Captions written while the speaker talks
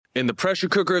In the pressure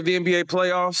cooker of the NBA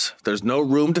playoffs, there's no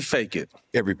room to fake it.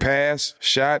 Every pass,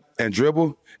 shot, and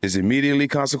dribble is immediately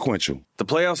consequential. The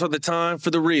playoffs are the time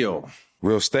for the real.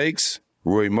 Real stakes,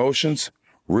 real emotions,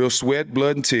 real sweat,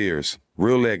 blood, and tears,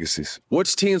 real legacies.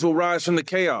 Which teams will rise from the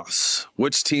chaos?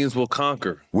 Which teams will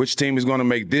conquer? Which team is going to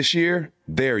make this year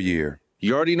their year?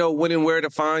 You already know when and where to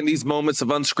find these moments of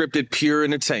unscripted, pure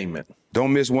entertainment.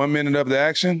 Don't miss 1 minute of the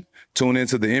action. Tune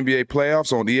into the NBA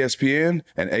playoffs on ESPN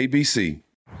and ABC.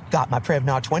 Got my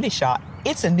Prevnar 20 shot.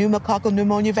 It's a pneumococcal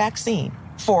pneumonia vaccine.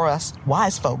 For us,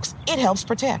 wise folks, it helps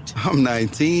protect. I'm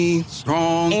 19,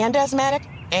 strong. And asthmatic,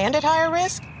 and at higher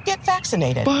risk. Get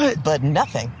vaccinated. But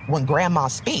nothing when grandma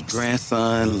speaks.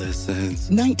 Grandson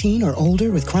listens. 19 or older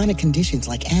with chronic conditions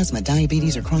like asthma,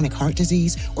 diabetes, or chronic heart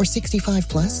disease, or 65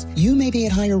 plus, you may be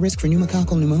at higher risk for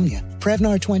pneumococcal pneumonia.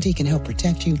 Prevnar 20 can help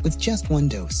protect you with just 1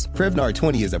 dose. Prevnar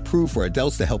 20 is approved for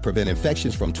adults to help prevent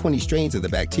infections from 20 strains of the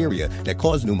bacteria that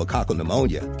cause pneumococcal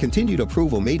pneumonia. Continued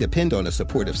approval may depend on a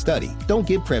supportive study. Don't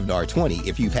get Prevnar 20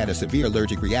 if you've had a severe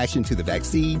allergic reaction to the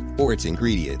vaccine or its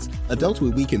ingredients. Adults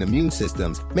with weakened immune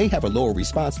systems may have a lower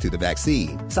response to the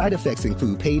vaccine. Side effects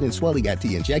include pain and swelling at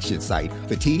the injection site,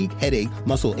 fatigue, headache,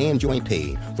 muscle, and joint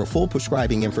pain. For full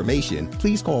prescribing information,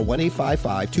 please call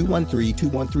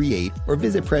 1-855-213-2138 or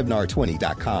visit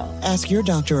Prevnar20.com. Ask your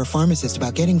doctor or pharmacist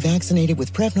about getting vaccinated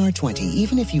with Prevnar 20,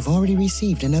 even if you've already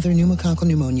received another pneumococcal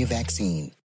pneumonia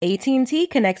vaccine. AT&T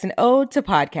connects an ode to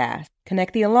podcast.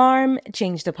 Connect the alarm,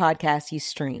 change the podcast you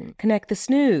stream. Connect the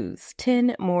snooze,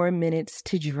 10 more minutes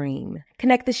to dream.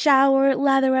 Connect the shower,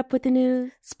 lather up with the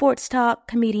news, sports talk,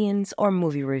 comedians, or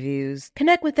movie reviews.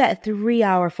 Connect with that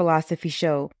 3-hour philosophy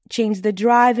show. Change the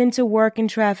drive into work and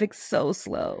traffic so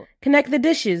slow. Connect the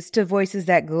dishes to voices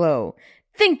that glow.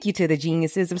 Thank you to the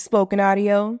geniuses of spoken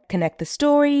audio. Connect the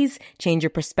stories, change your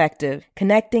perspective.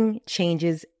 Connecting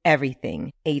changes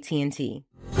everything. AT&T.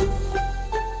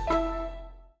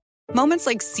 Moments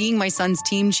like seeing my son's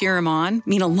team cheer him on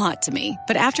mean a lot to me.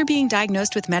 But after being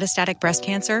diagnosed with metastatic breast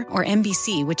cancer, or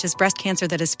MBC, which is breast cancer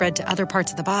that has spread to other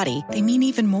parts of the body, they mean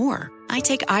even more. I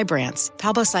take Ibrance,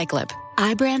 palbociclib.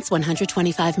 Ibrance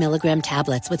 125 milligram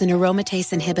tablets with an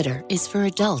aromatase inhibitor is for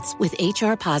adults with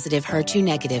HR-positive,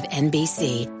 HER2-negative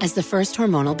MBC as the first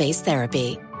hormonal-based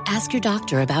therapy. Ask your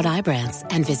doctor about Ibrance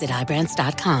and visit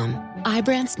Ibrance.com.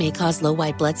 Ibrance may cause low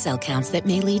white blood cell counts that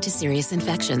may lead to serious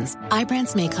infections.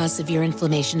 Ibrance may cause severe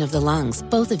inflammation of the lungs.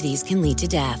 Both of these can lead to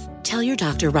death. Tell your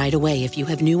doctor right away if you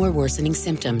have new or worsening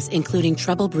symptoms, including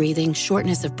trouble breathing,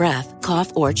 shortness of breath,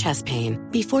 cough, or chest pain.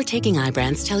 Before taking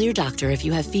Ibrance, tell your doctor if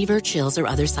you have fever, chills, or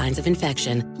other signs of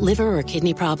infection, liver or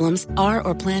kidney problems, are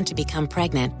or plan to become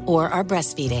pregnant, or are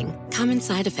breastfeeding. Common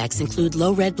side effects include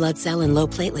low red blood cell and low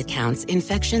platelet counts,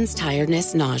 infections,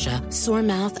 tiredness, nausea, sore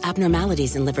mouth,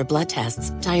 abnormalities in liver blood tests,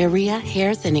 diarrhea,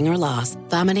 hair thinning or loss,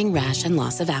 vomiting, rash, and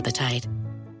loss of appetite.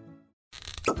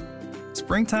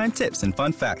 Springtime tips and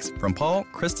fun facts from Paul,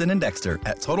 Kristen, and Dexter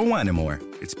at Total Wine & More.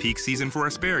 It's peak season for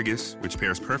asparagus, which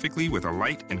pairs perfectly with a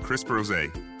light and crisp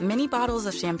rosé. Many bottles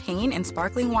of champagne and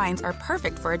sparkling wines are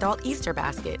perfect for adult Easter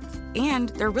baskets. And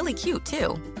they're really cute,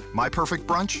 too. My perfect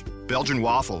brunch? Belgian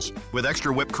waffles, with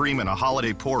extra whipped cream and a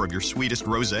holiday pour of your sweetest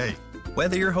rosé.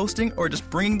 Whether you're hosting or just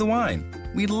bringing the wine,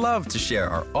 we'd love to share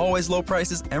our always low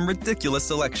prices and ridiculous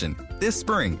selection this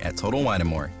spring at Total Wine &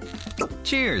 More.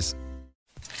 Cheers!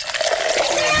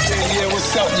 Yeah,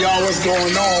 what's up, y'all? What's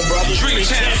going on, brother? Drink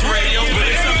Champs Radio,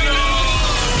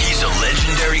 He's a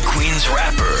legendary Queens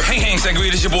rapper. Hey,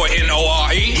 Sangria, this your boy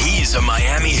N.O.R.E. He's a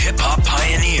Miami hip-hop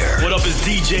pioneer. What up, is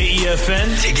DJ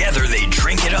EFN? Together, they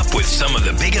drink it up with some of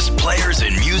the biggest players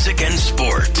in music and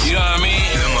sports. You know what I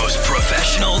mean? The most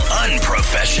professional,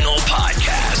 unprofessional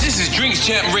podcast. This is Drinks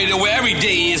Champ Radio, where every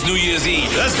day is New Year's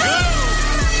Eve. Let's go!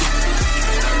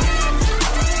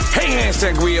 Hey,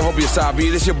 Sangria, hope you're sabi.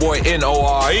 This your boy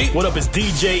N.O.R.E. What up, is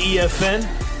DJ EFN?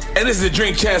 And this is the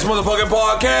Drink Champs motherfucking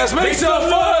podcast. Make some fucking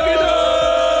noise!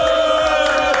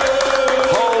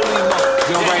 Holy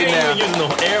moly. Right now. You no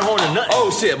air horn or nothing.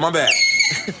 Oh, shit, my bad.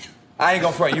 I ain't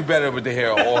gonna front. You better with the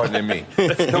hair horn than me.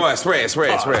 Come on, spray it.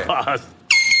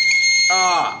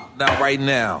 Now, right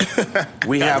now,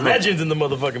 we have legends in the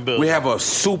motherfucking building. We have a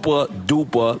super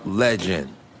duper legend.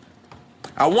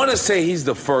 I want to say he's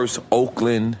the first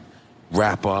Oakland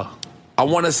rapper. I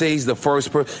want to say he's the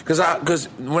first person because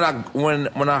when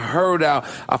I heard out,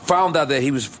 I found out that he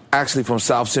was actually from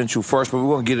South Central first, but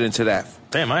we're gonna get into that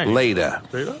later.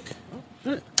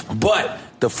 But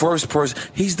the first person,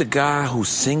 he's the guy who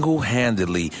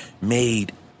single-handedly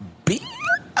made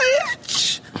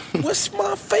bitch. What's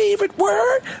my favorite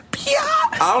word?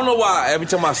 I don't know why. Every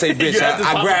time I say bitch,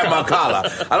 I grab my collar.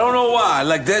 I don't know why.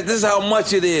 Like that. This is how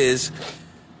much it is.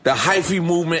 the hyphy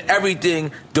movement,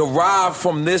 everything derived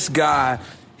from this guy.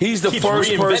 He's the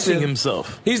first person.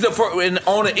 Himself. He's the first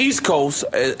on the East Coast,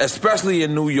 especially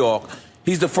in New York.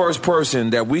 He's the first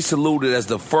person that we saluted as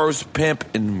the first pimp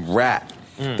in rap.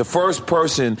 The first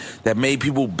person that made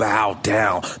people bow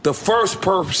down. The first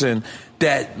person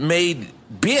that made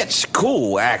bitch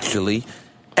cool, actually.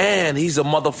 And he's a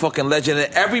motherfucking legend.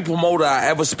 And every promoter I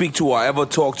ever speak to or ever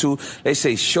talk to, they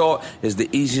say Short is the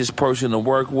easiest person to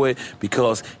work with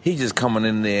because he's just coming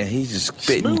in there, he's just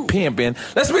spitting, pimping.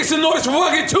 Let's make some noise for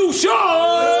fucking Too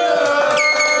Short!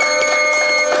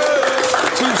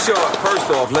 Too Short,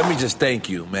 first off, let me just thank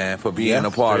you, man, for being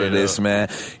a part of this, man.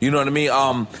 You know what I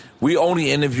mean? We only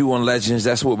interview on legends.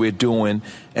 That's what we're doing.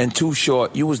 And Too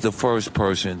Short, you was the first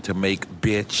person to make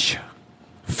bitch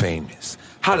famous.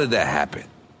 How did that happen?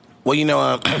 Well, you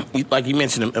know, like you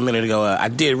mentioned a minute ago, I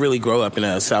did really grow up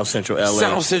in South Central LA.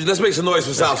 South Central. Let's make some noise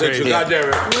for South Central. God damn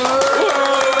it.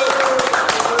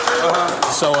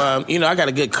 So, you know, I got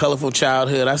a good, colorful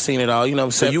childhood. I seen it all. You know,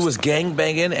 so you was gang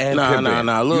banging and pimping.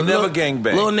 No. You never gang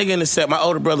bang. Little nigga in the set. My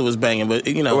older brother was banging, but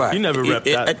you know, you never repped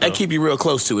that. I keep you real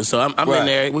close to it. So I'm in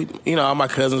there. You know, all my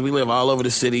cousins. We live all over the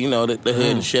city. You know, the hood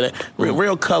and shit.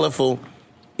 Real colorful.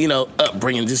 You know,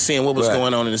 upbringing. Just seeing what was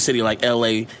going on in the city, like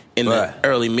L.A. in the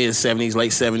early mid '70s,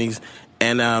 late '70s,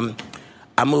 and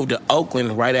I moved to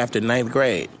Oakland right after 9th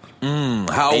grade.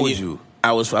 How old was you?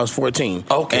 I was 14.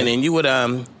 Okay, and then you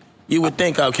would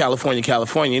think of California,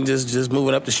 and just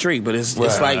moving up the street, but it's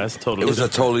like it was a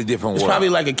totally different world. It's probably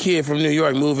like a kid from New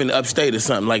York moving upstate or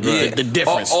something, like the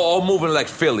difference. Or moving like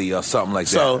Philly or something like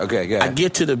that. So okay, I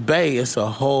get to the Bay, it's a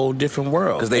whole different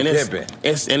world. Because they pimping.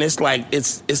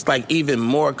 It's like even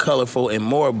more colorful and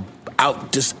more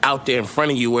out there in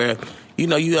front of you where, you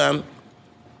know,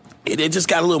 it just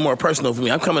got a little more personal for me.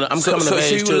 I'm coming of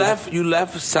age. So you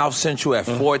left South Central at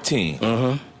 14.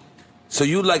 Mm-hmm. So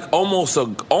you like almost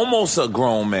a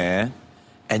grown man,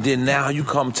 and then now you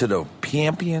come to the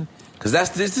pimping? Because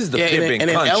this is the pimping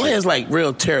country. And LA is like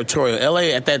real territorial.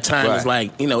 LA at that time is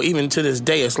like, you know, even to this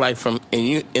day, it's like from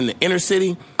in the inner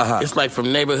city, it's like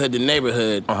from neighborhood to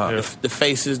neighborhood. The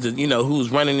faces, you know, who's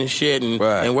running and shit, and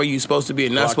where you supposed to be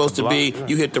and not supposed to be.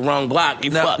 You hit the wrong block.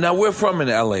 Now where from in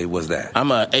LA was that? I'm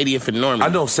 80th in Normandy. I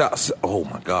know South. Oh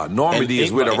my God, Normandy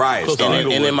is where the riots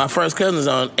started. And then my first cousin's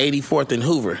on 84th and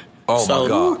Hoover. Oh my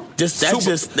God!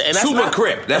 Super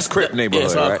Crip. That's Crip neighborhood. Yeah,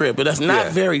 it's all right? Crip, but that's not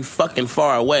very fucking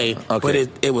far away. Okay. But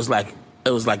it was like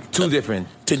two different.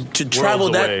 To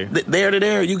travel there to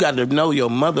there, you got to know your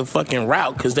motherfucking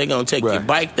route because they're gonna take your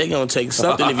bike. They're gonna take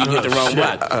something if you hit the wrong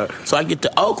block. So I get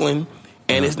to Oakland.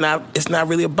 And it's not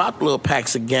really about little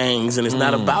packs of gangs, and it's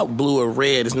not about blue or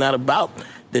red. It's not about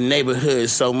the neighborhood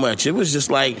so much. It was just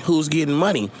like who's getting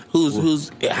money, who's.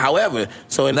 However,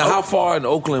 so now how far in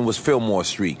Oakland was Fillmore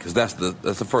Street? Because that's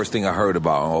the first thing I heard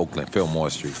about in Oakland, Fillmore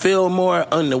Street. Fillmore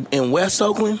in West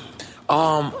Oakland.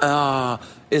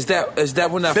 Is that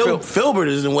when that Filbert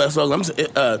is in West Oakland?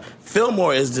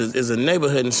 Fillmore is a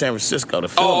neighborhood in San Francisco.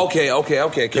 Okay.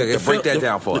 Break that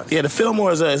down for us. Yeah, the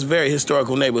Fillmore is a very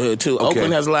historical neighborhood too. Okay.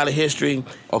 Oakland has a lot of history.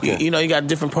 Okay. You know, you got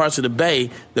different parts of the Bay.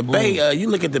 The Bay, you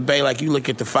look at the Bay like you look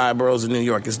at the five boroughs of New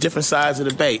York. It's different sides of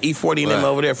the Bay. E40 and them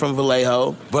over there from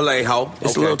Vallejo.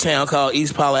 It's a little town called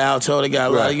East Palo Alto. They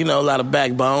got a lot of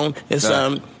backbone. It's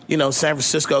you know, San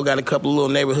Francisco got a couple of little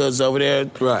neighborhoods over there,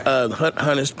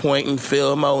 Hunters Point and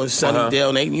Fillmore and Sunnydale.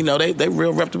 And they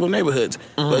real reputable neighborhoods.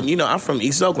 But you know, I'm from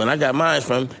East Oakland. I got mine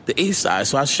from the East Side,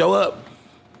 so I show up,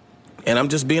 and I'm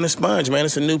just being a sponge, man.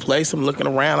 It's a new place. I'm looking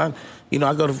around.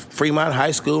 I go to Fremont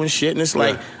High School and shit, and it's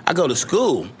like I go to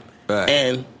school,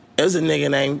 and there's a nigga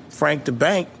named Frank the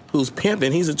Bank who's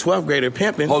pimping. He's a 12th grader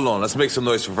pimping. Hold on, let's make some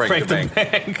noise for Frank the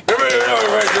Bank.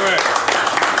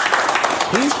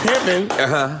 He's pimping,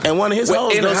 and one of his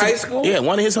hoes in high school. Yeah,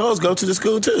 one of his hoes go to the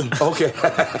school too. Okay,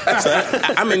 so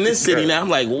I'm in this city now. I'm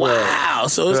like, wow.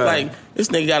 So it's like this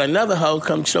nigga got another hoe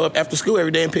come show up after school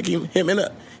every day and pick him and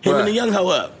the young hoe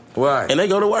up. Right. And they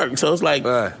go to work. So it's like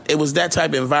it was that type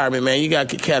of environment, man. You got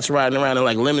cats riding around in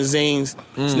like limousines.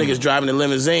 This nigga's driving a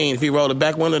limousine. If he roll the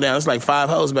back window down, it's like 5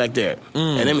 hoes back there,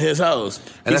 and them his hoes.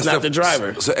 And he's not the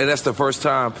driver. And that's the first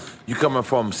time you coming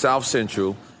from South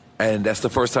Central. And that's the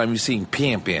first time you seen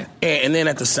pimping. And then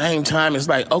at the same time, it's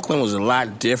like Oakland was a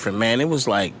lot different, man. It was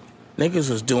like niggas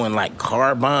was doing like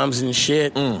car bombs and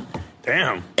shit.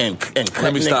 Damn. And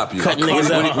let me stop you.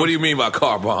 What do you mean by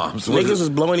car bombs? Niggas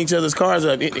was blowing each other's cars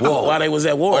up while they was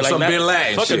at war. Like some Bin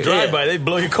Laden fuck shit. a drive-by, they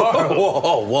blow your car up.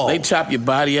 Whoa. They chop your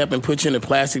body up and put you in a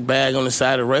plastic bag on the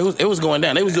side of the road. It was going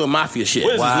down. They was doing mafia shit.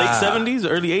 What is this, late 70s,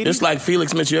 early 80s? It's like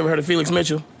Felix Mitchell. You ever heard of Felix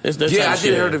Mitchell? It's their Yeah, type I of did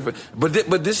shit. heard of it.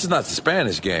 But this is not the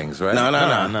Spanish gangs, right?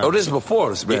 No. Oh, this is before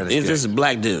the Spanish It's gangs. just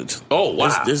black dudes. Oh,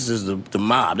 wow. This is the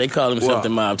mob. They call themselves Wow. the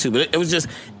mob too. But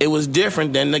it was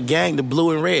different than the gang, the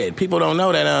blue and red. People don't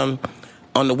know that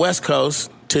on the West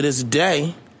Coast to this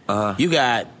day, you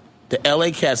got the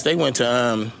LA cats. They went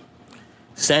to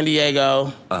San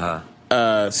Diego,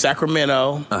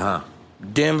 Sacramento,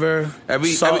 Denver,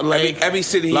 Salt Lake, every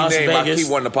city he Las named, I Vegas.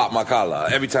 keep wanting to pop my collar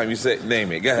every time you say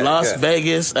name it. Go ahead. Las go ahead.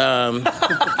 Vegas,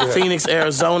 Phoenix,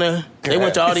 Arizona. They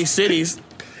went to all these cities.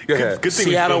 Go ahead. Good thing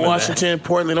we Seattle, filming Washington,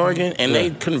 Portland, Oregon, and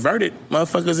they converted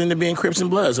motherfuckers into being Crips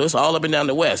and Bloods. So it's all up and down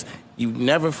the West. You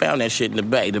never found that shit in the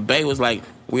Bay. The Bay was like,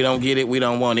 we don't get it, we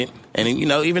don't want it. And then,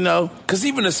 even though... Because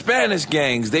even the Spanish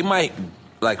gangs, they might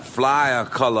like fly a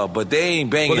color, but they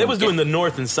ain't banging. Well, they was doing the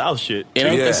North and South shit. It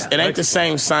ain't the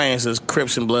same science as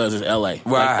Crips and Bloods as L.A.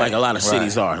 Like a lot of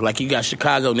cities are. Like you got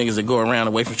Chicago niggas that go around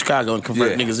away from Chicago and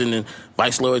convert niggas into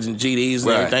Vice Lords and GDs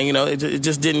and everything. It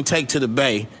just didn't take to the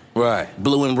Bay. Right.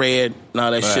 Blue and red and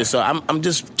all that shit. So I'm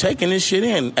just taking this shit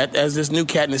in as this new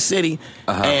cat in the city.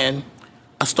 And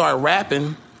I start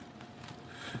rapping,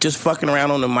 just fucking around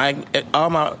on the mic. All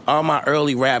my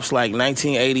early raps, like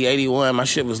 1980, 81, my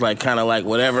shit was like kind of like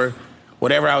whatever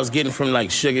I was getting from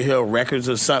like Sugar Hill Records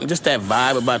or something. Just that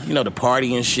vibe about, the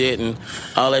party and shit and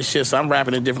all that shit. So I'm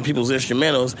rapping to different people's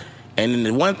instrumentals. And then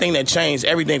the one thing that changed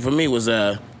everything for me was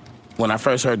when I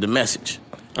first heard The Message.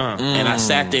 And I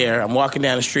sat there, I'm walking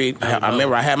down the street. I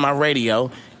remember I had my radio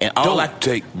and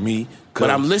take me. But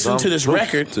I'm listening to this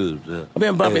record. I've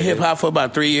been bumping hip hop for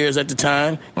about 3 years at the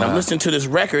time. And I'm listening to this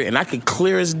record and I could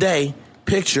clear as day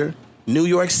picture New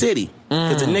York City.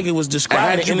 Because the nigga was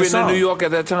describing it in the song. Had you been to New York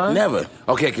at that time? Never.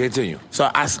 Okay, continue.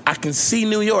 So I can see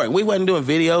New York. We wasn't doing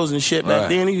videos and shit back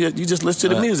then. You just listen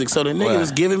to the music. So the nigga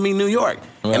was giving me New York.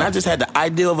 And I just had the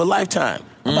idea of a lifetime.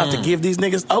 I'm about to give these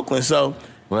niggas Oakland. So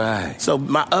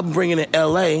my upbringing in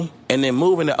L.A. and then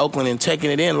moving to Oakland and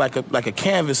taking it in like a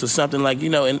canvas or something, like,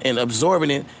 and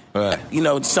absorbing it,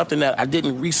 it's something that I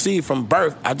didn't receive from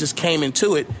birth. I just came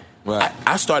into it.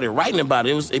 I started writing about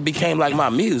it. It became like my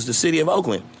muse, the city of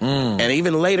Oakland. And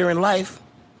even later in life,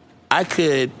 I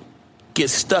could get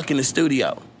stuck in the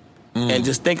studio and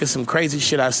just think of some crazy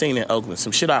shit I seen in Oakland,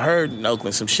 some shit I heard in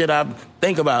Oakland, some shit I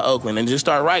think about Oakland, and just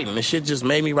start writing. The shit just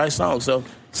made me write songs. So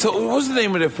what's the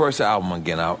name of their first album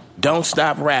again out? Don't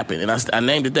Stop Rapping. And I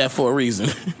named it that for a reason.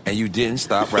 And you didn't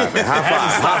stop rapping.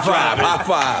 High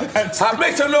five.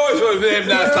 Make some noise for them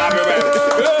not stopping rapping.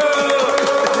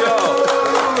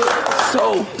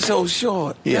 So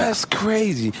short. Yeah. That's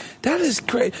crazy. That is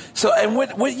crazy. So, and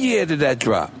what year did that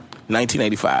drop?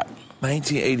 1985.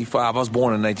 1985. I was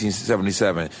born in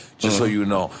 1977. Just so you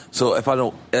know. So if I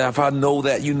know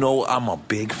that, I'm a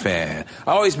big fan. I've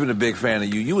always been a big fan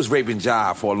of you. You was raping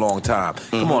Jive for a long time.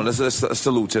 Come on, let's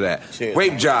salute to that. Cheers.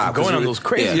 Rape Jive. Going on those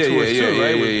crazy tours too,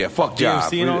 right? Yeah. Fuck Jive.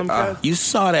 DMC and all them guys? You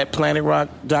saw that Planet Rock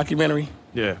documentary?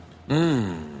 Yeah.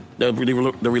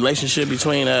 The relationship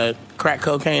between crack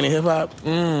cocaine and hip hop.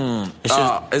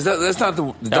 That's not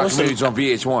the documentary on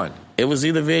VH1. It was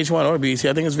either VH1 or BET.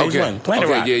 I think it's VH1. Okay. Planet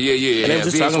Rock. Yeah. And they were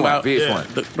just talking about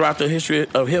VH1. throughout the history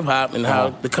of hip hop and how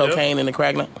the cocaine and the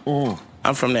crack.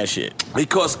 I'm from that shit.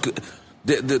 Because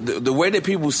the way that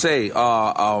people say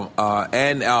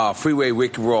and Freeway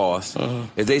Rick Ross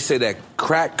is they say that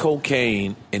crack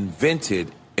cocaine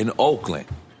invented in Oakland.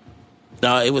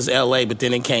 No, it was L.A., but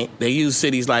then they used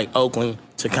cities like Oakland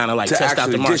to kind of like test out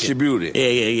the market. Distribute it.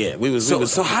 Yeah.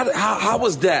 So how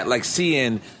was that, like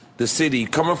seeing the city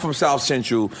coming from South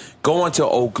Central, going to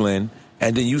Oakland,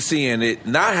 and then you seeing it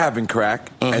not having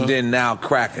crack, and then now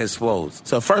crack explodes?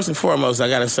 So first and foremost, I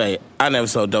got to say, I never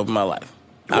sold dope in my life.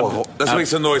 Whoa, let's make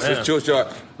some noise for Chill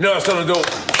Shot. No, it's selling dope.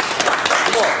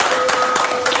 Come on.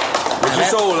 But you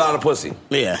sold a lot of pussy.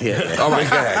 Yeah. All right,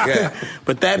 go ahead.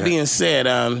 But that being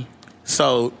said,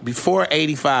 so before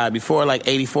 85, before like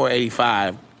 84,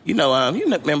 85, you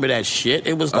remember that shit.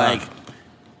 It was like,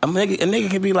 a nigga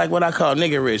can be like what I call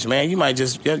nigga rich, man. You might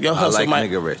just, your hustle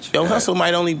nigga rich. Your hustle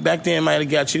might only, back then, might have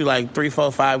got you like $3,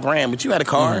 $4, $5 grand, but you had a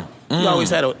car. You always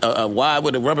had a wide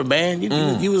with a rubber band.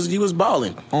 You was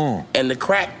balling. And the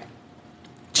crack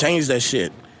changed that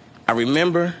shit. I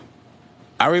remember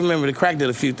the crack did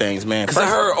a few things, man. Because I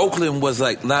heard Oakland was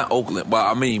like, not Oakland, but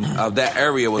I mean, that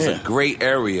area was a great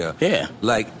area. Yeah.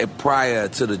 Like, prior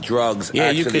to the drugs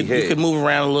actually hit. You could move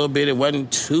around a little bit. It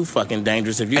wasn't too fucking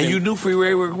dangerous. And you knew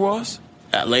Freeway Rick Ross?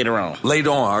 Later on.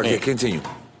 Okay, continue.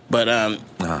 But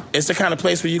it's the kind of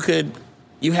place where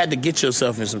you had to get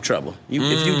yourself in some trouble.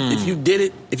 If you did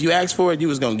it, if you asked for it, you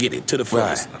was going to get it to the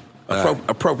fullest,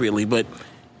 appropriately. But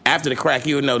after the crack,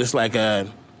 you would notice, like,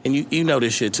 and you know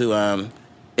this shit too,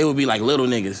 it would be like little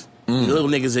niggas. Little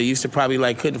niggas that used to probably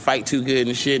like couldn't fight too good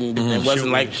and shit, and it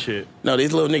wasn't like shit. No,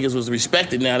 these little niggas was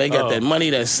respected now. They got that money,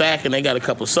 that sack, and they got a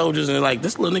couple soldiers, and they're like,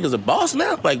 this little nigga's a boss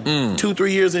now. Like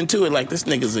 2-3 years into it, like this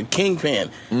nigga's a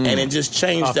kingpin, and it just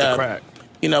changed. Off the crack.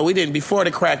 You know, we didn't before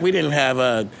the crack. We didn't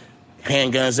have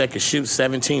handguns that could shoot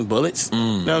 17 bullets. You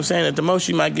know what I'm saying? At the most,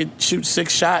 you might shoot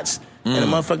 6 shots, and a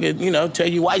motherfucker, tell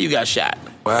you why you got shot.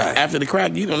 Right. After the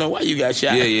crack, you don't know why you got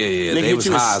shot. Yeah. Nigga They hit was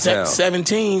you with high as hell.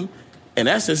 17. And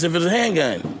that's just if it's a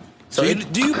handgun. So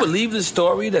do you believe the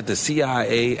story that the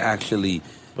CIA actually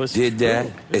did that?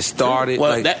 It started.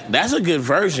 Well, that's a good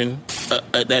version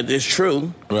that is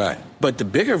true. Right. But the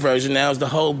bigger version now is the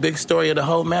whole big story of the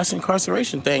whole mass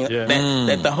incarceration thing. Yeah.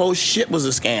 That the whole shit was a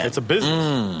scam. It's a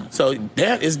business. So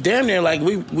it's damn near like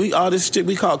we all this shit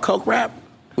we call coke rap.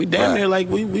 We damn near like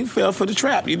we fell for the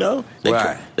trap.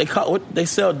 They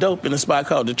sell dope in a spot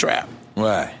called the Trap.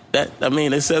 Right.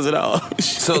 It says it all.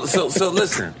 So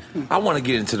listen, I want to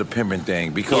get into the pimping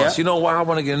thing because you know why I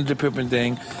want to get into the pimping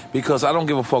thing? Because I don't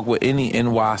give a fuck what any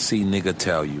NYC nigga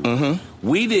tell you.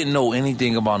 We didn't know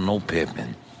anything about no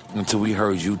pimping until we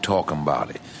heard you talking about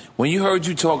it. When you heard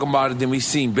you talking about it, then we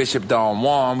seen Bishop Don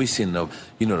Juan, we seen the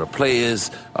players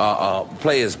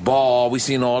ball, we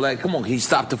seen all that. Come on, he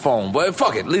stopped the phone, but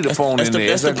fuck it, leave the phone in there.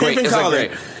 That's the pimping calling.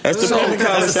 That's the pimping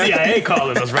calling. That's the CIA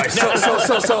calling us right now.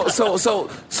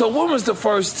 So when was the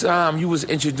first time you was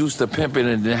introduced to pimping,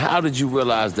 and then how did you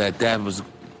realize that was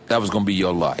going to be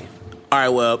your life? All right,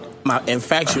 well, my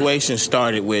infatuation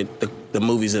started with the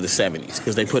movies of the 70s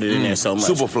because they put it in there so much.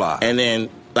 Superfly. And then,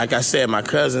 like I said, my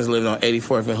cousins lived on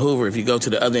 84th and Hoover. If you go to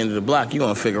the other end of the block, you're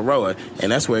on Figueroa,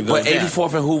 and that's where it goes But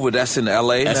 84th and Hoover, that's in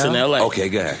L.A. That's in L.A. Okay,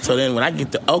 go ahead. So then when I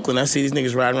get to Oakland, I see these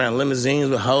niggas riding around limousines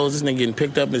with hoes. This nigga getting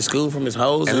picked up in school from his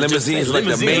hoes. And limousines like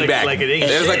the Maybach.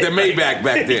 It was like the Maybach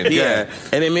back then. Yeah.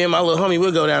 And then me and my little homie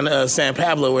would go down to San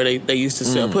Pablo where they used to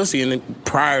sell pussy, and then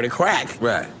prior to crack,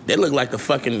 they looked like a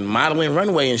fucking modeling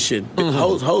runway and shit.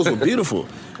 Hoes were beautiful.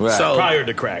 Right. So, prior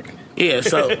to crack. Yeah,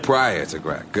 so prior to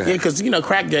crack. Go ahead. Yeah, because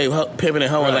crack gave pimping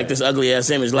and hoeing like this ugly ass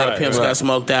image. A lot of pimps got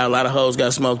smoked out, a lot of hoes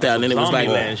got smoked out, and then it was like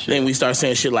then we start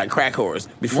saying shit like crack whores.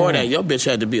 Before that, your bitch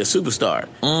had to be a superstar,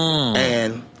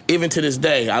 and even to this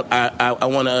day, I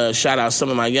want to shout out some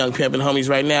of my young pimping homies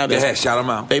right now. Yeah, shout them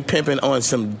out. They pimping on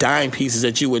some dime pieces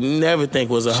that you would never think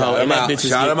was a hoe.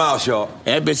 Shout them out, y'all.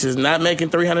 That bitch is not making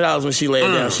 $300 when she lay it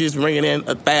down. She's bringing in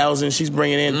 1,000. She's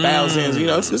bringing in thousands.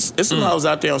 It's some hoes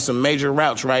out there on some major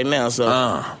routes right now.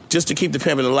 So just to keep the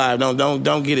pimping alive, don't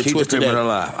get it keep twisted. Keep the pimping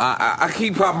alive. I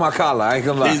keep popping my collar. I ain't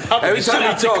gonna lie. Every time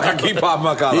you talk, I keep popping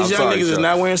my collar. These young niggas is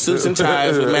not wearing suits and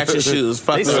ties with matching shoes.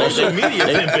 Fuck they social media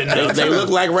pimping now. They look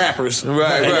like rappers.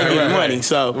 Right. Money.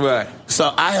 So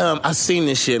I seen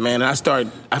this shit, man, and I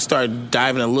started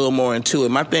diving a little more into it.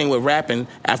 My thing with rapping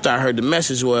after I heard the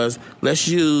message was, let's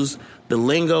use the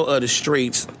lingo of the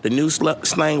streets, the new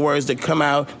slang words that come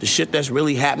out, the shit that's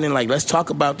really happening. Like, let's talk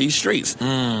about these streets.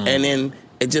 And then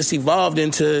it just evolved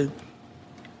into,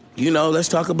 let's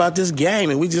talk about this game.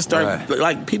 And we just started,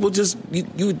 like, people just,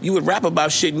 you would rap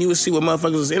about shit and you would see what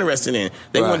motherfuckers was interested in.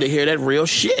 They wanted to hear that real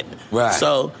shit. Right.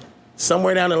 So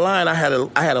somewhere down the line, I had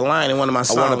a line in one of my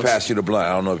songs. I want to pass you the blunt.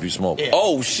 I don't know if you smoke. Yeah.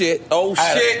 Oh, shit. I'm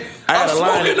a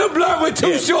smoking the blunt with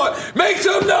Too Short. Make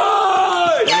some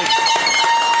noise!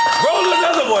 Roll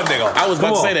another one, nigga. I was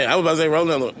about to say that. I was about to say roll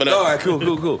another one. But, all right, cool.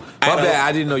 My bad.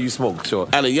 I didn't know you smoked,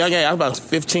 Short. At a young age, I was about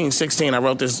 15, 16, I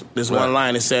wrote this one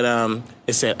line. It said,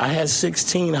 I had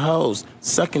 16 hoes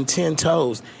sucking 10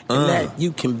 toes, and that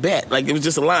you can bet. Like, it was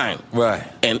just a line. Right.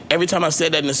 And every time I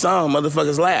said that in the song,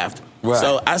 motherfuckers laughed. Right.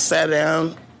 So I sat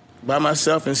down by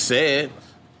myself and said,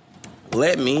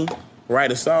 let me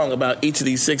write a song about each of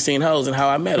these 16 hoes and how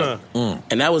I met them.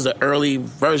 And that was an early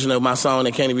version of my song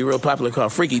that came to be real popular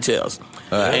called Freaky Tales.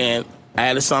 And I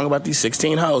had a song about these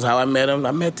 16 hoes, how I met them.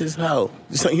 I met this hoe,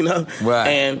 Right.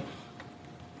 And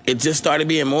it just started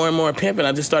being more and more pimping.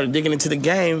 I just started digging into the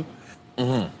game.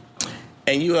 And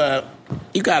you got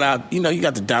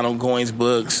the Donald Goines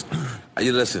books.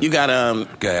 You listen. You got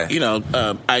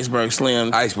Iceberg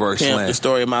Slim. Pimp, Slim. The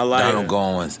Story of My Life. Donald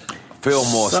Goines.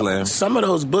 Fillmore Slim. Some of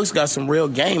those books got some real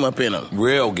game up in them.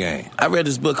 Real game. I read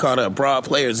this book called Broad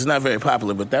Players. It's not very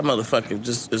popular, but that motherfucker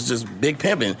is just big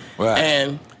pimping. Right.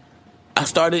 And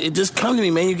it just come to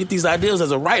me, man. You get these ideas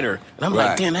as a writer. And I'm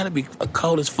like, damn, that'd be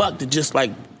cold as fuck to just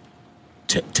like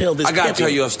tell this. I gotta tell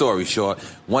you a story, Short.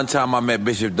 One time I met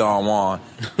Bishop Don Juan.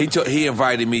 He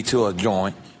invited me to a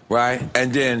joint, right?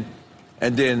 And then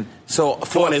And then, so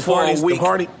for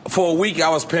a week, I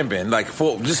was pimping. Like,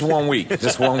 for just 1 week.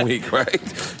 Just 1 week, right?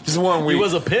 Just 1 week. You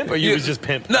was a pimp or you was just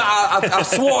pimping? No, I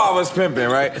swore I was pimping,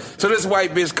 right? So this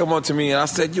white bitch come up to me and I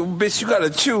said, yo, bitch, you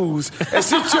gotta choose. And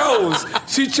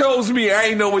she chose me. I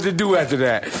ain't know what to do after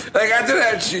that. Like, after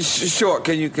that, short,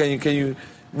 can you...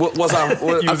 What was I?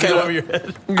 Okay, over your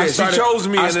head. Yeah, she chose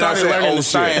me. I and started then I said, learning the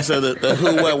science of the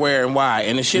who, what, where, and why.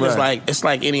 And the shit is Right. it's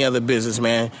like any other business,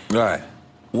 man. Right.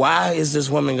 Why is this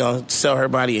woman gonna sell her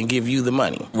body and give you the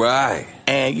money? Right.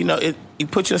 And you know, you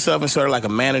put yourself in sort of like a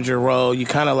manager role. You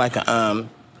kind of like her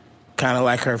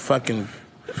fucking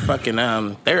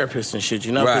therapist and shit.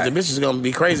 You know, because Right. the bitch is gonna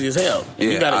be crazy as hell. And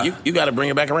Yeah, you gotta bring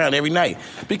it back around every night.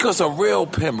 Because a real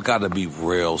pimp gotta be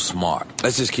real smart.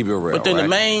 Let's just keep it real. But then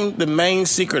right? the main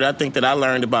secret I think that I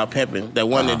learned about pimping, the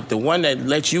one that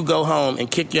lets you go home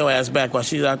and kick your ass back while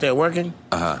she's out there working,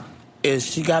 is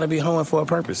she got to be hoeing for a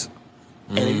purpose,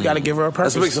 and you got to give her a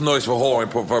purpose. Let's make some noise for whoring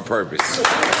for a purpose.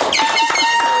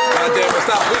 God damn it!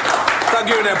 Stop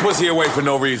giving that pussy away for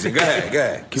no reason. Go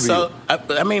ahead. So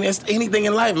I mean, it's anything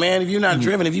in life, man. If you're not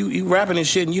driven, if you rapping and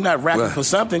shit, and you're not rapping for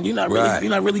something, you're not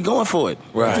really going for it.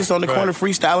 Right. You're just on the corner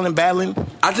freestyling and battling.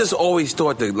 I just always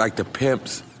thought that like the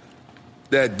pimps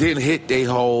that didn't hit their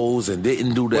hoes and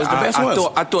didn't do that. Was the best ones.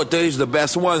 I thought they was the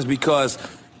best ones because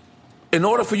in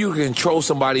order for you to control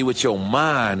somebody with your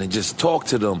mind and just talk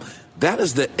to them, that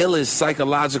is the illest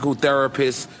psychological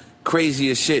therapist,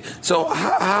 craziest shit. So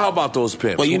how about those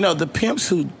pimps? Well, you know, the pimps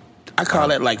who, I call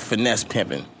that like finesse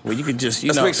pimping, where you could just,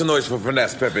 Let's make some noise for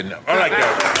finesse pimping. I like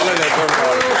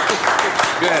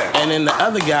that. Yeah. And then the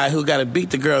other guy who got to beat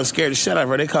the girl and scare the shit out of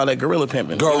her, they call that gorilla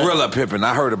pimping. Gorilla pimping,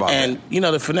 I heard about that. And, you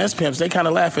know, the finesse pimps, they kind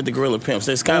of laugh at the gorilla pimps.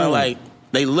 It's kind of like,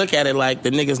 they look at it like the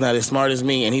nigga's not as smart as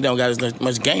me and he don't got as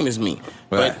much game as me. Right.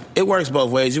 But it works both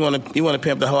ways. You want to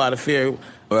pimp the hoe out of fear.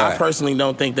 Right. I personally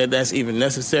don't think that that's even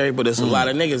necessary, but it's a lot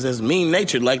of niggas that's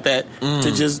mean-natured like that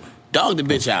to just dog the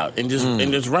bitch out and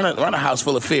just run a house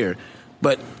full of fear.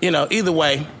 But, you know, either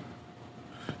way,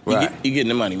 you getting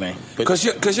the money, man. Because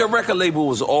your record label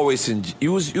was always in.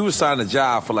 You was signing a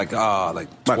job for like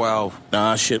 12.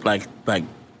 Nah, shit, like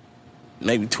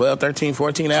maybe 12, 13,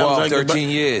 14 albums. 13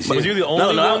 years. But was you the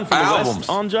only one from the West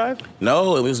on Jive?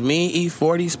 No, it was me,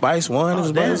 E40, Spice One. It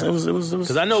was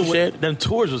Because I know them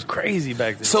tours was crazy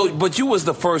back then. So, but you was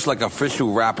the first like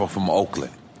official rapper from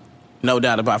Oakland. No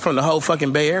doubt about it. From the whole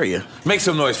fucking Bay Area. Make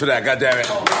some noise for that, goddammit.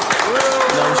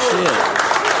 No shit.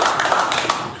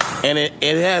 And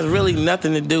it has really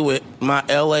nothing to do with my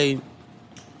LA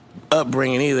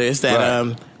upbringing either. It's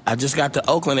that I just got to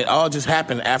Oakland. It all just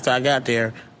happened after I got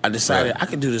there. I decided I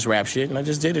could do this rap shit, and I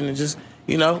just did it. And it just,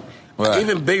 you know,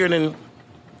 even bigger than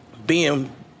being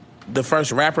the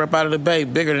first rapper up out of the Bay,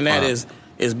 bigger than that is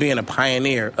being a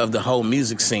pioneer of the whole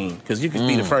music scene. Because you could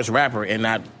be the first rapper and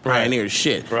not pioneer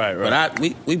shit. Right. But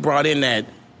we brought in that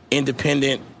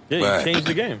independent. Yeah, you changed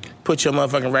the game. Put your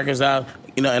motherfucking records out.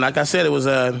 You know, and like I said, it was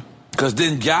Because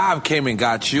then Jive came and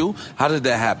got you. How did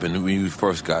that happen when you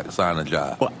first got signed a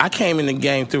job? Well, I came in the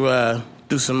game through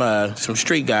some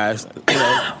street guys. You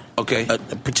know, okay.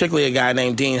 Particularly a guy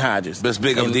named Dean Hodges. Let's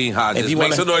big up Dean Hodges.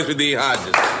 Make some noise for Dean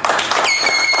Hodges.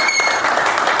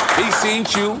 He seen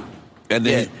you. And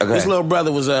then his little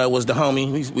brother was the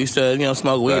homie. We used to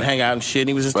smoke weed, hang out and shit. And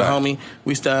he was just the homie.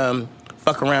 We used to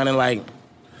fuck around and like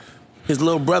his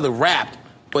little brother rapped,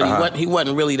 but he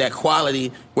wasn't really that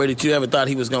quality where that you ever thought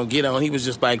he was gonna get on. He was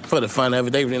just like for the fun of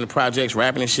it. They were in the projects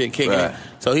rapping and shit, kicking it.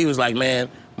 So he was like, man,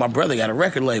 my brother got a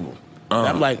record label. And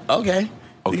I'm like, okay.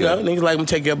 You know, and he's like, I'm gonna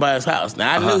take you up by his house.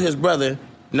 Now I knew his brother.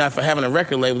 Not for having a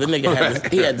record label, the nigga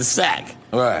had the sack.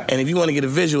 Right. And if you want to get a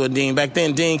visual of Dean, back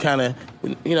then Dean kind of,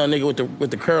 nigga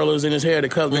with the curlers in his hair, the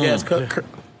color,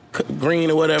 green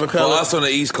or whatever color. For us on the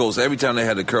East Coast, every time they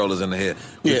had the curlers in the hair,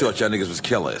 we thought y'all niggas was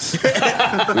killers.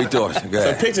 We thought.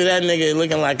 So picture that nigga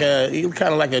looking like he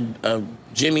kind of like a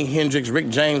Jimi Hendrix, Rick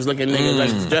James looking nigga,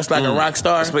 like dressed like a rock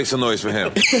star. Let's make some noise for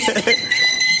him.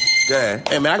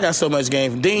 Hey man, I got so much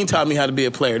game. Dean taught me how to be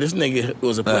a player. This nigga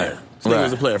was a player. This nigga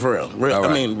was a player for real.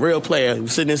 I mean, real player. He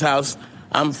was sitting in his house.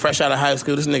 I'm fresh out of high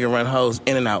school. This nigga run hoes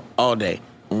in and out all day.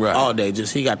 Right. All day.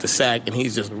 Just he got the sack and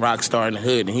he's just rock star in the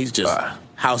hood and he's just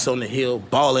house on the hill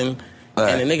balling.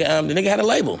 Right. And the nigga had a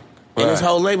label. And his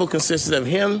whole label consisted of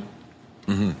him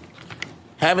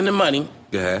having the money,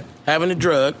 having the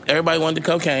drug. Everybody wanted the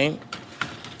cocaine.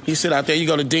 You sit out there, you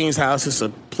go to Dean's house, it's a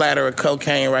platter of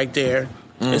cocaine right there.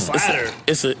 It's a bitch.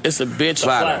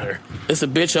 It's a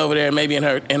bitch over there, maybe in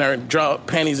her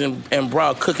panties and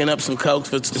bra, cooking up some coke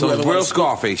for whoever real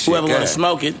Scarface shit. Whoever want to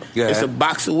smoke it. It's a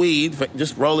box of weed.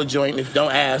 Just roll a joint. If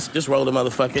don't ask, just roll the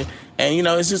motherfucker. And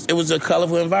it was a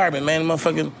colorful environment, man.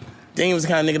 Motherfucking Dean was the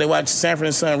kind of nigga that watched Sanford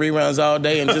and Son reruns all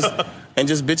day and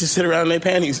just bitches sit around in their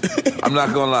panties. I'm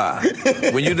not gonna lie.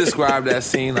 When you describe that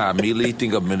scene, I immediately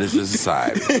think of Minister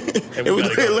Society. It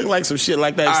looked like some shit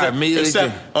like that.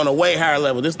 Except on a way higher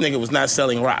level. This nigga was not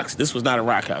selling rocks. This was not a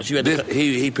rock house. You had to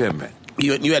he pimping.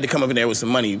 You had to come up in there with some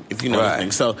money if you know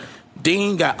anything. So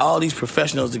Dean got all these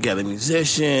professionals together,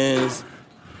 musicians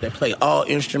that play all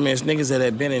instruments, niggas that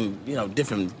had been in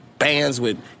different bands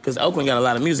with, because Oakland got a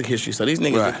lot of music history, so these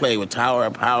niggas that played with Tower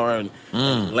of Power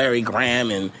and Larry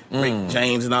Graham and Rick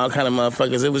James and all kind of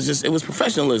motherfuckers. It was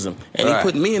professionalism. And he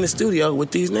put me in the studio with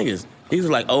these niggas. These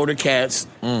were like older cats.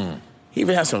 He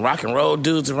even had some rock and roll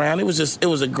dudes around. It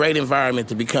was a great environment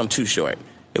to become Too Short.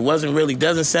 It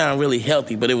doesn't sound really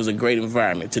healthy, but it was a great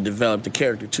environment to develop the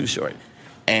character Too Short.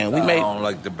 And I don't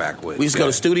like the backwoods. We used to go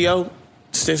to studio.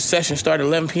 Session started at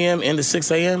 11 p.m., end at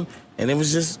 6 a.m., and it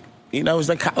was just, it was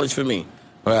like college for me.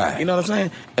 Right. You know what I'm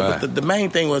saying? Right. But the main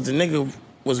thing was the nigga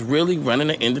was really running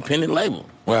an independent label.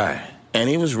 Right. And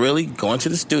he was really going to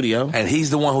the studio. And he's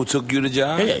the one who took you the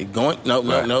job? Yeah,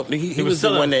 no. He was the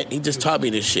one that, he just taught me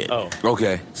this shit. Oh.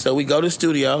 Okay. So we go to the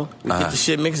studio, we get the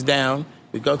shit mixed down,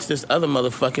 we go to this other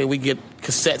motherfucker, we get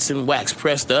cassettes and wax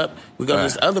pressed up, we go to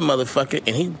this other motherfucker,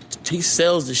 and he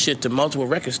sells the shit to multiple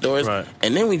record stores,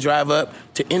 and then we drive up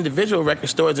to individual record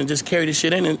stores and just carry the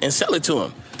shit in and sell it to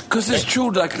them. Because it's true,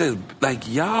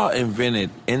 like y'all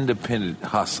invented independent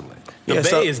hustling. The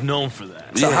Bay is known for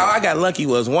that. So how I got lucky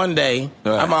was one day,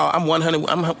 I'm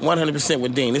 100%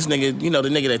 with Dean. This nigga, the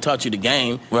nigga that taught you the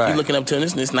game, you looking up to him,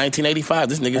 this 1985,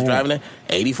 this nigga's driving an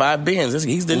 85 Benz,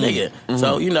 he's the nigga.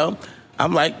 So,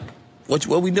 I'm like,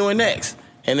 what we doing next?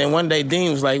 And then one day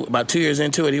Dean was like, about 2 years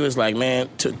into it, he was like, man,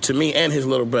 to me and his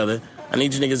little brother, I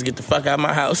need you niggas to get the fuck out of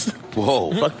my house.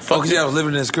 Whoa. Fuck I was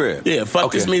living in his crib. Yeah,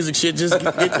 fuck this music shit. Just get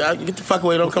the fuck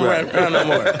away. Don't come around no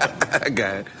more. I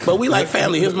got it. But we like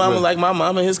family. His mama like my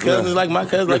mama. His cousins like my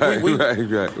cousin. Like we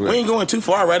ain't going too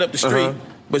far right up the street.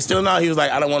 But still now he was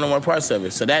like, I don't want no more parts of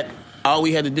it. So that, all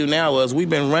we had to do now was we've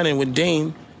been running with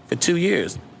Dean for 2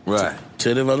 years. Right.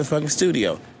 To the motherfucking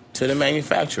studio. To the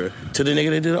manufacturer. To the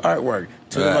nigga that did the artwork.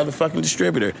 To the motherfucking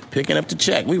distributor. Picking up the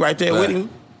check. We right there with him.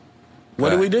 What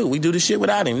do? We do the shit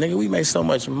without him, nigga. We made so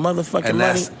much motherfucking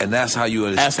money. And that's how you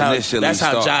initially started. That's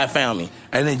how Jive found me.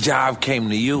 And then Jive came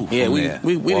to you. Yeah, we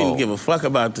didn't give a fuck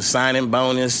about the signing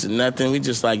bonus, nothing. We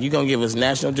just like, you gonna give us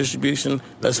national distribution?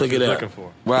 Let's hook it up.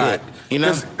 Right.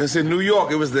 Yeah. Because in New York,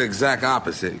 it was the exact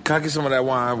opposite. Can I get some of that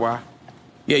wine? Why?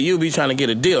 Yeah, you be trying to get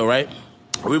a deal, right?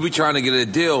 We be trying to get a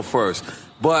deal first.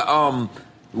 But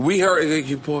we heard,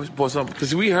 pour something,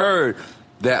 because we heard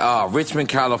that Richmond,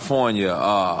 California,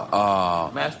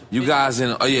 you guys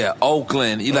in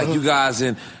Oakland, you guys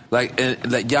in like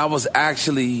y'all was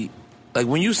actually, like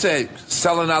when you said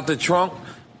selling out the trunk,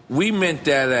 we meant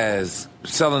that as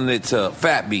selling it to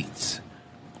Fat Beats.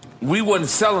 We wasn't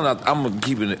selling out. I'm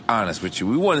keeping it honest with you.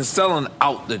 We wasn't selling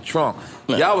out the trunk.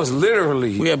 No. Y'all was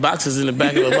literally. We had boxes in the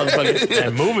back of a motherfucking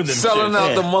and moving them selling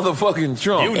out the motherfucking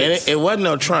trunk. And it wasn't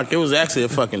no trunk. It was actually a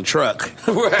fucking truck.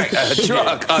 Right, a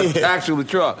truck, an actual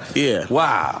truck. Yeah.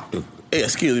 Wow. Yeah,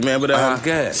 excuse me, man,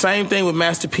 but same thing with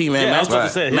Master P, man.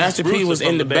 Yeah, Master P was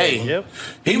in the Bay. Yep.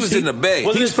 He was in the Bay.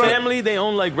 Was his family? They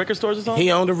owned like record stores or something. He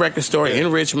owned a record store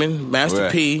in Richmond. Master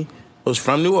P was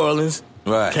from New Orleans.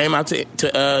 Right. Came out to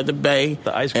the Bay,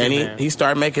 the ice cream and he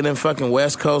started making them fucking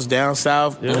West Coast, down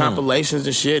south compilations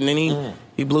and shit. And then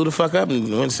he blew the fuck up and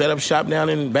went and set up shop down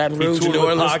in Baton Rouge, New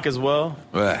Orleans. Pac as well.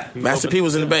 Right. Master P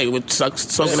was in the Bay with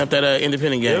soaking up that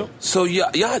independent game. So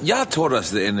y'all taught us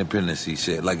the independency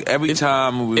shit. Like every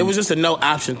time it was just a no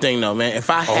option thing though, man. If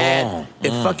I had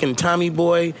fucking Tommy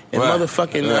Boy and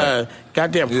motherfucking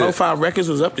goddamn Profile Records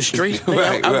was up the street, I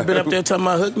would have been up there talking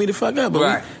about hook me the fuck up,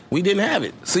 but we didn't have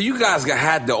it. So you guys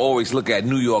had to always look at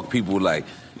New York people like,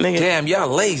 damn, y'all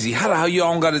lazy. How the hell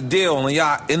y'all don't got a deal and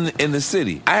y'all in the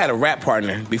city? I had a rap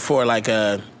partner before like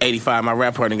 85. My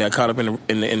rap partner got caught up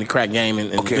in the crack game.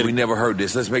 Okay, we never heard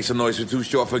this. Let's make some noise for Too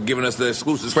Short for giving us the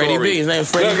exclusive Freddie story. B. His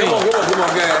name's Freddie B. Come on, go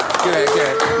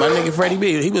ahead. My nigga Freddie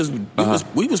B.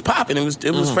 We was popping. It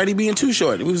was Freddie B and Too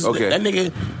Short. It was that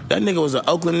nigga was an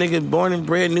Oakland nigga, born and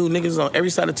bred, knew niggas on every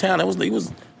side of town. He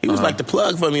was like the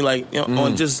plug for me, like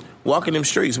on just walking them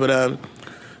streets. But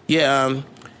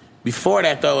before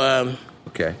that though,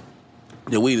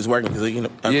 the weed is working because no.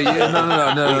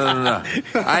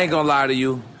 I ain't gonna lie to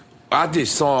you. I did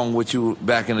song with you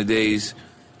back in the days,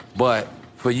 but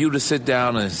for you to sit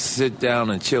down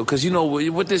and chill, because you know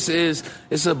what this is?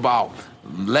 It's about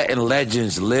letting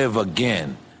legends live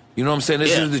again. You know what I'm saying?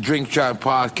 This is the Drink Shot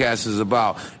Podcast is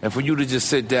about. And for you to just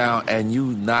sit down and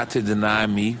you not to deny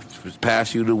me,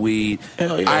 pass you the weed,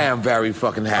 I am very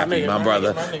fucking happy, my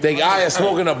brother. I am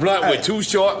smoking a blunt with Too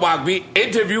Short while we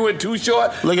interviewing Too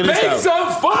Short. Look at this. Make some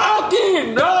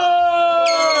fucking noise!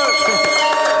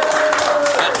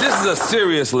 This is a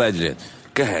serious legend.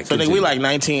 Go ahead. So nigga, we like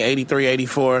 1983,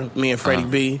 84, me and Freddie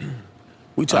B.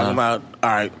 We talking about,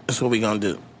 all right, that's what we gonna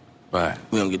do. Right.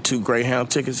 We gonna get 2 Greyhound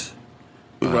tickets.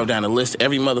 We wrote down a list,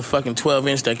 every motherfucking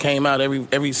 12-inch that came out,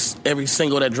 every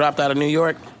single that dropped out of New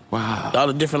York. Wow. All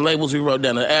the different labels, we wrote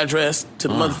down the address to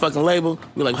the motherfucking label.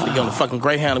 We like, we go on the fucking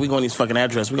Greyhound, and we go on these fucking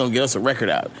address. We gonna get us a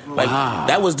record out. Like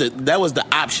that was the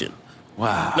option.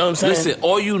 Wow. Know what I'm saying? Listen,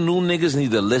 all you new niggas need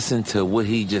to listen to what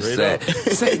he just said.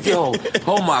 Say, yo,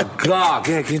 oh my God.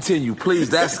 Go ahead, continue,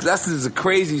 please. That's just a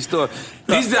crazy story.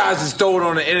 These guys just throw it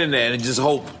on the internet and just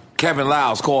hope Kevin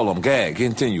Lyles call them. Go ahead,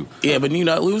 continue. Yeah, but you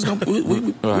know,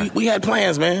 we had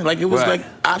plans, man. Like it was like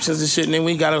options and shit, and then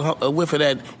we got a whiff of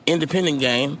that independent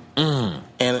game, and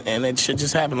that shit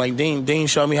just happened. Like Dean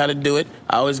showed me how to do it.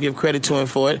 I always give credit to him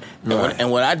for it. And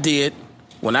what I did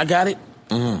when I got it,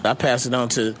 I passed it on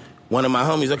to one of my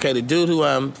homies. Okay, the dude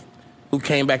who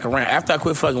came back around after I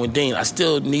quit fucking with Dean, I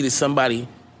still needed somebody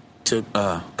to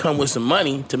come with some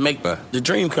money to make the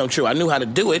dream come true. I knew how to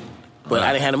do it. But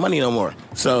I didn't have the money no more.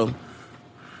 So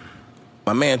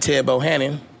my man Ted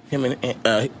Bohannon, him and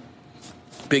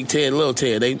Big Ted, Little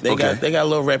Ted, they got a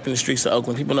little rep in the streets of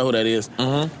Oakland. People know who that is.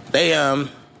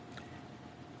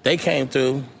 They came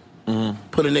through,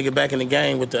 put a nigga back in the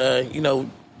game with the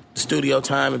studio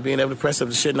time and being able to press up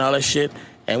the shit and all that shit.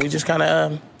 And we just kind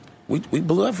of we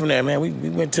blew up from there, man. We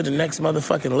went to the next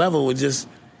motherfucking level with just.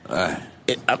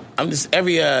 I'm just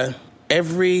every.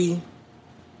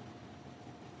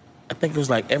 I think it was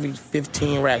like every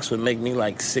 15 racks would make me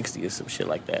like 60 or some shit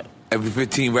like that. Every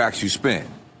 15 racks you spend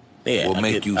will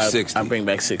make you 60. I bring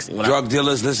back 60. Drug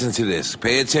dealers, listen to this.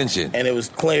 Pay attention. And it was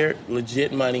clear,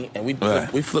 legit money, and we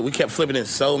kept flipping it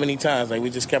so many times. Like we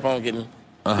just kept on getting.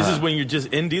 This is when you're just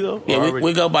indie though. Yeah,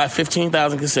 we go buy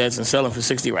 15,000 cassettes and sell them for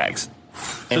 60 racks.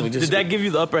 So did that give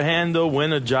you the upper hand though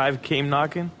when a Jive came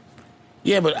knocking?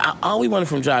 Yeah, but all we wanted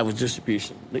from Jive was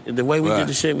distribution. The way we did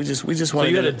the shit, we just wanted. So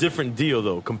you had a different deal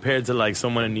though compared to like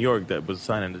someone in New York that was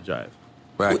signing to Jive.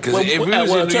 Right, because if we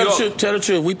was in New York, tell the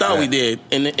truth, we thought we did.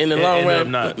 In the long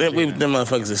run, them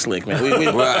motherfuckers are slick, man.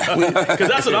 Because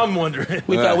that's what I'm wondering.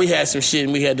 We thought we had some shit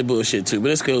and we had the bullshit too, but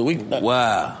it's cool. We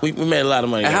made a lot of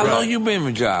money. And how long you been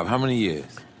with Jive? How many years?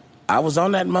 I was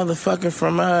on that motherfucker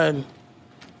from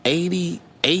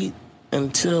 88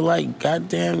 until like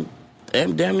goddamn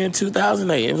near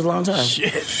 2008. It was a long time.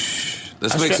 Shit.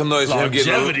 Let's make some noise for him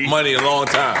getting money a long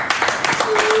time.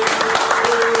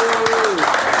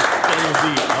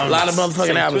 A lot of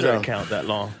motherfucking albums though. Count that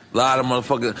long. A lot of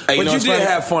motherfuckers. Hey, but you did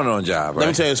have fun on Jive, right? Let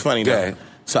me tell you, it's funny though.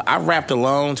 So I rapped a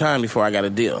long time before I got a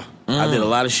deal. I did a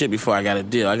lot of shit before I got a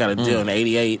deal. I got a deal in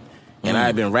 '88, and I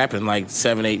had been rapping like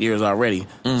 7-8 years already.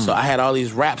 So I had all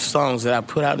these rap songs that I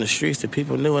put out in the streets that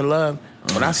people knew and loved.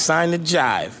 When I signed to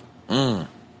Jive,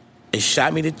 it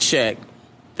shot me the check.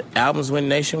 The albums went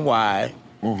nationwide.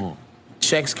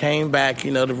 Checks came back,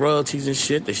 the royalties and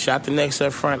shit. They shot the next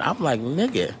up front. I'm like,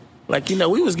 nigga. Like,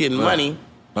 we was getting money,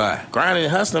 grinding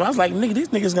and hustling. I was like, nigga, these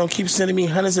niggas gonna keep sending me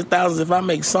hundreds of thousands if I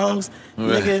make songs.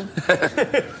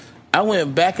 Nigga. I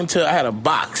went back until I had a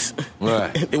box. I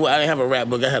didn't have a rap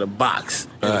book. I had a box.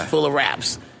 It was full of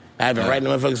raps. I had been writing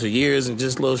motherfuckers for years and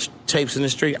just little tapes in the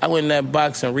street. I went in that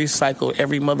box and recycled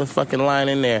every motherfucking line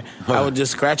in there. I would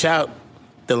just scratch out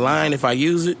the line if I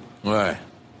use it.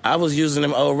 I was using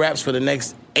them old raps for the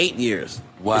next 8 years.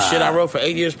 Wow. The shit I wrote for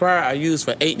 8 years prior, I used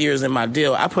for 8 years in my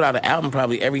deal. I put out an album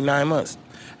probably every 9 months.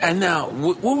 And now,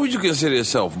 what would you consider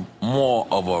yourself? More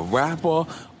of a rapper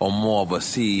or more of a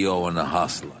CEO and a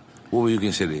hustler? What would you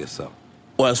consider yourself?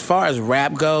 Well, as far as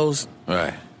rap goes,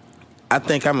 I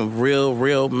think I'm a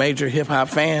real major hip-hop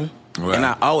fan. And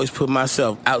I always put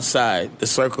myself outside the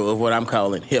circle of what I'm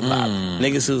calling hip-hop.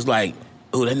 Niggas who's like,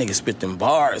 ooh, that nigga spit them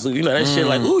bars. You know, that shit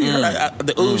like, ooh, you heard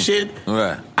the ooh shit?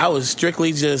 I was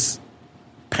strictly just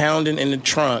pounding in the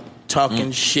trunk,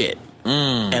 talking shit.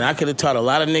 And I could have taught a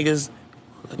lot of niggas,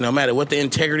 no matter what the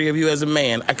integrity of you as a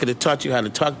man, I could have taught you how to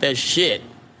talk that shit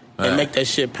and make that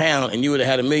shit pound, and you would have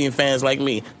had 1 million fans like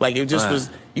me. Like, it just was,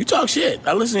 you talk shit.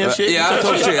 I listen to your shit. Yeah, I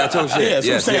talk shit. Yeah, that's what I'm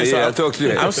saying. I talk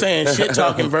shit. I'm saying shit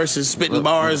talking versus spitting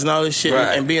bars and all this shit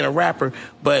and being a rapper.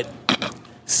 But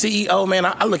CEO, man,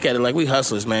 I look at it like we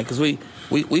hustlers, man, because we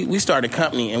start a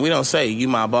company and we don't say you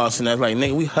my boss and that's like,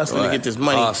 nigga, we hustling to get this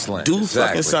money. Do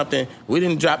fucking something. We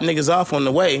didn't drop niggas off on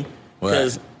the way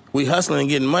because we hustling and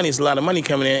getting money. It's a lot of money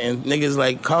coming in and niggas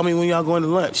like, call me when y'all going to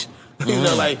lunch. You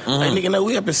know, like nigga, no,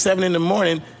 we up at 7 in the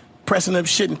morning, pressing up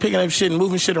shit and picking up shit and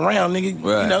moving shit around, nigga.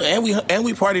 Right. You know, and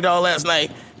we partied all last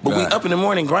night, but we up in the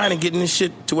morning grinding, getting this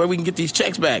shit to where we can get these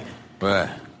checks back. Right.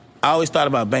 I always thought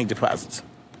about bank deposits.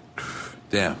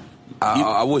 Damn.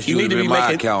 I wish you would be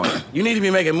my accountant. You need to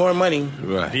be making more money.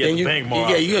 Right. Than you got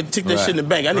to take that shit in the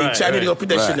bank. I need to go put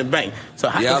that shit in the bank. So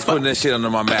I was putting that shit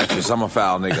under my mattress. I'm a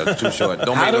foul nigga. Too short.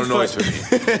 Don't make no noise for me.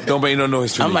 Don't make no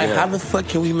noise for me. I'm like, how the fuck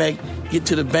can we get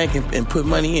to the bank and put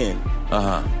money in?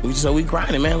 So we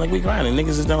grinding, man. Like, we grinding.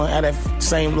 Niggas just don't have that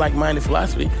same like-minded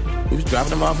philosophy. We was dropping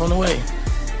them off on the way.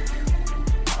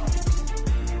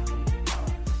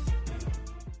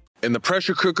 In the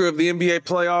pressure cooker of the NBA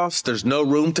playoffs, there's no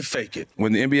room to fake it.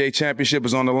 When the NBA championship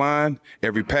is on the line,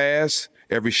 every pass,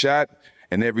 every shot,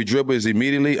 and every dribble is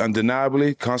immediately,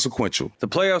 undeniably consequential. The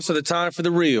playoffs are the time for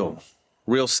the real.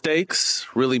 Real stakes,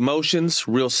 real emotions,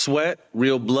 real sweat,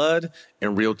 real blood,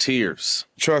 and real tears.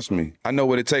 Trust me, I know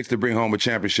what it takes to bring home a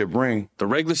championship ring. The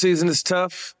regular season is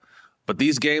tough, but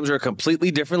these games are a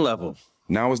completely different level.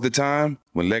 Now is the time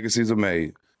when legacies are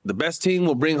made. The best team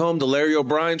will bring home the Larry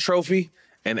O'Brien Trophy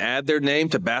and add their name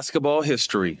to basketball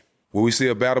history. Will we see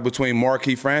a battle between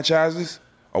marquee franchises,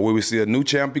 or will we see a new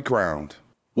champ be crowned?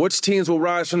 Which teams will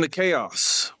rise from the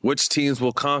chaos? Which teams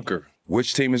will conquer?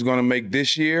 Which team is going to make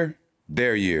this year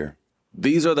their year?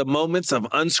 These are the moments of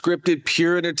unscripted,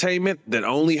 pure entertainment that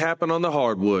only happen on the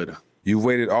hardwood. You've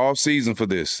waited all season for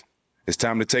this. It's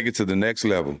time to take it to the next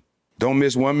level. Don't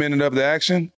miss 1 minute of the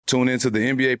action. Tune into the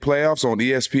NBA playoffs on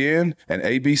ESPN and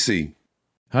ABC.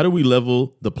 How do we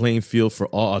level the playing field for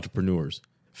all entrepreneurs?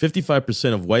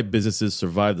 55% of white businesses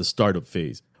survive the startup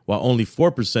phase, while only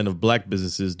 4% of black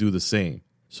businesses do the same.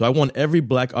 So I want every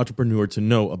black entrepreneur to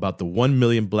know about the 1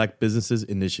 Million Black Businesses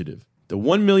Initiative. The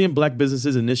 1 Million Black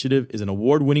Businesses Initiative is an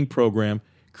award-winning program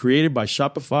created by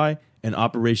Shopify and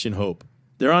Operation Hope.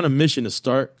 They're on a mission to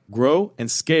start, grow, and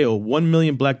scale 1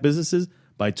 million black businesses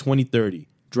by 2030,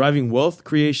 driving wealth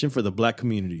creation for the black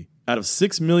community. Out of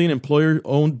 6 million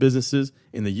employer-owned businesses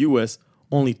in the U.S.,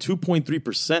 only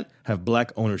 2.3% have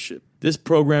black ownership. This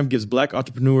program gives black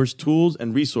entrepreneurs tools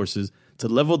and resources to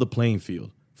level the playing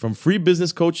field, from free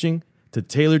business coaching to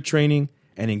tailored training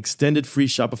and an extended free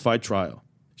Shopify trial.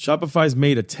 Shopify's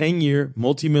made a 10-year,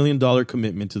 multi-million-dollar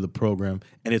commitment to the program,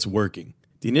 and it's working.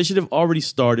 The initiative already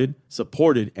started,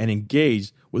 supported, and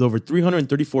engaged with over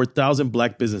 334,000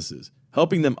 black businesses,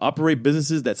 helping them operate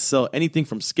businesses that sell anything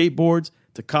from skateboards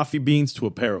to coffee beans to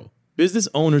apparel. Business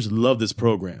owners love this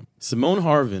program. Simone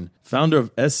Harvin, founder of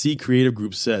SC Creative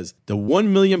Group, says, "The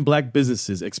 1 million black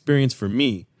businesses experience for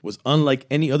me was unlike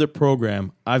any other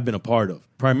program I've been a part of,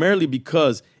 primarily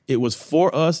because it was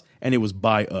for us and it was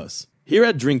by us." Here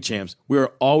at Drink Champs, we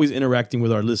are always interacting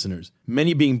with our listeners,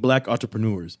 many being black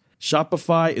entrepreneurs.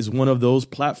 Shopify is one of those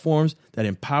platforms that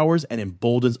empowers and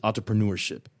emboldens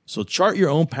entrepreneurship. So chart your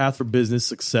own path for business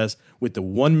success with the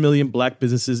 1 Million Black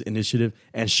Businesses Initiative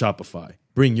and Shopify.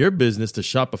 Bring your business to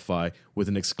Shopify with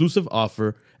an exclusive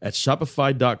offer at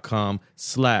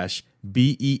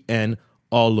shopify.com/BEN,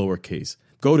 all lowercase.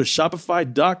 Go to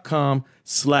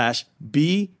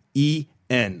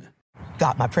shopify.com/BEN.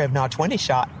 Got my Prevnar 20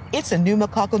 shot. It's a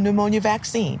pneumococcal pneumonia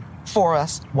vaccine. For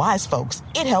us, wise folks,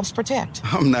 it helps protect.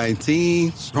 I'm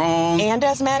 19, strong. And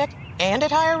asthmatic, and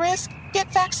at higher risk?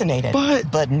 Get vaccinated.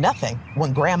 But nothing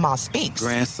when grandma speaks.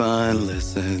 Grandson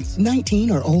listens.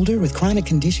 19 or older with chronic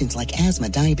conditions like asthma,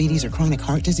 diabetes, or chronic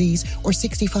heart disease, or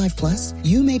 65 plus,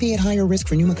 you may be at higher risk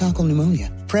for pneumococcal pneumonia.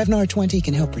 Prevnar 20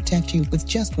 can help protect you with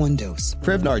just one dose.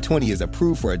 Prevnar 20 is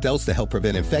approved for adults to help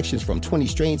prevent infections from 20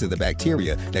 strains of the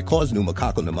bacteria that cause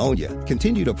pneumococcal pneumonia.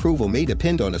 Continued approval may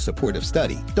depend on a supportive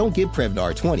study. Don't give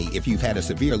Prevnar 20 if you've had a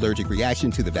severe allergic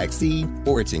reaction to the vaccine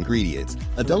or its ingredients.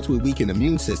 Adults with weakened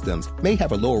immune systems may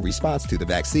have a lower response to the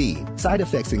vaccine. Side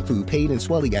effects include pain and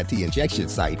swelling at the injection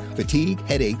site, fatigue,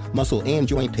 headache, muscle, and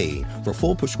joint pain. For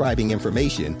full prescribing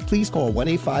information, please call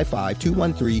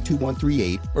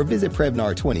 1-855-213-2138 or visit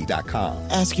Prevnar20.com.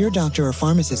 Ask your doctor or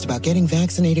pharmacist about getting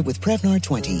vaccinated with Prevnar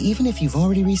 20, even if you've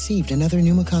already received another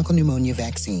pneumococcal pneumonia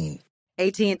vaccine.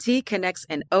 AT&T connects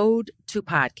an ode to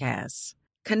podcasts.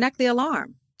 Connect the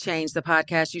alarm. Change the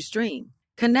podcast you stream.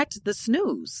 Connect the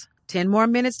snooze. 10 more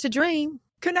minutes to dream.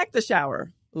 Connect the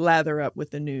shower. Lather up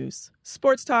with the news,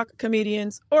 sports talk,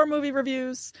 comedians, or movie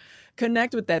reviews.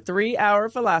 Connect with that 3-hour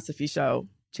philosophy show.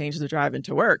 Change the drive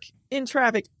into work in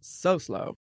traffic so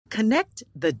slow. Connect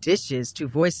the dishes to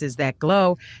voices that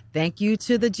glow. Thank you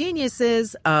to the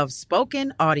geniuses of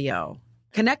spoken audio.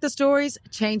 Connect the stories,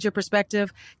 change your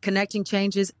perspective. Connecting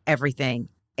changes everything.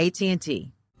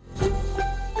 AT&T.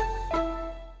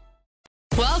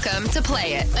 Welcome Welcome to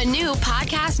Play It, a new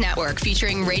podcast network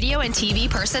featuring radio and TV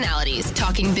personalities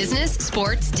talking business,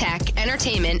 sports, tech,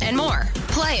 entertainment, and more.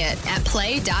 Play it at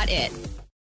play.it.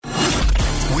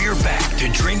 We're back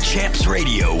to Drink Champs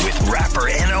Radio with rapper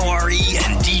NORE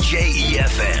and DJ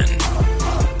EFN.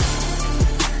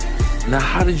 Now,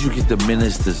 how did you get the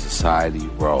Menace to Society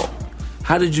role?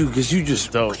 How did you, because you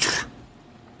just,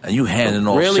 and you handing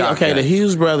off Really? shotguns. Okay, the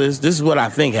Hughes brothers, this is what I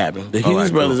think happened. The Hughes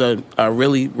brothers are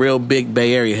really real big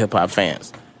Bay Area hip-hop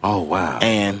fans. Oh, wow.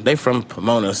 And they from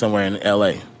Pomona, somewhere in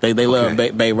L.A. They love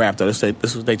Bay rap, though. This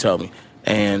is what they told me.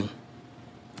 And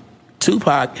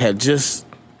Tupac had just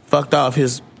fucked off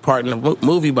his part in the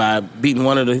movie by beating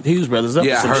one of the Hughes brothers up.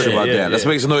 Yeah, I heard about that. Let's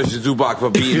make some noise to Tupac for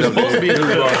beating up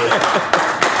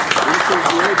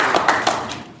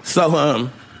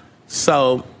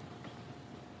So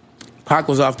Pac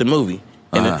was off the movie.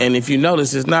 And if you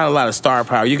notice, there's not a lot of star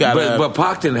power. You got, but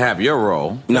Pac didn't have your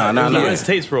role. No. Lawrence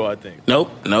Tate's role, I think.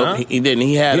 Nope. Huh? He didn't.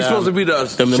 He had. He's supposed to be the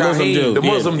Muslim dude. The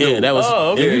Muslim dude. Yeah, that was.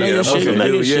 Oh, okay.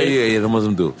 The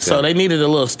Muslim dude. So they needed a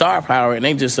little star power, and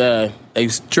they just they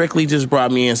strictly just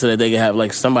brought me in so that they could have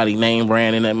like somebody name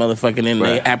brand in that motherfucking.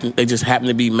 And they just happened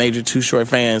to be major Too Short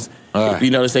fans. Right.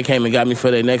 You notice they came and got me for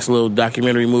their next little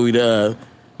documentary movie.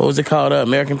 What was it called?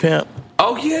 American Pimp.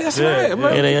 Oh yeah, that's right.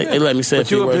 Yeah, they let me say. But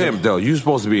you a pimp though. You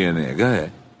supposed to be in there. Go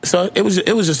ahead. So it was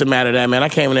just a matter of that, man. I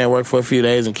came in there and worked for a few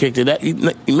days and kicked it.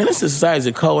 Menace to Society is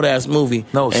a cold ass movie.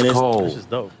 No, it's cold. It's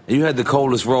just dope. You had the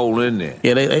coldest role in there.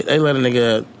 Yeah, they let a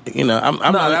nigga. You know,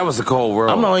 that was a cold role.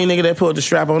 I'm the only nigga that pulled the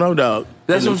strap on O-Dog.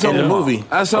 That's what I'm talking about. Movie.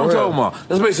 That's what I'm talking about.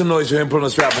 Let's make some noise for him putting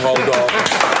a strap on O-Dog.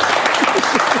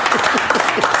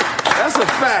 That's a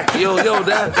fact, yo.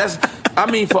 That's. I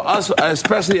mean, for us,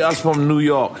 especially us from New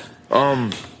York.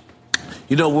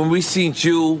 You know, when we seen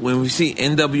you, when we seen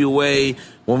NWA,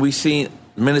 when we seen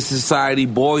Menace to Society,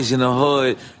 Boys in the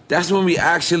Hood, that's when we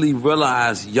actually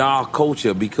realized y'all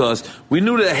culture, because we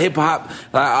knew that hip hop.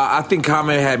 I think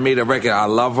Common had made a record, I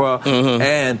Love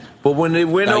Her, but when they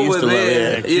went over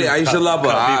there, I used to love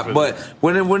her. But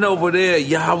when it went over there,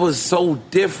 y'all was so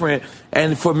different,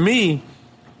 and for me,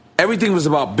 everything was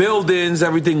about buildings.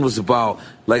 Everything was about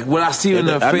like what I see in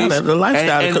their face, the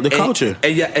lifestyle, the culture,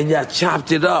 and y'all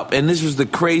chopped it up. And this was the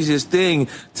craziest thing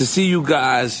to see you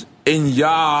guys in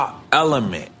y'all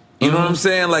element. You know what I'm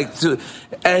saying? Like,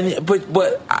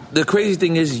 but the crazy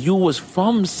thing is, you was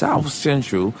from South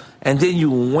Central, and then you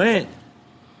went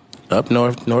up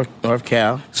north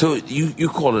Cal. So you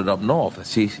call it up north.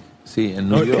 See, in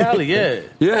New York. Cali, yeah.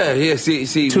 Yeah,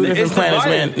 see. Two different planets,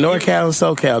 man. North Cal and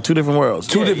SoCal, two different worlds.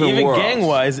 Two different even worlds. Even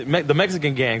gang-wise, the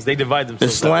Mexican gangs, they divide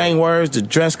themselves. The slang words, the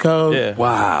dress code. Yeah.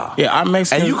 Wow. Yeah, our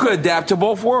Mexican. And you could adapt to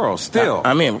both worlds still.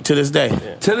 I mean, to this day.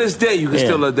 Yeah. To this day, you can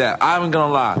still adapt. I'm not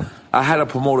gonna lie. I had a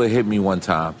promoter hit me one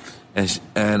time, and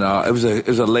it was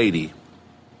a lady.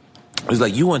 It was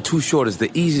like, you and Too Short is the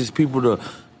easiest people to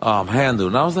handle.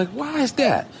 And I was like, why is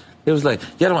that? It was like,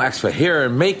 y'all don't ask for hair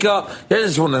and makeup. Y'all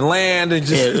just want to land and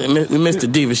just... Yeah, we missed the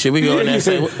diva shit. We go in there and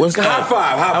say, what's the... High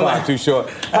five, like, Too Short.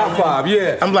 High five,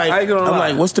 yeah. I'm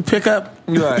like, what's the pickup?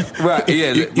 Right,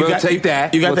 yeah. We'll take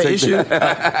that. You got that issue?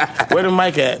 Where the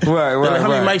mic at? Right. How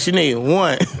many mics you need?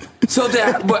 One. So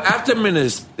but after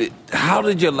Menace, how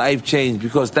did your life change?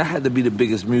 Because that had to be the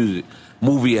biggest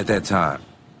movie at that time.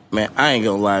 Man, I ain't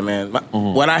gonna lie, man.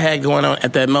 What I had going on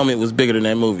at that moment was bigger than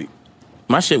that movie.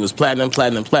 My shit was platinum.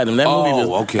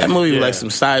 That movie was like some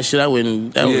side shit. I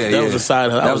wouldn't. That was a side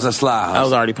hustle. That was a slide hustle. I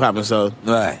was already popping. So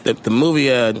the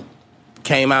movie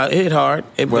came out. It hit hard.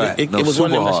 It was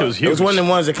one of them. It was one of them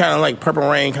ones that kind of like Purple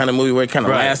Rain kind of movie where it kind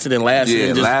of lasted and lasted. Yeah,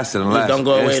 and just, lasted and lasted. Don't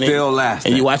go away. It's still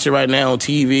lasting. And you watch it right now on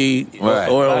TV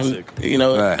or on,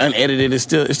 unedited. It's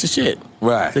the shit.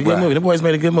 Right. It's a good movie. The boys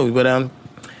made a good movie. But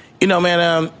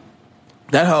man,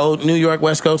 that whole New York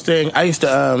West Coast thing. I used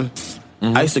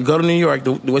to go to New York.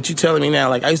 What you telling me now?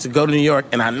 Like, I used to go to New York,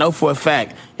 and I know for a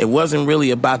fact it wasn't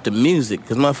really about the music.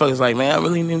 Because motherfuckers like, man, I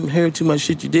really didn't hear too much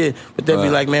shit you did. But they'd be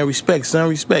like, man, respect, son,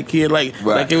 respect, kid. Like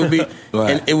it would be.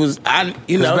 And it was,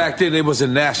 Because back then it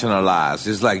wasn't nationalized.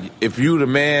 It's like, if you the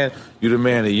man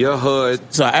of your hood.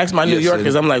 So I asked my New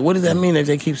Yorkers, I'm like, what does that mean if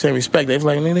they keep saying respect? They're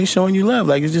like, man, they showing you love.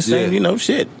 Like, it's just saying,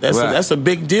 shit. That's a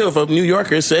big deal if a New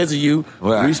Yorker says to you,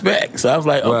 respect. So I was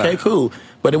like, okay, cool.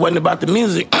 But it wasn't about the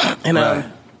music. And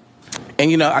I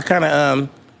kind of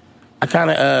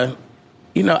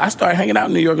I started hanging out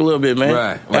in New York a little bit, man.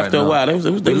 Right. After a while.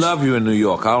 They love you in New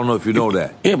York. I don't know if you know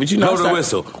that. Yeah, but Blow the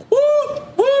whistle. Woo,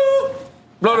 woo.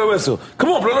 Blow the whistle. Come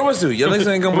on, blow the whistle. Your niggas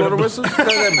ain't gonna blow the whistle?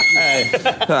 Hey.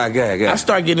 All right, go ahead. I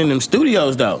started getting in them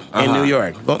studios though in New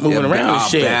York, moving around and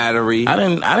shit. Battery.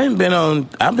 I've been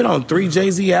on 3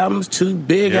 Jay-Z albums, 2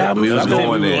 big albums. We was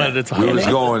going there.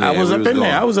 I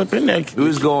was up in there. We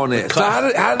was going there. So how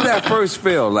did that first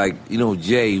feel? Like, you know,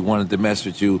 Jay wanted to mess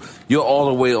with you. You're all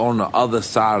the way on the other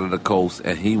side of the coast,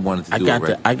 and he wanted to do it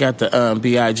right. I got the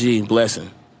B.I.G.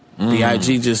 blessing.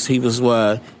 B.I.G. he was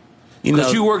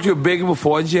Because you worked with Big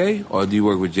before Jay, or do you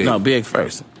work with Jay? No, Big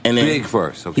first. And then Big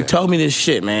first, okay. He told me this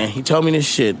shit, man.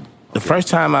 The first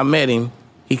time I met him,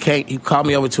 he called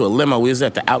me over to a limo. We was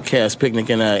at the Outkast picnic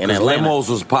in Atlanta. Limos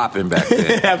was popping back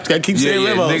then. I keep saying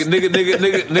limos.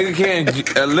 Nigga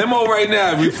can't. A limo right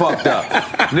now, we fucked up.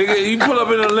 Nigga, you pull up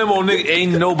in a limo, nigga,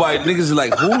 ain't nobody. Niggas is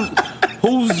like,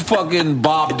 who's fucking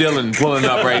Bob Dylan pulling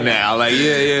up right now? Like,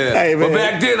 yeah. Hey, but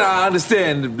back then, I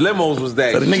understand limos was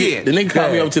that shit. The nigga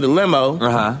called me over to the limo,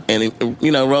 and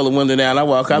roll the window down.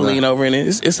 I lean over, and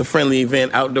it's a friendly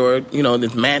event, outdoor.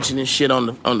 This mansion and shit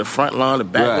on the front lawn, the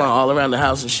back lawn, all around the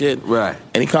house and shit. Right.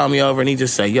 And he called me over, and he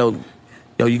just said, "Yo,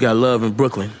 you got love in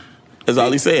Brooklyn." That's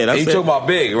all he said. He talking about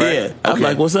Big, right? Yeah. I was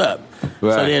like, "What's up?"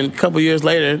 Right. So then a couple years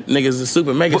later, nigga's a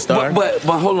super mega star. But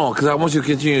hold on, because I want you to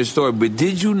continue the story. But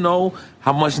did you know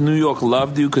how much New York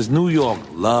loved you? Because New York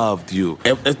loved you.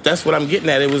 That's what I'm getting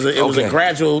at. It was a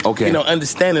gradual,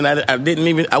 understanding.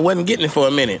 I wasn't getting it for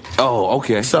a minute. Oh,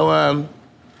 okay. So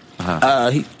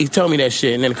he told me that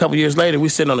shit, and then a couple years later, we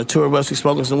sitting on a tour bus, we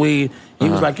smoking some weed. He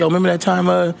was like, "Yo, remember that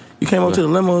time you came over to the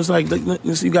limo? It's like,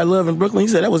 you got love in Brooklyn." He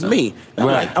said, "That was me."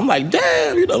 I'm like,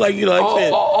 damn,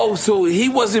 so he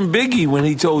wasn't Biggie when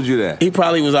he told you that. He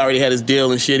probably already had his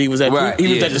deal and shit. He was at the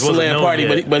celeb party,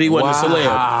 but he wasn't a celeb.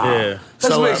 Yeah.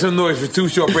 Let's make some noise for Too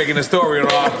Short breaking the story on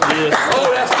off.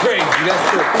 Oh, that's crazy. That's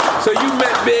crazy. So you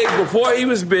met Big before he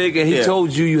was big, and he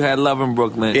told you had love in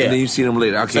Brooklyn, and then you see him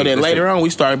later. Okay, so then later on,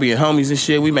 we started being homies and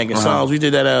shit. We making songs. We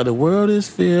did that. The world is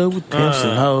filled with pimps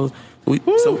and hoes.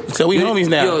 So we homies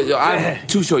now. Yo,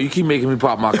 Too Short, you keep making me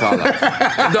pop my collar.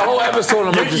 The whole episode,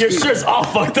 I'm your shirt's all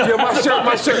fucked up. Yo,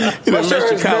 my shirt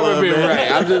has never been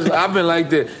right. I've been like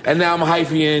this, and now I'm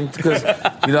hyping because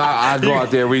I go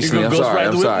out there recently. I'm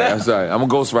sorry. I'm a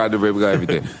ghost rider, baby. Got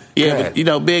everything. Yeah,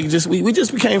 but Big we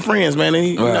just became friends, man. And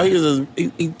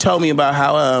he told me about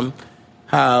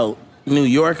how New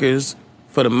Yorkers,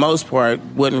 for the most part,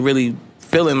 wasn't really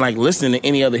feeling like listening to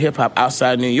any other hip hop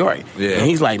outside New York. Yeah. And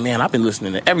he's like, man, I've been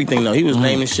listening to everything though. He was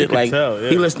naming shit like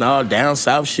he listened to all down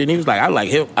south shit. And he was like, I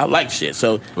like shit.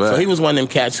 So he was one of them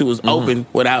cats who was open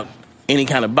without any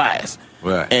kind of bias.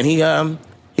 Right. And he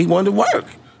wanted to work.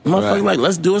 The motherfucker like,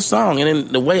 let's do a song. And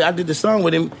then the way I did the song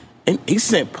with him, and he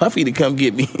sent Puffy to come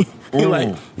get me.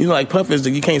 Like Puff is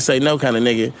you can't say no kind of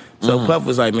nigga. So Puff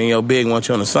was like, man, yo, Big want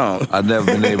you on the song. I've never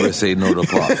been able to say no to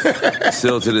Puff.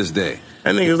 Still to this day.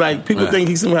 That nigga's like, people think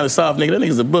he's some kind of soft nigga. That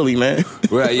nigga's a bully, man.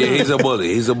 Right, yeah, he's a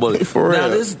bully. For real. Now,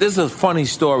 this is a funny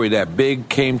story that Big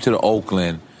came to the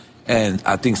Oakland, and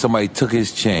I think somebody took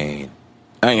his chain.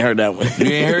 I ain't heard that one. You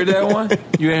ain't heard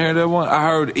that one? I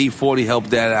heard E40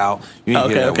 helped that out. You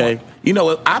ain't hear that one. You know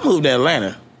what? I moved to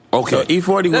Atlanta. Okay. So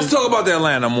E40 was... Let's talk about the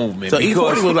Atlanta movement. So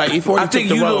E40 was like... E40 I think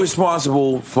you were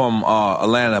responsible from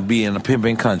Atlanta being a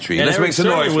pimping country. And Let's Eric make some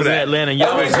Sermon noise for was that. In Atlanta.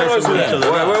 Eric Sermon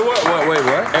Wait,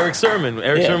 what? Eric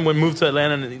Sermon moved to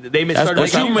Atlanta. They started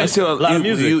making a lot of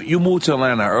music. You moved to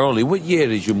Atlanta early. What year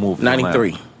did you move to Atlanta?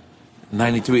 93.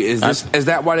 93. Is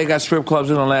that why they got strip clubs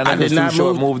in Atlanta? I did not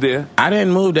move there. I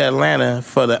didn't move to Atlanta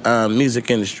for the music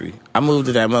industry. I moved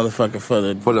to that motherfucker for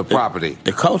the property,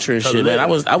 the culture and shit. Man, I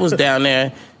was down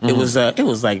there. It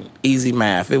was like easy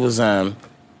math. It was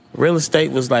real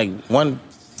estate was like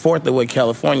 1/4 of what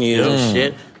California is and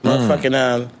shit.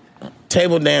 Motherfucking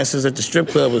table dances at the strip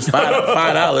club was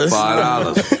 $5.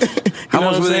 $5. How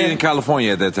much was it in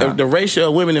California at that time? The ratio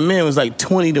of women and men was like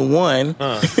 20-1.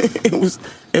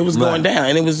 It was going down,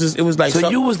 and it was like. So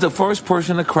you was the first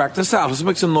person to crack the South. Let's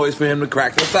make some noise for him to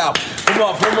crack the South. Come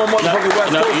on, motherfucking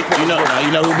West Coast. You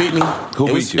know who beat me? Who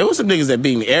beat you? It was some niggas that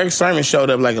beat me. Eric Sermon showed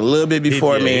up like a little bit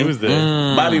before me. He was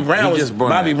there. Bobby Brown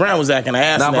was acting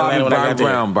ass. Now Bobby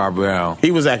Brown.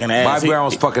 He was acting ass. Bobby Brown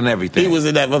was fucking everything. He was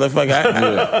in that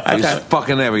motherfucker. He was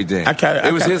fucking everything.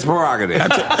 It was his prerogative.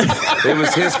 It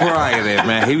was his prerogative,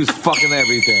 man. He was fucking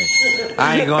everything.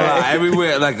 I ain't gonna lie.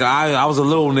 Everywhere, like I was a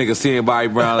little nigga seeing Bobby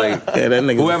Brown. Like that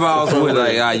nigga whoever I was with,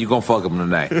 like, you gonna fuck him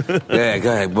tonight. Yeah,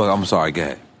 go ahead, but I'm sorry, go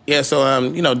ahead. Yeah,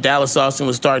 so Dallas Austin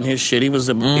was starting his shit. He was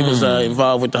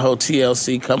involved with the whole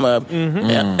TLC come up.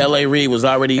 L.A. Reid was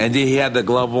already. And did he have the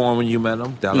glove on when you met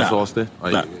him, Dallas Austin?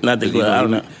 Not the glove. I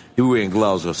don't know. He was wearing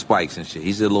gloves or spikes and shit.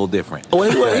 He's a little different. Oh,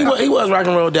 he was rock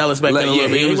and roll Dallas back then a little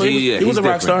bit. He was a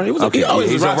rock star. He's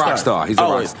a rock star. He's a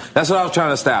rock star. That's what I was trying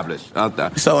to establish.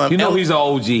 So he's an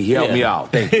OG. He helped me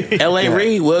out. Thank you. L.A.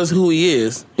 Reid was who he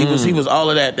is. He was all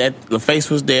of that.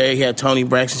 LaFace was there. He had Tony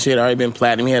Braxton shit already been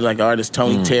platinum. He had like artist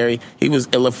Tony Terry.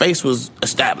 LaFace was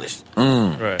established.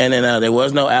 Right. And then there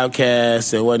was no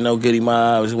Outkast. There wasn't no Goody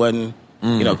Mob. It wasn't.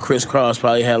 Criss Cross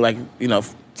probably had like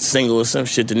single or some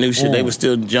shit, the new shit. They were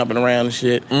still jumping around and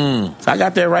shit. So I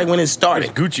got there right when it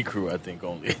started. Gucci Crew, I think,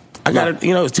 only. I got it,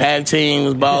 his tag team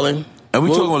was balling. Are we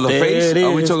talking LaFace?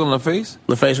 Are we talking LaFace?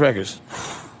 LaFace Records.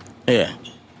 Yeah.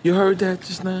 You heard that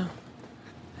just now?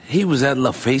 He was at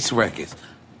LaFace Records.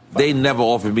 They never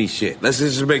offered me shit. Let's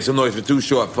just make some noise for Too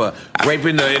Short for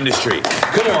raping the industry.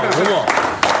 Come on.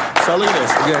 So look at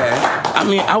this. Go ahead. I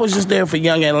mean, I was just there for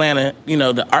Young Atlanta.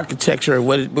 The architecture of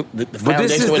the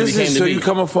foundation of what it became to be. So you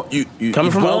coming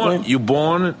from Oakland?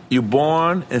 You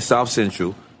born in South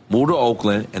Central, moved to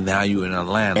Oakland, and now you in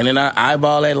Atlanta. And then I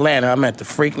eyeball Atlanta. I'm at the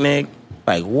Freaknik.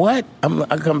 Like what?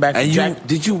 I come back. And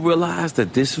did you realize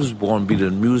that this was going to be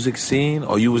the music scene,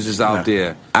 or you was just out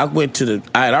there? I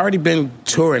had already been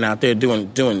touring out there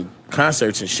doing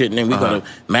concerts and shit, and then we go to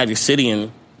Magic City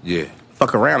and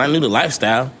fuck around. I knew the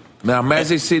lifestyle. Now,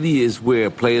 Magic City is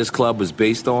where Players Club is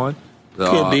based on.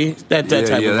 Could be that type of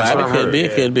vibe.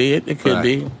 It could be. It could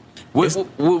be.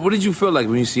 What did you feel like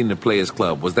when you seen the Players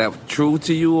Club? Was that true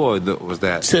to you, or was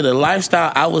that to the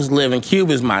lifestyle I was living?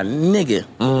 Cube is my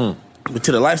nigga. But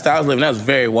to the lifestyle I was living, that was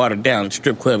very watered down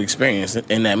strip club experience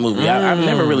in that movie. I've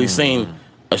never really seen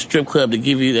a strip club to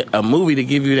give you a movie to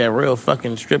give you that real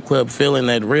fucking strip club feeling,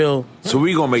 that real. So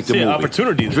we gonna make the movie.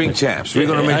 Opportunity. Drink Champs. We're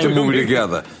gonna make the movie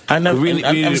together. I've never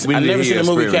seen a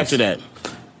movie capture that.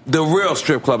 The real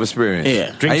strip club experience.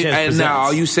 Yeah. Drink Champs. And now,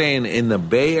 are you saying in the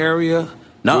Bay Area?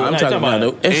 No, I'm talking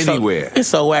about anywhere. It's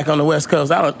so whack on the West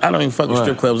Coast. I don't even fuck with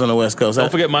strip clubs on the West Coast. Don't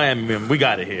forget Miami, man. We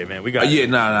got it here, man. We got it.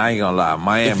 Yeah, I ain't gonna lie.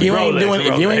 Miami.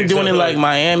 If you ain't doing it like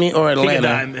Miami or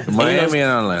Atlanta, Miami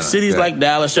and Atlanta, cities like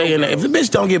Dallas, if the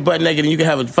bitch don't get butt naked and you can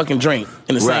have a fucking drink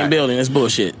in the same building, it's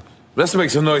bullshit. Let's make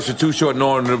some noise for Too Short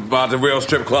knowing about the real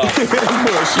strip club.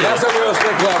 That's a real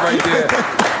strip club right there.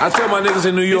 I tell my niggas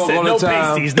in New York all the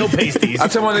time. No pasties. I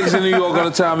tell my niggas in New York all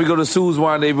the time. We go to Sue's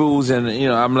Rendezvous, and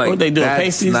I'm like, what they doing, that's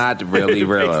pasties? not really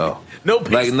real. No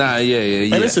pasties. Like,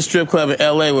 yeah. And it's a strip club in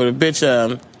L.A. where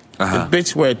the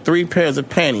bitch wear 3 pairs of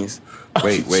panties.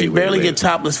 She barely get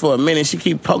topless for a minute. She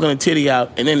keep poking her titty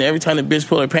out, and then every time the bitch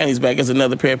pull her panties back, there's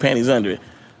another pair of panties under it.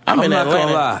 I'm not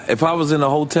gonna lie. If I was in a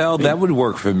hotel, that would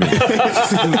work for me.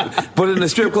 But in the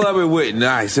strip club, it wouldn't.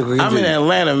 Nice. I'm in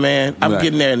Atlanta, man. I'm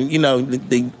getting there,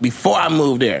 and before I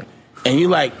moved there, and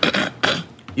you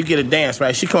you get a dance,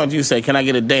 right? She comes to you and say, "Can I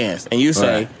get a dance?" And you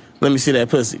say, "Let me see that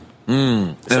pussy."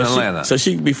 In Atlanta. So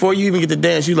before you even get the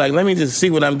dance, you let me just see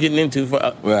what I'm getting into for.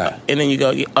 And then you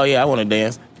go, "Oh yeah, I want to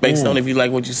dance," based on if you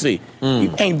like what you see.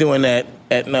 You ain't doing that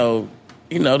at them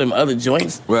other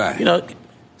joints. Right.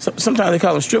 Sometimes they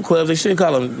call them strip clubs. They should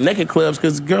call them naked clubs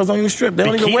because girls don't even strip. They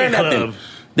don't even wear nothing.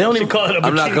 They don't even call it a bikini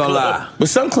I'm not gonna lie. But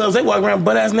some clubs they walk around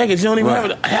butt ass naked. She don't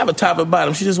even have a top or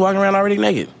bottom. She just walking around already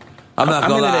naked. I'm not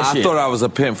gonna lie. I thought I was a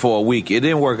pimp for a week. It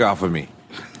didn't work out for me.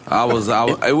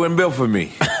 It wasn't built for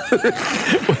me.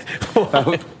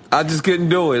 I just couldn't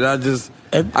do it.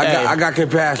 I got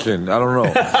compassion. I don't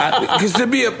know. Because to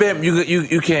be a pimp,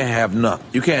 you can't have nothing.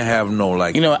 You can't have no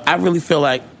like. I really feel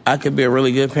like I could be a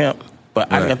really good pimp. But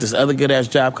I got this other good-ass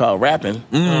job called rapping.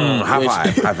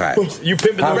 High five. You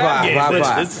pimping the rap game. High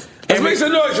five. Let's make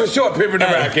some noise for Short pimping the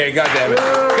rap game. God damn it.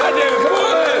 Come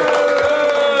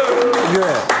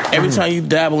on. Every time you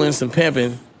dabble in some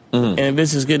pimping, and a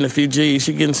bitch is getting a few G's,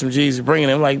 she getting some G's, bringing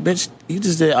them. Like, bitch, you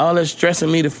just did all that stressing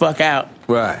me the fuck out.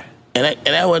 Right. And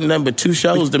that wasn't nothing but 2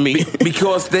 shows to me.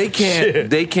 Because they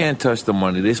can't touch the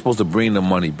money. They're supposed to bring the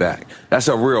money back. That's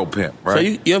a real pimp, right? So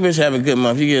your bitch have a good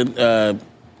month. You get... a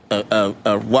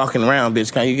walking around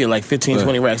bitch, you get like 15,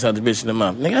 20 racks out the bitch in the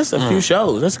month. Nigga, that's a few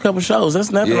shows. That's a couple shows.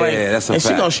 That's nothing that's a and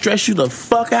fact. She gonna stress you the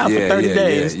fuck out for 30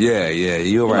 days. Yeah,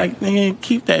 you're right. Like, nigga,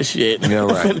 keep that shit. You're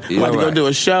right. I'm about to go do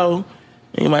a show,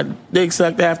 and my dick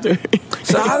sucked after.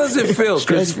 So how does it feel?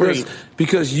 Stress-free.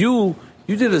 Because you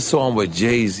did a song with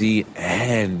Jay-Z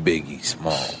and Biggie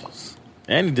Smalls.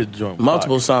 And he did join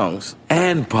multiple songs.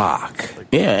 And Pac.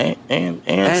 Yeah, and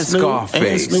Snoop,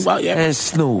 Scarface. And Snoop. And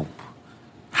Snoop.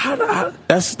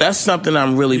 That's something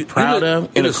I'm really proud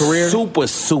of in a career.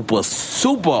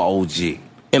 Super OG.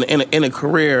 In a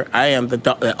career, I am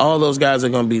that all those guys are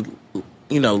going to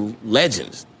be,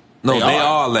 legends. No, they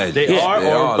are legends. They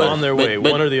are on their way,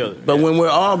 one or the other. But when we're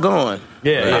all gone,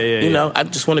 Yeah. You know, I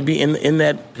just want to be in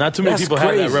that. Not too many That's people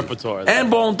crazy. have that repertoire. And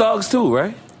Bone Thugs too,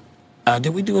 right?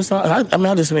 Did we do a song? I mean,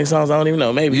 I just make songs I don't even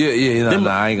know. Maybe. Yeah.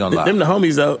 I ain't gonna lie. Them the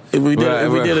homies though. If we did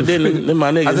or didn't, them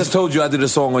my niggas. I just told you I did a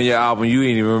song on your album. You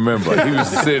ain't even remember. He was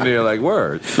sitting there like,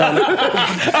 word. No,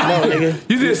 nigga.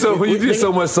 You did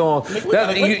so much song.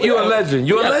 You're a legend.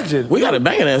 You're a legend. We got a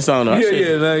bang in that song though.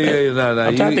 No.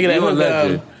 I'm trying to think of that You're a hook.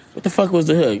 legend. What the fuck was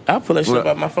the hook? I'll pull that shit up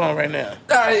on my phone right now.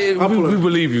 We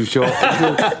believe you, Sean.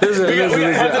 Listen, After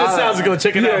the sounds, we're going to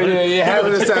check it out. Yeah.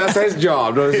 Having the sounds, that's his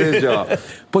job. No, it's his job.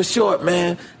 But Short,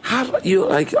 man, how do you,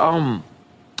 like, all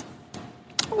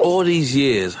these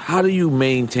years, how do you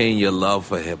maintain your love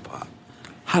for hip-hop?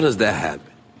 How does that happen?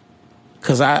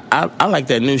 Because I like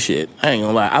that new shit. I ain't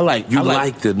gonna lie. I like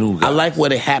the new guys. I like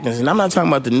what it happens. And I'm not talking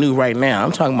about the new right now.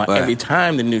 I'm talking about every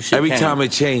time the new shit Every came. time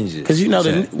it changes. Because, you know,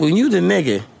 when you the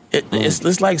nigga,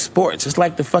 it's like sports. It's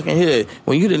like the fucking hood.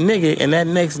 When you the nigga and that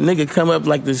next nigga come up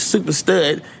like the super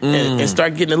stud and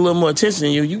start getting a little more attention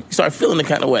than you start feeling the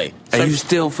kind of way. And you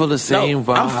still feel the same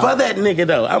vibe? I'm for that nigga,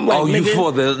 though. I'm like, nigga, you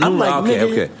for the new? I'm like, okay,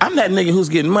 nigga, okay. I'm that nigga who's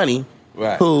getting money.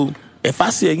 Right. Who, if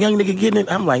I see a young nigga getting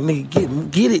it, I'm like,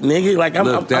 nigga, get it, nigga. Like,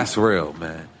 that's real,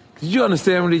 man. Did you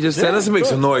understand what he just said? Let's make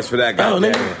some noise for that guy. Oh,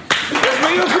 nigga.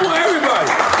 Come on, everybody.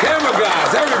 Camera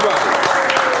guys, everybody.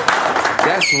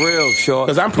 That's real, Short.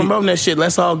 Because I'm promoting that shit.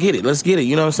 Let's all get it. Let's get it.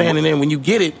 You know what I'm saying? And then when you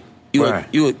get it, you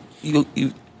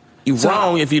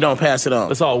wrong if you don't pass it on.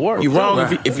 Let's all work. You wrong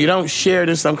if you don't share it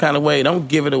in some kind of way. Don't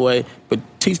give it away, but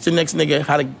teach the next nigga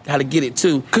how to get it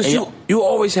too. Because you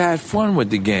always had fun with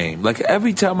the game. Like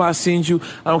every time I seen you,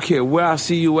 I don't care where I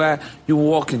see you at, you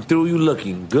walking through, you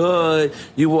looking good.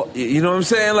 You know what I'm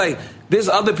saying? Like there's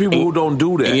other people who don't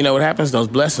do that. And you know what happens? Those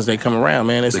blessings, they come around,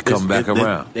 man. They come back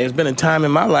around. There's been a time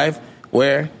in my life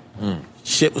where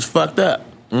shit was fucked up.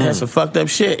 Had some fucked up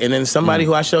shit, and then somebody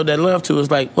who I showed that love to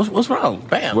was like, "What's wrong?"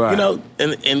 Bam, Right. you know,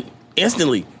 and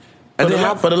instantly for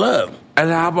the love. And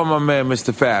how about my man,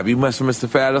 Mr. Fab? You mess with Mr.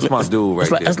 Fab? That's my dude right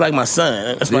there. That's like my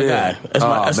son. That's my guy.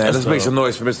 That's let's make some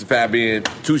noise for Mr. Fab being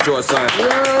Too Short son.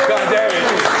 God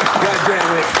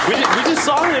damn it. We just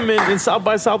saw him in South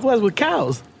by Southwest with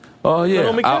Cows. Oh, yeah.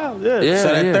 Homie Cows, yeah.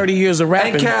 So that 30 years of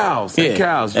rapping. And Cows. Yeah. And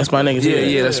Cows. That's my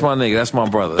nigga. Yeah, that's my nigga. That's my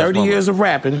brother. 30 years of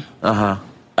rapping. Uh-huh.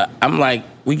 I'm like,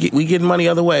 we get money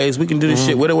other ways. We can do this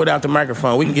shit with or without the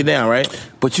microphone. We can get down, right?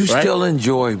 But you still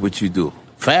enjoy what you do.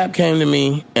 Fab came to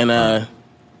me and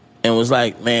was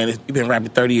like, man, you've been rapping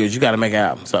 30 years. You got to make an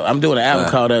album. So I'm doing an album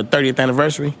called 30th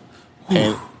Anniversary.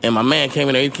 And my man came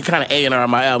in there. He kind of A&R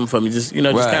my album for me. Just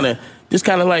kind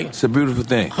of like. It's a beautiful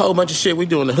thing. A whole bunch of shit. We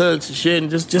doing the hooks and shit and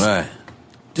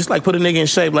just like put a nigga in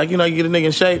shape. Like, you know, you get a nigga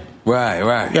in shape. Right.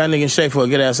 You got a nigga in shape for a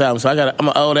good ass album. So I'm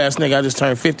an old ass nigga. I just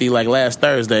turned 50 like last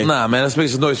Thursday. Nah, man, let's make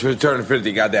some noise for turning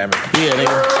 50, goddammit. Yeah, nigga.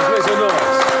 Let's make some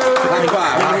noise.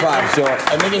 High five, Short.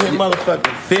 A nigga hit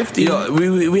motherfucking 50. Yo,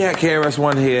 we had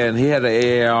KRS-One here, and he had an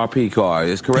AARP card.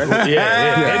 Is correct?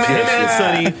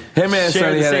 Yeah. Him and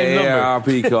Sonny had an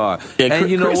AARP card. Yeah, and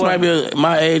you know Chris what? might be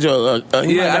my age or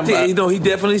I think he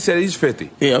definitely said he's 50.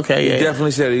 Yeah, okay, yeah. He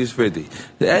definitely said he's 50.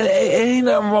 Ain't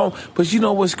nothing wrong. But you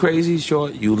know what's crazy,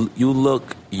 Short? You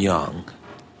look young.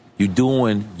 You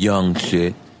doing young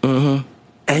shit. Mm-hmm.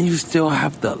 And you still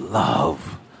have the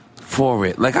love for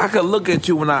it. Like, I could look at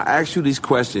you when I ask you these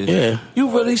questions. Yeah. You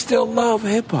really still love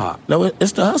hip-hop. No,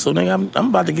 it's the hustle, nigga. I'm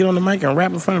about to get on the mic and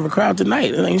rap in front of a crowd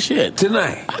tonight. It ain't shit.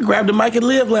 Tonight? I grabbed the mic and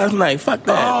Live last night. Fuck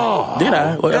that. Oh. Did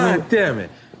I? Well, God damn it.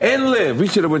 And Live. We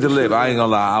should have went to Live. I ain't gonna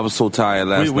lie. I was so tired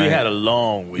last night. We had a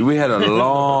long week. We had a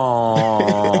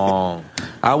long...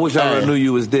 I wish I knew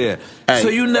you was there. So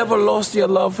you never lost your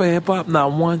love for hip-hop?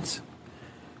 Not once?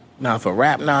 Nah, for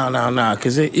rap, nah.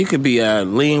 Because you could be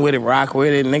lean with it, rock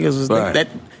with it. Niggas was Right.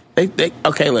 they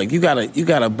okay, look, you got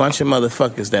a bunch of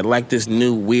motherfuckers that like this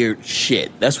new weird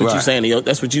shit. That's what you're saying.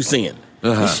 That's what you seeing.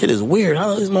 This shit is weird.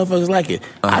 How do these motherfuckers like it?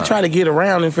 I try to get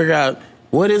around and figure out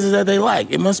what is it that they like.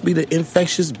 It must be the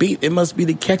infectious beat. It must be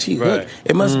the catchy hook.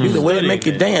 It must be the way it make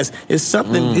you dance. It's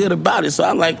something good about it. So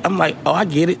I'm like, oh, I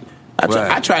get it.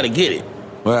 I try to get it.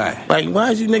 Right. Like, why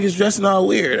is you niggas dressing all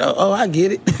weird? Oh, I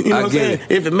get it. You know what I'm saying?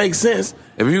 If it makes sense.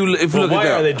 If you look at that,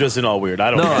 why are they dressing all weird? I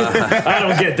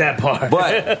don't get that part.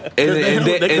 But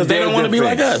because they don't want to be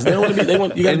like us. They don't want to be. They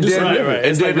want you got to do something different.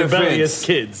 It's like rebellious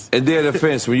kids. In their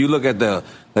defense, when you look at the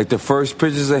first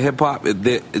pictures of hip hop,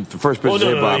 the first pictures of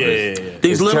hip hop is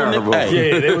these little terrible.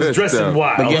 niggas. They was dressing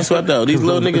wild. But guess what though? These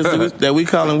little niggas that we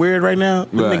calling weird right now,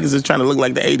 the niggas is trying to look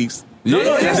like the 80s.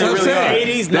 Yeah, that's what I'm saying.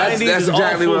 80s, 90s that's is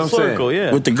exactly all what I'm full circle, saying.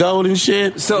 Yeah. With the gold and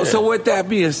shit. So with that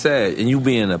being said, and you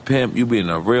being a pimp, you being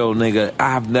a real nigga,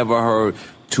 I've never heard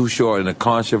Too Short and the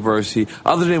controversy?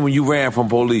 Other than when you ran from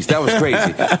police, that was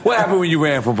crazy. What happened when you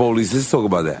ran from police? Let's talk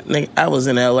about that. Nigga, I was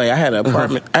in L.A. I had an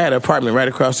apartment. I had an apartment right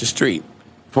across the street.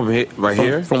 From here,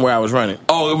 here? From where I was running.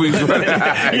 Oh, we was running. From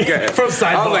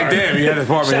Sidebar. I was like, damn, you had an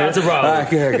apartment here. Shout out to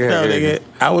Rob. No, nigga,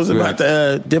 I was about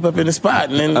to dip up in the spot,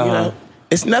 and then, you know,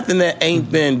 it's nothing that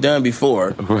ain't been done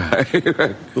before.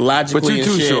 Right. Logically, but you're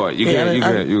too and shit. short.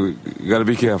 You got to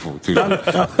be careful.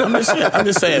 I'm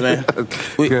just saying, man.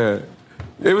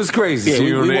 It was crazy. Yeah, so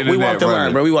we walked the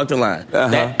line, bro. We walked the line.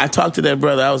 I talked to that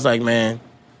brother. I was like, man,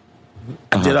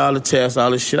 I did all the tests, all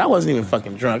this shit. I wasn't even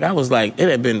fucking drunk. I was like,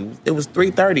 it was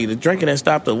 3:30. The drinking had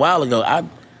stopped a while ago. I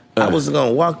was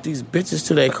going to walk these bitches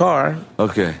to their car.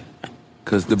 Okay.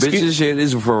 Because the bitches shit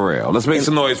is for real. Let's make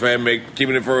some noise, man.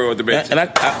 Keeping it for real with the bitches. And I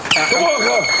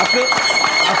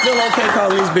feel okay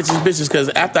calling these bitches because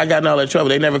after I got in all that trouble,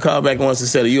 they never called back once and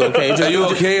said, are you okay? Are you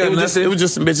okay? It was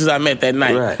just some bitches I met that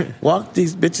night. Right. Walked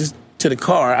these bitches to the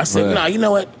car. I said, no, you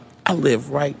know what? I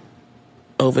live right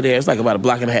over there. It's like about a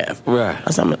block and a half. Right. I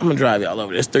said, I'm going to drive y'all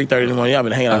over there. It's 3:30 in the morning. Y'all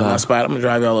been hanging out in my spot. I'm going to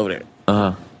drive y'all over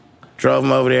there. Drove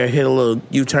them over there, hit a little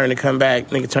U-turn to come back.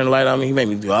 Nigga turned the light on me. He made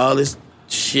me do all this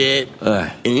shit.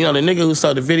 And you know, the nigga who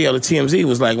saw the video, the TMZ,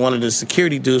 was like one of the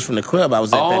security dudes from the club I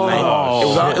was at that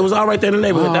night. It was all right there in the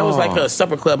neighborhood. That was like a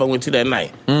supper club I went to that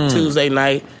night. Tuesday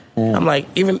night. I'm like,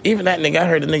 even that nigga, I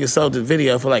heard the nigga sold the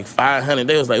video for like $500.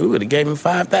 They was like, we would have gave him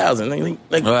 $5,000.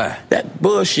 Like that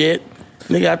bullshit.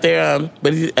 Nigga out there,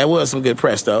 but it was some good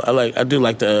press though. I do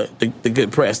like the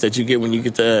good press that you get when you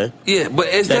get the but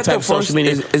is that type the of social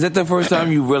media. Is that the first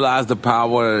time you realized the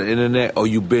power of the internet, or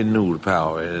you been knew the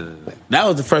power of the internet? That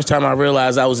was the first time I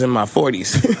realized I was in my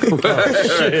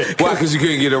 40s. Why? Because you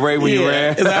couldn't get a rate when you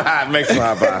ran? Make some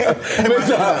high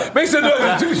five. Make some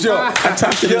noise. Too short. I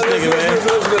talked to this nigga, man.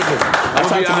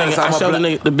 I showed the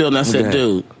nigga the building. I said,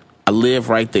 dude, I live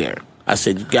right there. I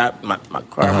said, you got my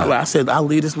car. I said, I'll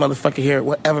leave this motherfucker here,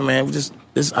 whatever, man.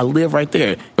 I live right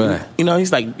there. Right. You know,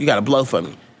 he's like, you got to blow for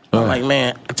me. I'm like,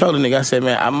 man, I told the nigga, I said,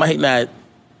 man, I might not.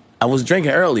 I was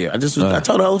drinking earlier. I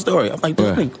told the whole story. I'm like,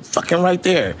 this nigga fucking right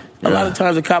there. A lot of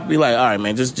times the cop be like, all right,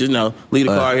 man, just leave the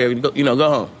car here, go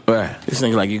home. Right. This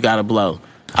nigga like, you got to blow.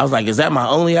 I was like, is that my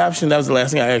only option? That was the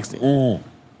last thing I asked him.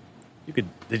 Did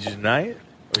you deny it?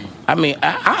 I mean,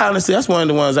 I honestly, that's one of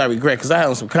the ones I regret because I had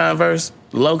on some Converse,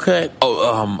 low cut.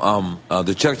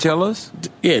 The Chuck Taylors?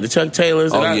 Yeah, the Chuck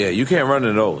Taylors. You can't run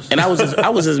into those. And I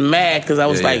was just mad because I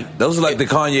was like, those are like the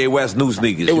Kanye West new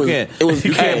sneakers. You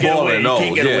can't ball in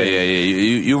those.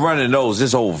 You running those,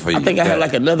 it's over for you. I think I had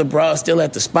like another bra still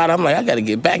at the spot. I'm like, I got to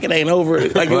get back. It ain't over.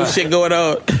 Like there was shit going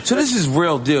on. So this is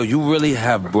real deal. You really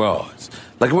have bras.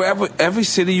 Like wherever, every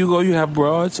city you go, you have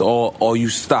broads, or you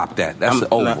stop that. That's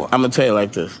over. I'm gonna tell you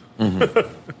like this.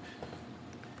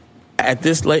 At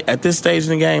this stage in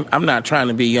the game, I'm not trying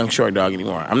to be young short dog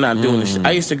anymore. I'm not doing this shit.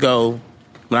 I used to go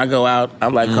when I go out.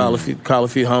 I'm like call a few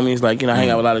homies, like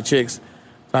hang out with a lot of chicks.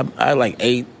 I like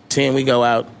 8, 10. We go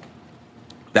out.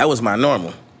 That was my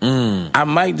normal. I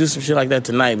might do some shit like that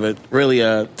tonight, but really,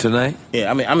 tonight? Yeah,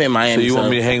 I mean, I'm in Miami. So you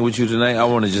want me to hang with you tonight? I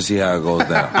want to just see how it goes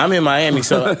down. I'm in Miami,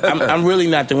 so I'm really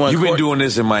not the one. You've been doing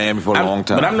this in Miami for a long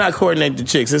time, but I'm not coordinating the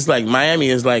chicks. It's like Miami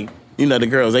is like. You know, the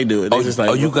girls, they do it. They just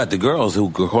like, you got the girls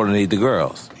who coordinate the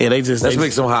girls. Yeah, they just... Let's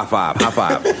make some high five. High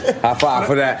five. High five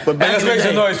for that. But let's make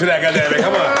some noise for that, goddammit.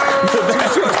 Come on.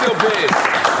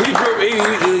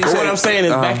 But what I'm saying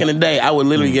is, back in the day, I would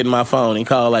literally get in my phone and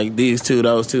call like these two,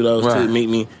 those two, meet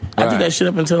me. I did that shit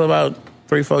up until about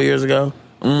 3-4 years ago.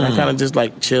 I kind of just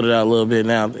like chilled it out a little bit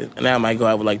now. Now I might go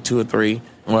out with like 2 or 3.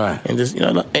 Right. And just,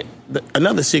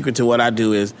 another secret to what I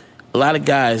do is a lot of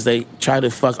guys, they try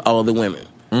to fuck all the women.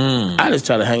 I just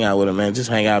try to hang out with them, man. Just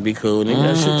hang out, be cool.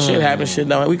 And shit happens, shit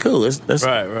don't. We cool. That's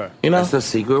right. You know, that's a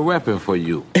secret weapon for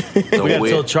you. We gotta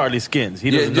tell Charlie Skins.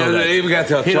 He doesn't know that. We gotta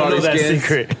tell Charlie Skins. That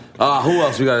secret. Who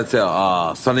else we gotta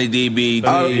tell? Sonny DB.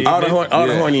 All the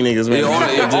horny niggas, man.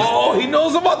 He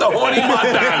knows about the horny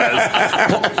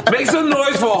Montanas. Make some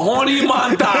noise for horny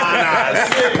Montanas.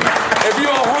 If you're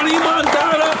a horny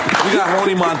Montana, we got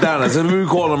horny Montanas. If we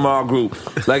call them our group,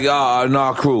 like in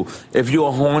our crew. If you're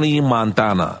a horny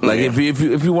Montana, like if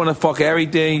you want to fuck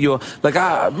everything, you're like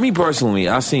me personally.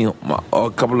 I seen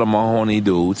a couple of my horny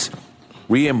dudes.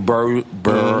 We in let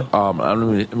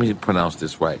me pronounce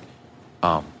this right.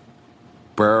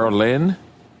 Berlin,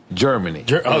 Germany.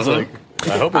 I was like,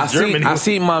 I hope it's Germany. I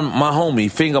seen my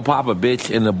homie finger pop a bitch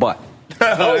in the butt.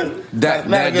 That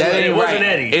ain't right.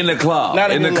 Eddie. In the club.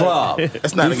 Not a In the good club. look.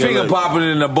 That's not a good finger look. popping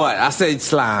in the butt. I said,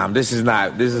 Slime,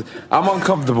 I'm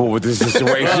uncomfortable with this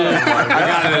situation.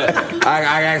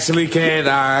 I actually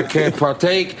can't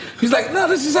partake. He's like, no,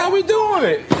 this is how we doing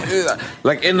it.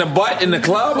 Like in the butt, in the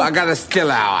club, I gotta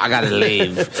still out. I gotta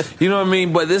leave. You know what I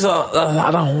mean? But there's a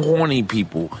lot of horny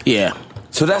people. Yeah.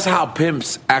 So that's how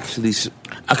pimps actually.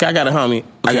 Okay, I got a homie.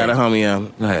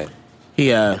 Go ahead.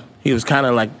 He was kind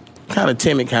of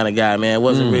timid kind of guy, man.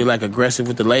 Wasn't really like aggressive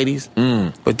with the ladies.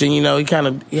 But then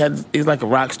he's like a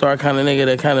rock star kind of nigga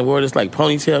that kind of wore this like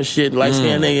ponytail shit, light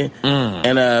skinned nigga.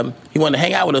 And he wanted to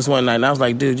hang out with us one night, and I was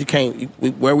like, dude, you can't.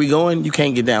 Where we going? You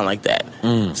can't get down like that.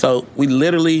 So we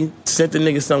literally sent the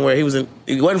nigga somewhere. He wasn't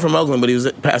from Oakland, but he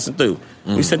was passing through.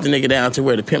 We sent the nigga down to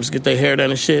where the pimps get their hair done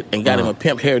and shit, and got him a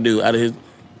pimp hairdo out of his.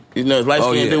 His light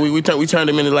skin dude. We turned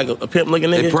him into like a pimp looking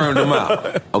nigga. They permed him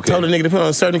out. Okay. Told the nigga to put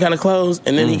on certain kind of clothes,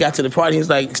 and then he got to the party. He's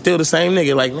like, still the same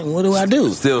nigga. Like, what do I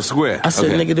do? Still square. I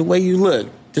said, nigga, the way you look,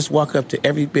 just walk up to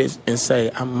every bitch and say,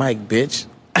 I'm Mike, bitch.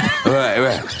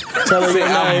 Right. Tell her your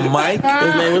name. I'm Mike.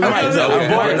 His name was Mike. So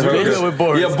I'm Boris,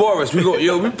 bitch. Yeah, Boris.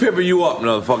 We pimping you up,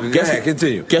 motherfucker. Go ahead,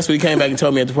 continue. Guess what he came back and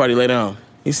told me at the party later on?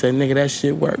 He said, nigga, that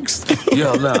shit works.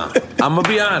 Yo, nah. I'm going to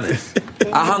be honest.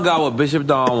 I hung out with Bishop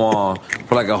Don Juan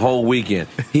for like a whole weekend.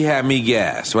 He had me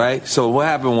gassed, right? So what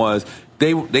happened was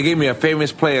they gave me a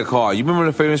famous player card. You remember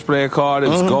the famous player card? It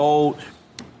was gold.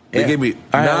 They gave me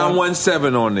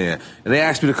 917 on there, and they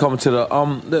asked me to come to the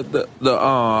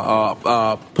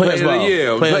Players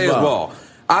Ball.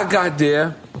 I got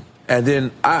there, and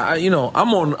then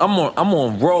I'm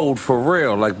on road for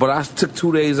real. Like, but I took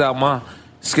 2 days out my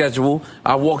schedule.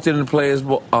 I walked in the players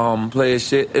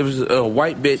shit. It was a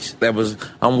white bitch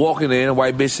I'm walking in. A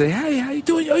white bitch said, "Hey, how you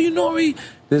doing? Yo, you know me?"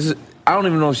 I don't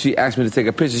even know if she asked me to take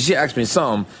a picture. She asked me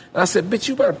something. And I said, bitch,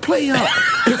 you better play up.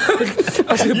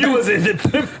 I said, you was in the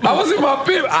pimp. I was in my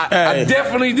pimp. I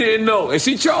definitely didn't know. And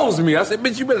she chose me. I said,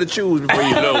 bitch, you better choose before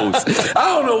you lose. I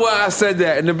don't know why I said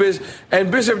that.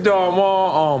 And Bishop Don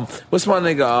Juan, what's my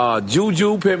nigga?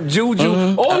 Juju, Pimp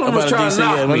Juju. All of them was trying to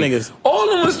knock me. All of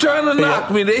them was trying to knock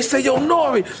me. They said, yo,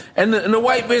 Nori. And the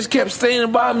white bitch kept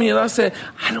standing by me. And I said,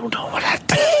 I don't know what I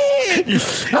did.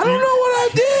 I don't know what I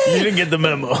did. You didn't get the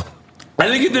memo. I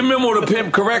didn't get the memo to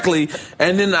pimp correctly,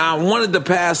 and then I wanted to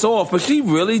pass off, but she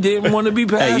really didn't want to be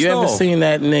passed off. Hey, you ever seen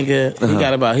that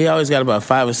nigga? He always got about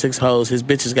 5 or 6 hoes. His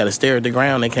bitches got to stare at the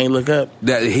ground. They can't look up.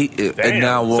 What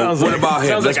about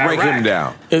him? Let's break him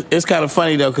down. It's kind of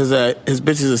funny, though, because his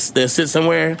bitches, they'll sit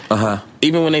somewhere.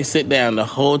 Even when they sit down, the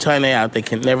whole time they out, they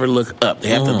can never look up. They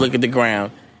have to look at the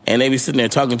ground. And they be sitting there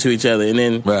talking to each other, and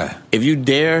then if you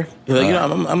dare, you're like,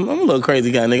 I'm a little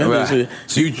crazy guy, nigga. Right.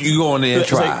 So you go in there and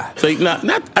try.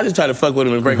 I just try to fuck with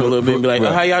him and break him a little bit and be like,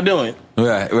 oh, how y'all doing?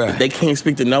 Right. They can't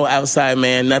speak to no outside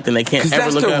man, nothing. They can't ever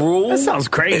look up. That's the rule? That sounds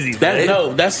crazy.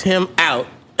 That's him out.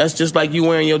 That's just like you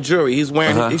wearing your jewelry. He's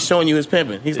he's showing you his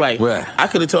pimping. He's like, I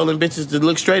could have told them bitches to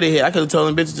look straight ahead. I could have told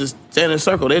them bitches to stand in a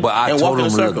circle. But I walk in a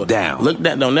circle. Look down. Look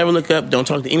down. Don't never look up. Don't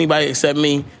talk to anybody except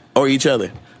me or each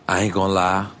other. I ain't gonna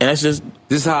lie. And that's just...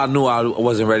 This is how I knew I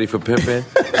wasn't ready for pimping.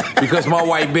 Because my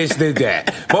white bitch did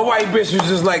that. My white bitch was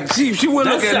just like, she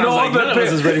wouldn't look at no other none of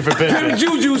us is ready for pimping. Pimp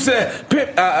Juju said,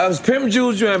 it was Pimp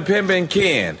Juju and Pimp and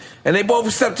Ken. And they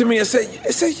both stepped to me and said,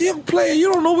 young player,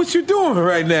 you don't know what you're doing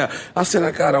right now. I said,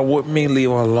 I gotta whip me, leave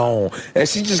her alone. And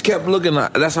she just kept looking.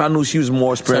 That's how I knew she was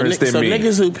more experienced than me. So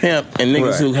niggas who pimp and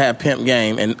niggas who have pimp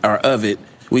game and are of it,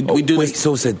 we do this.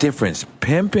 So it's a difference.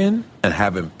 Pimping and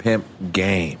having pimp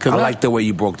game. I like the way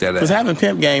you broke that out. Because having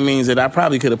pimp game means that I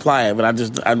probably could apply it, but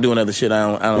I'm doing other shit.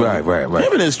 I don't. Right.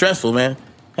 Pimping is stressful, man.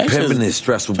 Pimping is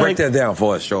stressful. Break that down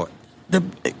for us, short.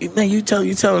 Man, you telling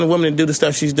the woman to do the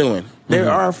stuff she's doing.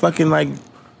 There are fucking like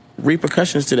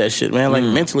repercussions to that shit, man. Like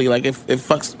mentally, like it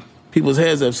fucks people's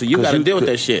heads up. So you got to deal with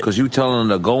that shit. Because you telling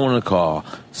them to go in the car,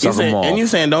 suck them off. And you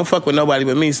saying don't fuck with nobody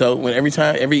but me. So when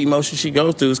every emotion she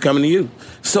goes through is coming to you.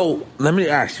 So let me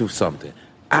ask you something.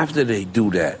 After they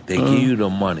do that, they give you the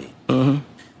money. Do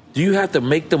you have to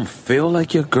make them feel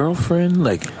like your girlfriend?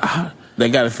 Like they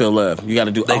got to feel love. You got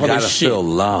to do all this shit. They got to feel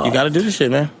love. You got to do this shit,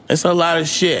 man. It's a lot of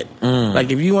shit.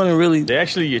 Like if you want to really, they're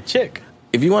actually your chick.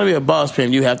 If you want to be a boss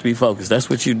pimp, you have to be focused. That's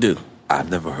what you do. I've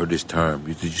never heard this term.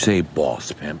 Did you say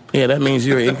boss pimp? Yeah, that means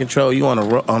you're in control. You on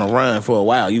a run for a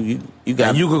while. You got.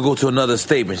 And you could go to another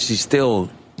state, but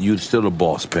you're still a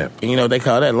boss pimp. And you know they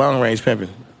call that long range pimping.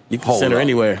 You can send her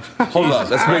anywhere. Hold up,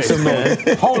 let's make some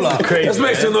noise. Hold up, let's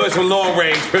make some noise for long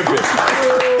range pimping.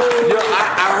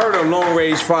 I heard of long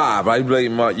range 5. I'd be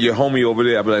like your homie over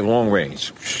there. I'd be like long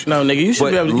range. No, nigga, you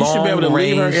should be able to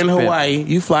leave her in Hawaii.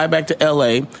 You fly back to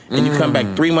L.A. and you come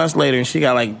back 3 months later and she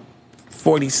got like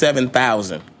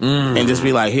 $47,000 and just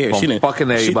be like, here, From she didn't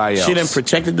fucking everybody else. She didn't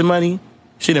protected the money.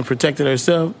 She didn't protected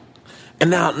herself. And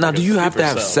now, do you have to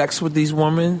have sex with these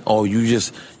women, or you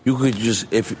could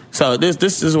just if? So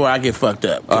this is where I get fucked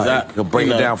up. I could break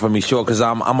it down for me, sure, because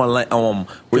I'm a what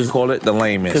do you call it? The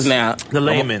layman. Because now the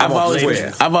layman. I've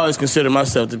always considered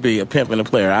myself to be a pimp and a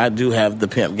player. I do have the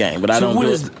pimp game, but I don't. What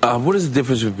is the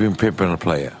difference between pimp and a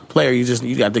player? Player,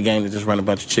 you got the game to just run a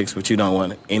bunch of chicks, but you don't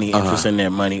want any interest in their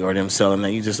money or them selling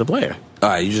that. You just a player. All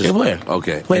right, you're a player.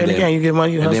 Okay. Player in the game, you get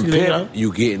money. You hustle. And then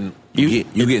pimp,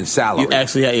 you getting salary. You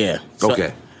actually, yeah. So,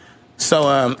 okay. So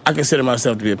I consider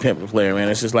myself to be a pimp and player, man.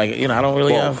 It's just like, I don't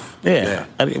really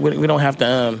we don't have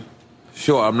to.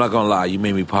 Sure, I'm not gonna lie. You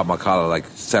made me pop my collar like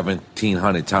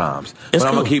 1,700 times, but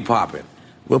I'm gonna keep popping.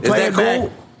 Well, play Is it that back.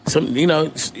 cool?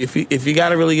 If you got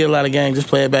to really get a lot of game, just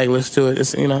play it back, listen to it.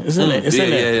 It's in there. It's in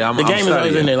there. Yeah, the game is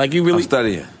always in there. Like you really I'm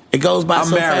studying. It goes by. I'm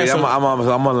married.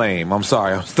 I'm a lame. I'm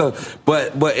sorry.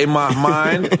 But in my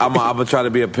mind, I'm gonna try to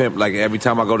be a pimp. Like every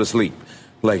time I go to sleep.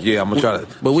 Like I'm gonna try to.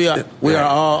 But we are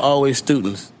all always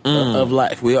students of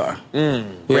life. We are.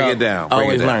 Break it down.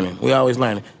 Always learning. We always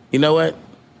learning. You know what?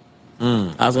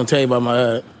 I was gonna tell you about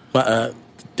my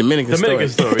Dominican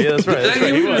story. Yeah, that's right.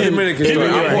 Dominican story.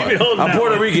 I'm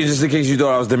Puerto Rican, just in case you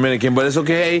thought I was Dominican, but it's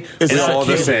okay. It's all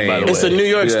the same. It's a New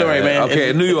York story, man.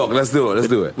 Okay, New York. Let's do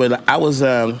it. But I was.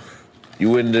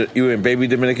 You in baby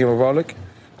Dominican Republic?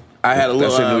 I had a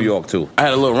little. That's in New York too. I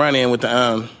had a little run in with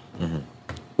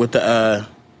the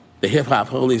hip hop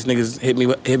police niggas hit me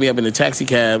up in the taxi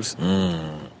cabs,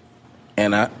 and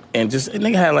just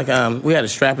nigga had like we had a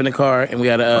strap in the car and we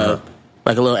had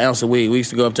like a little ounce of weed. We used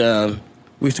to go up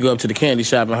to the candy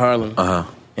shop in Harlem.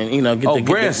 And get the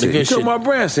Branson. good shit. You talking about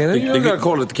Branson? You don't gotta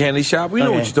call it the candy shop. We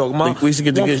know what you're talking about. We used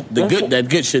to get that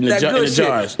good shit in the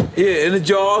jars. Yeah, in the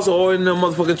jars or in the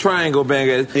motherfucking triangle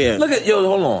bag. Yeah. Look at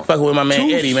hold on. Fucking with my man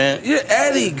Eddie, man. Yeah,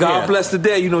 Eddie. God bless the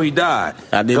day. You know he died.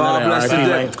 I did God know bless the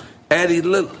day. right? Eddie,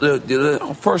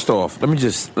 look, first off, let me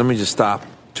just stop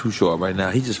Too Short right now.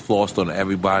 He just flossed on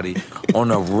everybody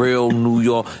on a real New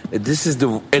York. This is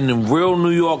in the real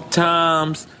New York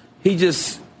Times. He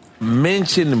just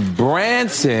mentioned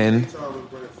Branson.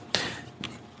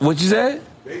 What you said?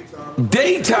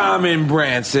 Daytime in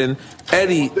Branson.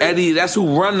 Eddie, that's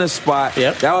who run the spot.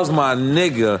 Yep. That was my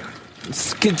nigga.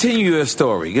 Continue your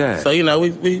story. Go ahead. So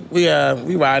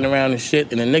we riding around and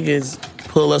shit, and the niggas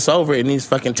pull us over in these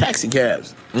fucking taxi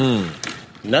cabs. None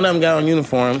of them got on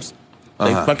uniforms.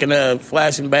 They fucking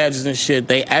flashing badges and shit.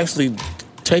 They actually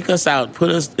take us out,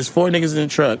 it's 4 niggas in the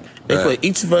truck. They put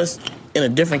each of us in a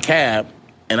different cab,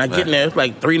 and I get in there, it's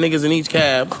like 3 niggas in each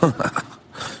cab.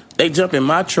 They jump in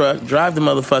my truck, drive the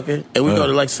motherfucker, and we go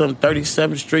to like some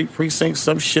 37th Street precinct,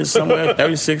 some shit somewhere,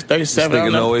 36, 37.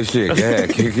 Nigga know his shit. Yeah,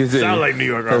 sound like New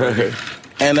York already.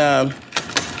 And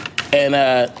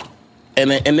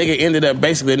nigga ended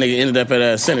up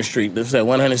at Center Street. This is at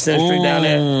 100 Center Street down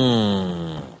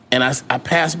there. And I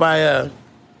passed by.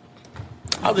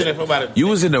 I was in there for about You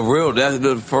was in the real.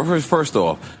 First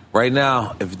off, right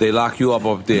now, if they lock you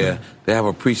up there, they have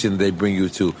a precinct they bring you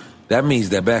to. That means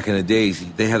that back in the days,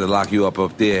 they had to lock you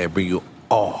up there and bring you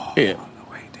all the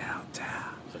way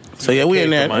downtown. So yeah, we in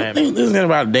there. This is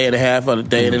about a day and a half of the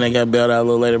day, and then they got bailed out a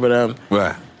little later. But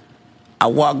right. I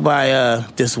walked by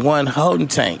this one holding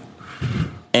tank,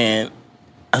 and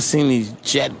I seen these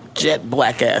jet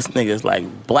black ass niggas,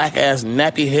 like black ass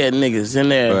nappy head niggas in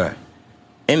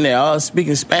there all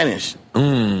speaking Spanish.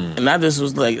 And I just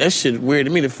was like, that shit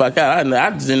weirded me the fuck out. I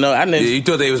just didn't know. You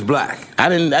thought they was black. I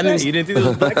didn't. You didn't think there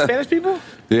was black Spanish people?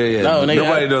 Yeah. No, nigga,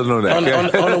 nobody does know that.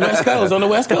 On the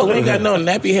West Coast, we ain't got no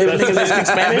nappy head niggas that speak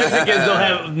Spanish. Mexicans don't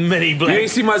have many black. You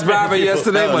ain't see my driver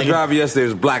yesterday? No, my driver yesterday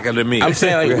was blacker than me. I'm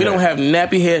saying, like, we don't have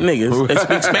nappy head niggas that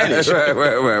speak Spanish.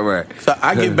 Right. So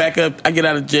I get back up, I get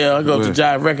out of jail, I go up to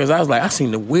Jive Records. I was like, I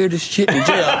seen the weirdest shit in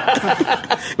jail.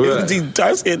 It was these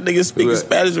dark-skinned niggas speaking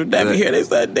Spanish with nappy hair. They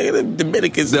said, nigga, the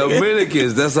Dominicans.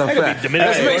 Dominicans, that's a fact.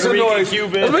 Let's make some noise.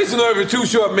 Let's make some noise for Too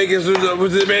Short making with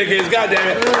the Dominicans.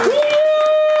 Goddamn it.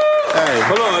 Hey,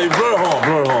 hold on,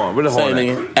 blow the horn.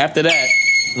 Nigga, after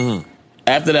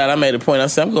that, I made a point. I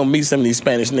said, I'm gonna meet some of these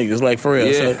Spanish niggas, like for real.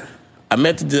 Yeah. So I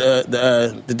met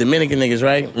the Dominican niggas,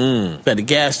 right? At the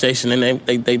gas station, and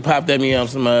they popped at me on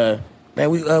some man,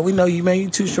 we know you, man. You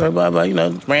Too Short, blah blah. You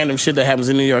know, random shit that happens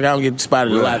in New York. I don't get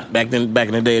spotted a lot back in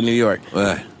the day in New York.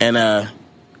 Right. And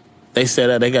they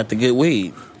said they got the good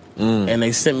weed, and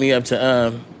they sent me up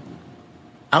to.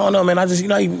 I don't know, man. I just, you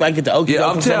might get the Okie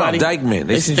doke from somebody. Dykeman.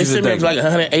 They sent me up to like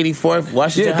 184th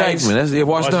Washington Heights. Dykeman. That's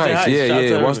Washington Heights.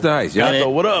 Yeah, Washington Heights. Yeah.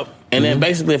 What up? And then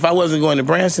basically, if I wasn't going to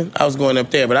Branson, I was going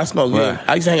up there. But I smoke good.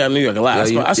 I used to hang out in New York a lot.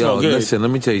 I smoke good. Listen, let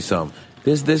me tell you something.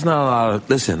 There's not a lot of...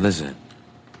 Listen.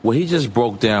 What he just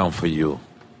broke down for you,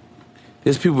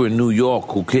 there's people in New York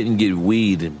who couldn't get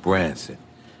weed in Branson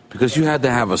because you had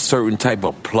to have a certain type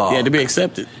of plug. You had to be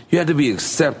accepted. You had to be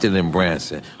accepted in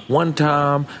Branson. One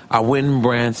time, I went in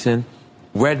Branson.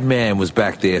 Redman was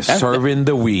back there serving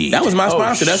the weed. That was my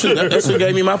sponsor. That's who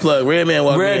gave me my plug. Redman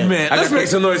walked in. Redman. Let's make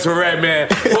some noise for Redman.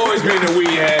 Always being a weed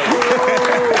head.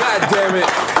 God damn it.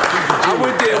 I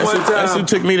went there one time. That's who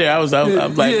took me there. I was like,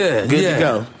 good to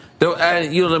go.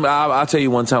 I'll tell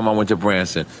you one time I went to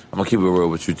Branson. I'm going to keep it real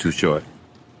with you, Too Short.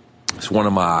 It's one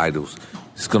of my idols.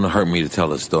 It's going to hurt me to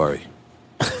tell a story.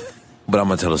 But I'm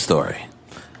going to tell a story.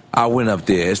 I went up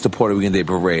there. It's the Puerto Rican Day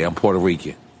Parade. I'm Puerto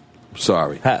Rican. I'm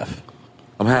sorry. Half.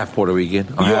 I'm half Puerto Rican.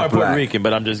 I'm you half are Puerto black. Rican,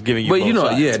 but I'm just giving you But both you know,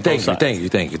 sides. yeah, Both sides.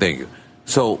 thank you.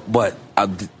 So, but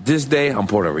this day, I'm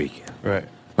Puerto Rican.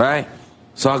 Right?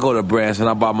 So I go to Branson,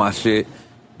 I buy my shit.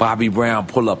 Bobby Brown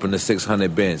pull up in the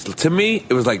 600 Benz. To me,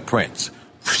 it was like Prince.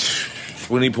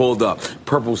 When he pulled up,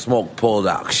 purple smoke pulled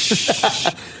out.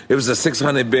 It was a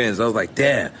 600 Benz. I was like,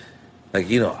 damn. Like,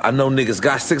 you know, I know niggas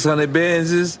got 600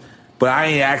 Benzes, but I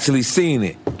ain't actually seen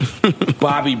it.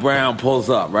 Bobby Brown pulls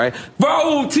up, right?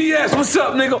 Bro, TS, what's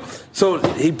up, nigga? So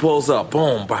he pulls up.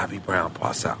 Boom, Bobby Brown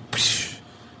pops out.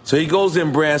 So he goes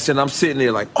in Branson. I'm sitting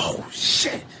there like, oh,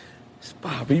 shit. It's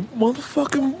Bobby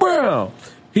motherfucking Brown.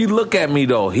 He look at me,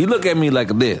 though. He look at me like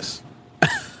this.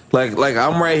 Like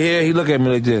I'm right here. He look at me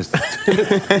like this.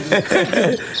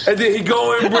 And then he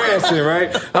go in Branson,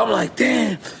 right? I'm like,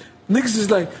 damn. Niggas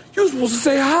is like, you supposed to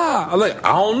say hi. I'm like,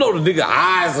 I don't know. The nigga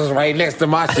eyes is right next to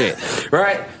my shit,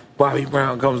 right? Bobby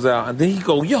Brown comes out, and then he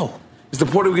go, yo, it's the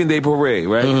Puerto Rican Day Parade,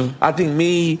 right? Mm-hmm. I think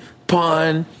me,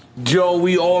 Pun, Joe,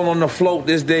 we all on the float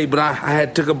this day, but I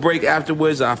had took a break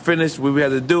afterwards. I finished what we had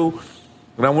to do,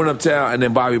 and I went uptown, and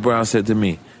then Bobby Brown said to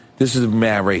me, this is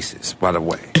mad racist, by the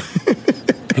way.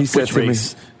 He said to me,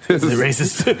 Is it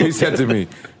racist? He said to me,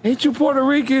 ain't you Puerto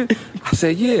Rican? I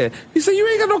said, yeah. He said, you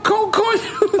ain't got no coke on you.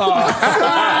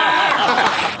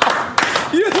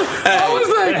 I was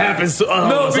like, it happens to no,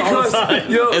 all because the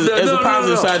time. There's a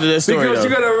positive side to that story. Because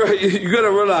you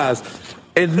gotta realize,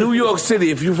 in New York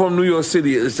City, if you're from New York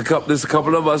City, there's a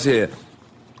couple of us here.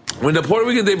 When the Puerto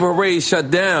Rican Day Parade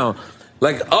shut down,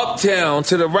 like uptown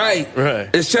to the right,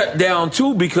 it's shut down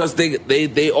too because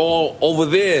they all over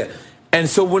there. And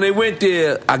so when they went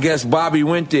there, I guess Bobby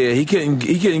went there. He couldn't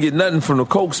get nothing from the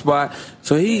coke spot.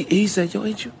 So he said, yo,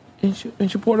 ain't you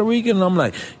Puerto Rican? And I'm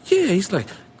like, yeah. He's like,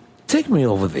 take me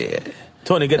over there.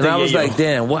 Tony, get and the I was yayo. like,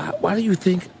 damn, why do you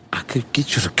think I could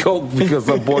get you the coke because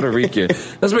I'm Puerto Rican?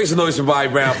 Let's make some noise for Bobby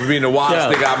Brown for being the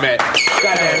wildest nigga I met. God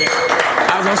damn it.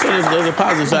 I was gonna say there's a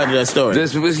positive side to that story.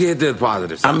 Let's get to the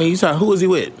positive side. I mean, who was he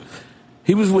with?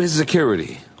 He was with his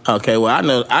security. Okay, well, I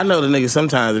know the niggas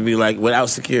sometimes would be like without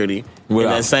security. In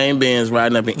that same Benz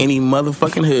riding up in any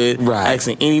motherfucking hood,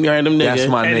 asking any random nigga. That's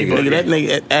my nigga. That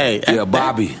nigga, hey. Yeah,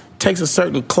 Bobby. Takes a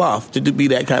certain cloth to be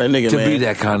that kind of nigga, man. To be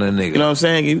that kind of nigga. You know what I'm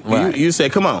saying? You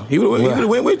said, come on. He would have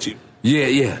went with you.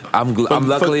 Yeah. I'm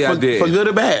luckily I did. For good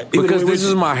or bad. Because this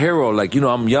is my hero. Like, you know,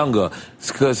 I'm younger.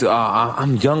 It's because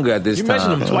I'm younger at this time. You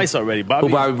mentioned him twice already, Bobby.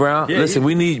 Who, Bobby Brown? Yeah, listen,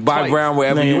 we need Bobby Brown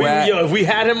wherever you at. Yo, if we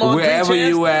had him on wherever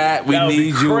you at, we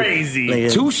need you.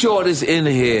 Crazy. Too Short is in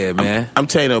here, man. I'm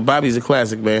telling you, Bobby's a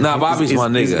classic, man. Nah, Bobby's my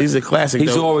nigga. He's a classic.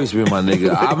 He's always been my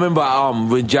nigga. I remember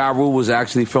when Ja Rule was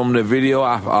actually filming the video.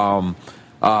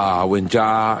 When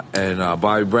Ja and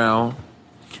Bobby Brown,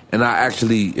 and I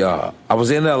actually I was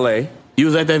in L.A. You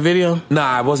was at that video?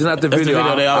 Nah, I wasn't at the video. The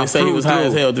video they always say he was high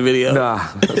as hell at the video. Nah.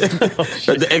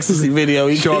 The ecstasy video.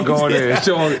 Sean going there.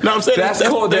 No, I'm saying that's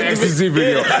called the ecstasy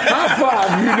video. High five,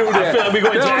 you knew that. I feel like we're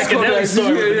going to Jack and Nelly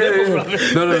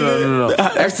story. No.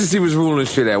 Ecstasy was ruling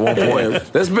shit at one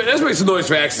point. Let's make some noise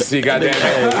for ecstasy, goddamn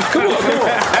it. Come on,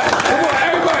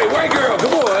 everybody, white girl,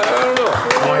 come on. I don't know.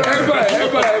 Everybody.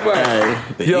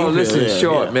 Yo, listen,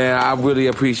 Short, man, I really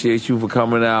appreciate you for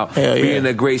coming out, being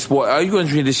a great sport. Are you going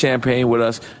to drink the champagne with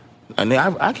us? I mean,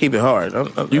 I keep it hard.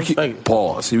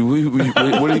 Pause.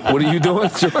 What are you doing?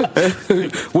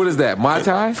 What is that? Mai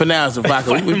Tai? For now, it's a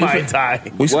vodka. Mai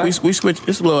Tai. We switch. It's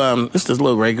this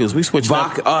little Grey Goose. We switch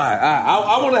vodka. All right.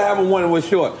 I want to have one with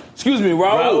Short. Excuse me,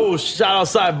 Raul. Shout out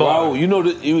sidebar. Raul, you know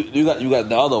you got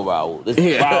the other Raul. This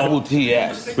is Raul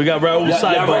TS. We got Raul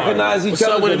sidebar. Y'all recognize each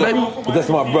other? That's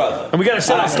my brother. And we got to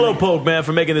shout out Slowpoke, man,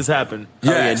 for making this happen.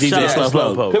 Yeah, DJ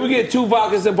Slowpoke. Can we get 2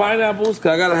 vodkas and pineapples? Cause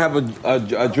I gotta have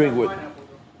a drink with.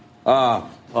 What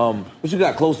you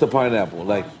got close to pineapple?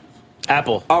 Like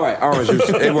apple. All right, orange juice.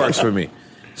 It works for me.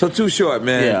 So Too Short,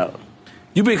 man. Yeah.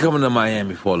 You've been coming to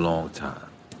Miami for a long time.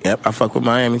 Yep, I fuck with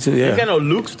Miami too. Yeah. You got no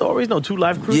Luke stories, no 2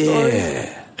 Live Crew stories.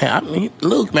 Yeah. I mean,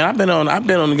 Luke, man, I've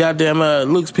been on the goddamn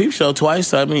Luke's Peep Show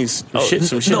twice. I mean, some shit.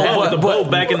 The boat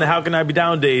back in the How Can I Be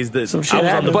Down days. Some shit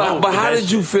happened. But how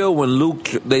did you feel when Luke,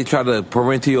 they tried to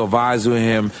parental advise with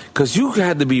him? Because you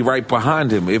had to be right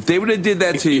behind him. If they would have did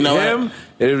that to him,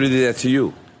 they would have did that to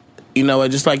you. You know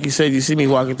what? Just like you said, you see me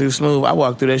walking through smooth. I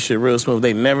walk through that shit real smooth.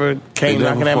 They never came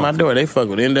knocking at my door. They fuck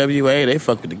with NWA. They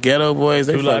fuck with the Ghetto Boys.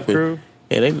 They fuck with Crew.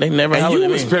 Yeah, they never hollered at me. And you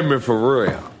was pimping for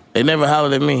real. They never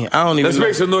hollered at me. I don't even. Let's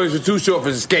make some noise for Too Short for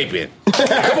escaping.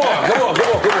 Come on.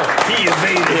 He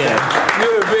evaded it. You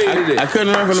evaded it. I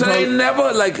couldn't run from the police. police. So they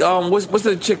never, like, what's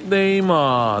the chick name?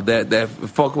 That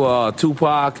fuck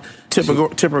Tupac. Tipper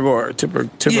Gore. Yeah,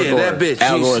 that bitch.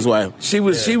 Al Gore's wife. She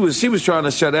was trying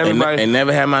to shut everybody. They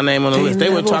never had my name on the list. They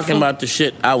were talking about the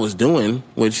shit I was doing,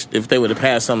 which if they would have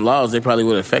passed some laws, they probably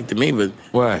would have affected me. But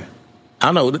why?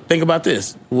 I don't know. Think about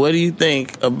this. What do you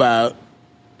think about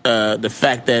the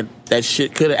fact that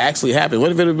shit could have actually happened?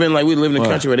 What if it had been like we live in a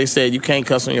country where they said you can't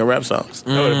cuss on your rap songs?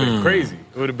 That would have been crazy.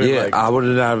 It would have been like I would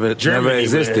have never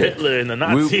existed. Hitler and the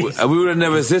Nazis. We would have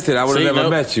never existed. I would have never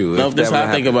met you. No, that's how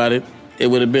I think about it. It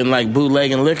would have been like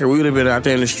bootlegging liquor. We would have been out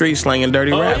there in the street slanging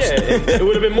dirty raps. Yeah. It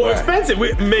would have been more expensive.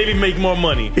 We maybe make more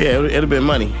money. Yeah, it'd have been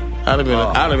money. I'd have been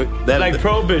out of it. That like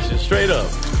prohibition, straight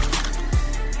up.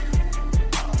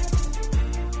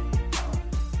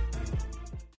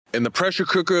 In the pressure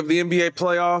cooker of the NBA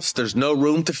playoffs, there's no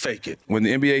room to fake it. When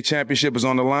the NBA championship is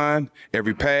on the line,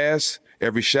 every pass,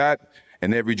 every shot,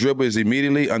 and every dribble is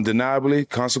immediately, undeniably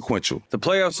consequential. The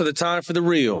playoffs are the time for the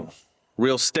real.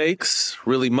 Real stakes,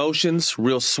 real emotions,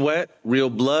 real sweat, real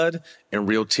blood, and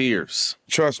real tears.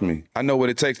 Trust me, I know what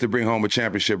it takes to bring home a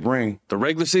championship ring. The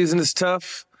regular season is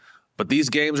tough, but these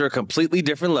games are a completely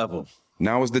different level.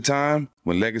 Now is the time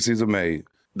when legacies are made.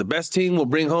 The best team will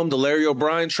bring home the Larry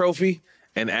O'Brien Trophy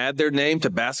and add their name to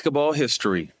basketball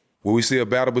history. Will we see a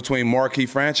battle between marquee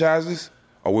franchises,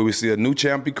 or will we see a new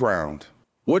champ be crowned?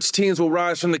 Which teams will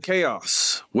rise from the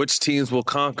chaos? Which teams will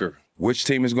conquer? Which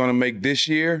team is going to make this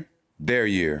year their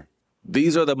year?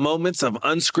 These are the moments of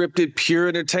unscripted, pure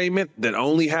entertainment that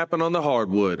only happen on the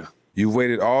hardwood. You've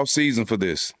waited all season for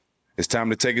this. It's time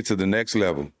to take it to the next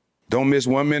level. Don't miss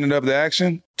 1 minute of the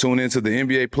action. Tune into the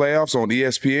NBA playoffs on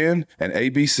ESPN and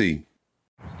ABC.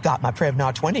 Got my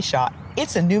Prevnar 20 shot.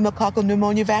 It's a pneumococcal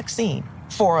pneumonia vaccine.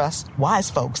 For us, wise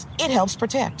folks, it helps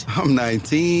protect. I'm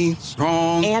 19,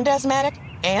 strong. And asthmatic,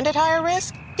 and at higher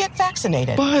risk. Get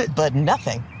vaccinated. But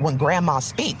nothing when grandma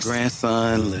speaks.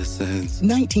 Grandson listens.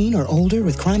 19 or older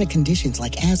with chronic conditions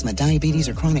like asthma, diabetes,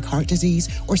 or chronic heart disease,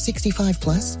 or 65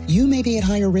 plus, you may be at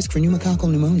higher risk for pneumococcal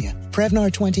pneumonia.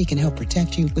 Prevnar 20 can help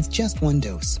protect you with just 1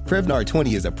 dose. Prevnar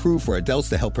 20 is approved for adults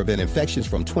to help prevent infections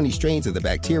from 20 strains of the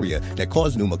bacteria that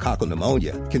cause pneumococcal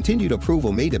pneumonia. Continued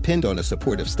approval may depend on a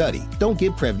supportive study. Don't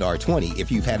give Prevnar 20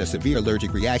 if you've had a severe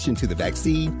allergic reaction to the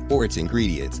vaccine or its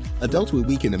ingredients. Adults with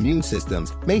weakened immune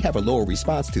systems may have a lower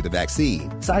response to the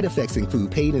vaccine. Side effects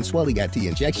include pain and swelling at the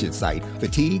injection site,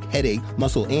 fatigue, headache,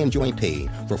 muscle, and joint pain.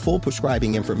 For full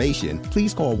prescribing information,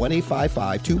 please call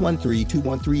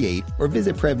 1-855-213-2138 or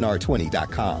visit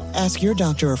Prevnar20.com. Ask your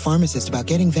doctor or pharmacist about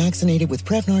getting vaccinated with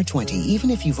Prevnar 20, even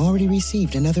if you've already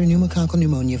received another pneumococcal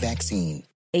pneumonia vaccine.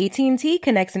 AT&T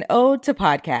connects an ode to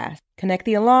podcast. Connect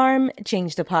the alarm,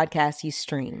 change the podcast you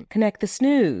stream. Connect the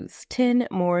snooze, 10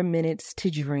 more minutes to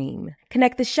dream.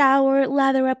 Connect the shower,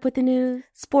 lather up with the news,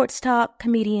 sports talk,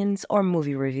 comedians, or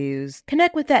movie reviews.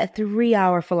 Connect with that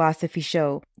 3-hour philosophy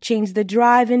show. Change the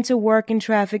drive into work and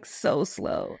traffic so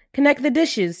slow. Connect the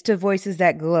dishes to voices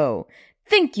that glow.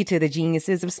 Thank you to the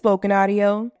geniuses of spoken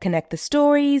audio. Connect the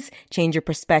stories, change your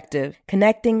perspective.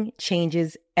 Connecting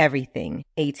changes everything.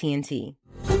 AT&T.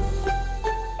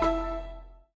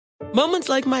 Moments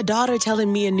like my daughter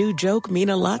telling me a new joke mean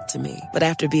a lot to me. But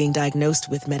after being diagnosed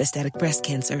with metastatic breast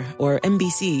cancer, or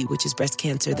MBC, which is breast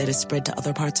cancer that is spread to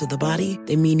other parts of the body,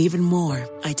 they mean even more.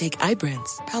 I take Ibrance,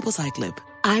 palbociclib.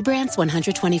 Ibrance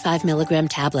 125 milligram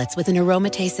tablets with an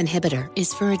aromatase inhibitor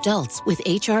is for adults with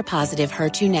HR-positive,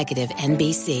 HER2-negative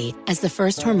MBC as the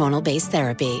first hormonal-based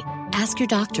therapy. Ask your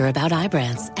doctor about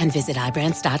Ibrance and visit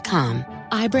Ibrance.com.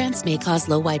 Ibrance may cause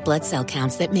low white blood cell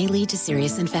counts that may lead to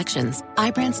serious infections.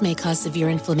 Ibrance may cause severe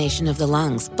inflammation of the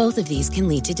lungs. Both of these can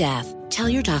lead to death. Tell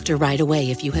your doctor right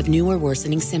away if you have new or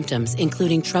worsening symptoms,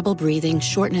 including trouble breathing,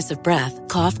 shortness of breath,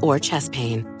 cough, or chest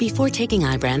pain. Before taking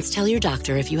Ibrance, tell your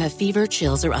doctor if you have fever,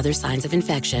 chills, or other signs of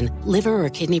infection, liver or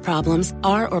kidney problems,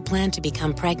 are or plan to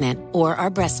become pregnant, or are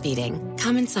breastfeeding.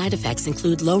 Common side effects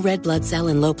include low red blood cell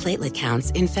and low platelet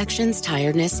counts, infections,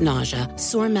 tiredness, nausea,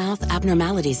 sore mouth,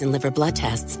 abnormalities in liver blood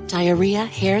tests, diarrhea,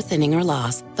 hair thinning or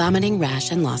loss, vomiting,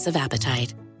 rash, and loss of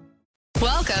appetite.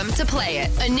 Welcome to Play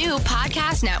It, a new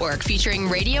podcast network featuring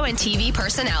radio and TV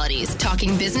personalities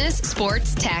talking business,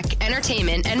 sports, tech,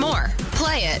 entertainment, and more.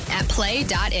 Play it at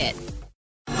play.it.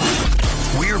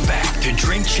 We're back to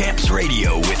Drink Champs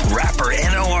Radio with rapper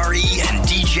NORE and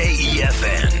DJ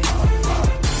EFN.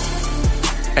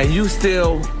 And you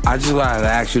still, I just wanted to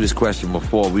ask you this question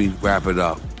before we wrap it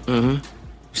up. Mm-hmm. You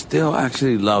still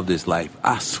actually love this life.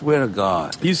 I swear to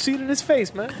God. You see it in his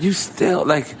face, man. You still,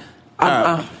 like,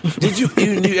 did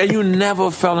you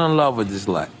never fell in love with this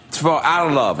life? Out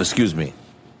of love, excuse me.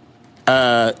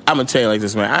 I'm gonna tell you like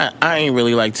this, man. I ain't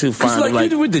really like too fond of like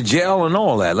you went to jail and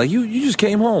all that. Like you just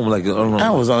came home. Like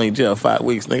I was only in jail 5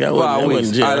 weeks, nigga. I wasn't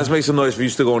in jail. All right, let's make some noise for you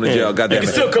still going to jail. Goddamn it.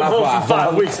 You can still come home for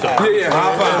 5 weeks though. Yeah,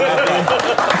 high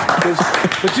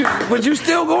five. But you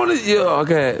still going to jail?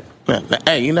 Okay.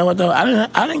 Hey, you know what though?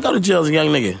 I didn't go to jail as a young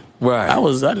nigga. Right. I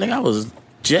was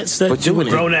jet set. But you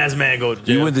grown ass man go to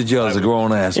jail. You went to jail as a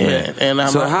grown ass man. And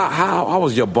so how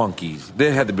was your bunkies?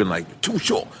 They had to be like too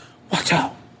short. Watch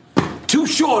out. Too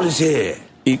short is here.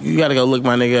 You got to go look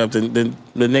my nigga up. The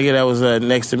nigga that was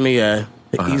next to me,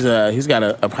 he's got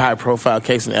a high profile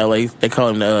case in L.A. They call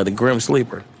him the Grim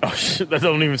Sleeper. Oh shit, that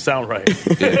don't even sound right.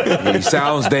 Yeah, he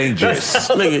sounds dangerous.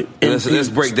 Nigga, let's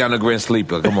break down the Grim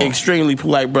Sleeper. Come on. Extremely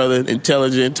polite brother,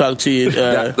 intelligent, talk to you.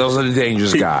 Those are the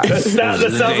dangerous guys.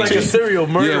 That sounds like a serial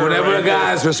murderer. Yeah, whenever a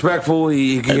guy is respectful,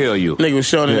 he can kill you. Nigga was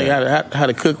showing the nigga how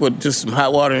to cook with just some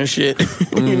hot water and shit.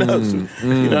 You know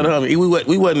what I mean?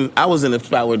 We wasn't. I was in the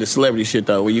spot where the celebrity shit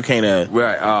though, where you can't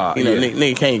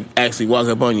nigga can't actually walk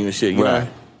up on you and shit. You know?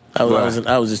 I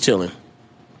was just chilling.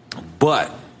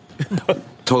 But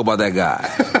talk about that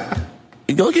guy.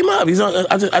 Go look him up. He's on.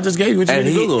 I just gave you what you need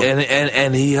to Google.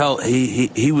 And he helped.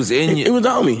 He was in. He was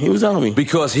on me. He was on me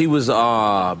because he was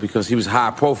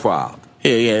high profile.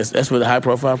 Yeah. That's where the high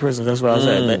profile prisons. That's where I was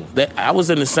at. I was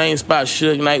in the same spot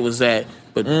Suge Knight was at,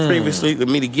 but previously for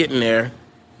me to get in there,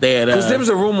 they had. Because there was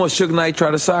a rumor Suge Knight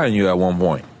tried to sign you at one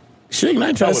point. Suge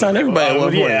Knight tried to sign everybody at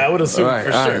one point. Yeah, I would assume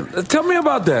for sure. Right. Tell me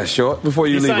about that, Short, before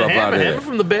you leave up out of here. Hammer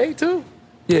from the Bay too.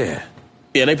 Yeah.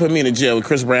 Yeah, they put me in the jail where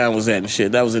Chris Brown was at and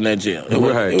shit. That was in that jail. It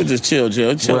was just chill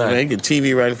jail. Man. You get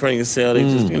TV right in front of your cell. They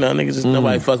just, niggas just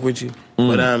nobody fuck with you.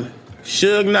 But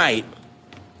Suge Knight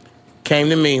came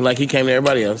to me like he came to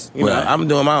everybody else. You know, I'm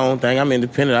doing my own thing. I'm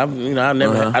independent. I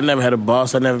never had a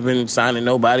boss. I've never been signing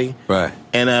nobody. Right.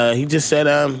 And he just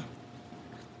said,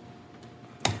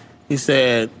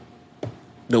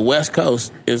 the West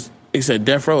Coast he said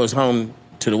Death Row is home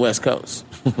to the West Coast.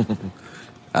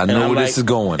 I know where this is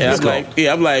going.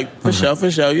 I'm like, for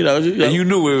sure. You know. And you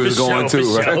knew where it was going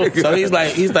too, right? So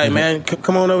he's like, man,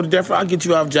 come on over to Death Row. I'll get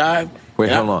you off Jive. Wait,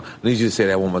 hold on. I need you to say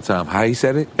that one more time. How he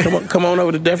said it? Come on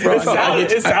over to Death Row. It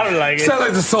sounded like it. Sound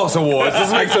like the Sauce Awards.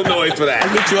 Just make some noise for that.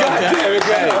 I'll get you off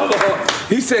Jive. Hold on.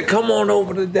 He said, come on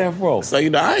over to Death Row. So,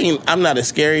 I'm not a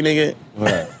scary nigga.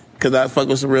 Right. Because I fuck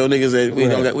with some real niggas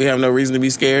that we have no reason to be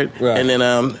scared. Right. And then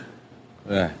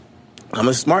I'm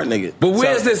a smart nigga. But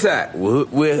where's this at?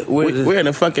 We're in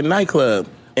a fucking nightclub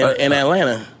in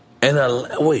Atlanta.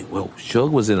 Suge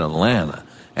was in Atlanta.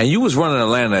 And you was running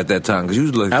Atlanta at that time because you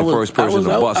was like the first person to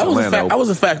bust Atlanta. I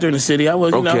was a factor in the city. I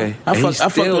was, okay. He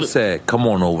still said, come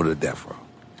on over to Death Row.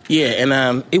 Yeah,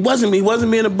 and he wasn't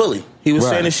being a bully. He was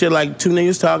saying this shit like two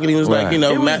niggas talking. He was like, he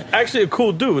was actually a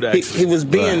cool dude. He was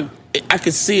being... I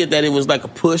could see it that it was like a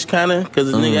push kind of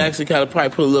because the nigga actually kind of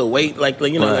probably put a little weight, like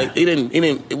he didn't.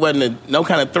 It wasn't no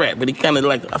kind of threat, but he kind of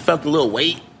I felt a little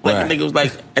weight. Like the nigga was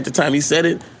like at the time he said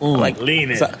it, like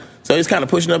leaning. So he's kind of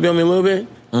pushing up on me a little bit,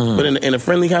 but in a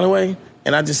friendly kind of way.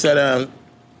 And I just said,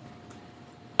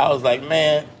 I was like,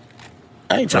 man,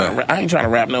 I ain't trying to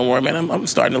rap no more, man. I'm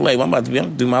starting a label. I'm about to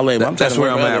do my label. That's where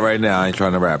I'm at right now. I ain't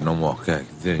trying to rap no more. Okay,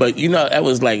 but that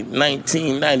was like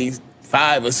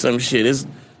 1995 or some shit. It's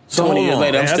 20 years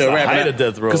later, I'm still rapping.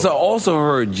 Because I also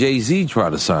heard Jay-Z try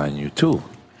to sign you, too.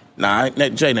 Nah,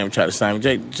 Jay never tried to sign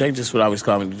me. Jay just would always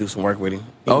call me to do some work with him.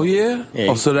 Oh, yeah?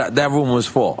 Oh, so that rumor was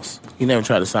false? He never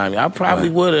tried to sign me. I probably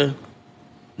would have.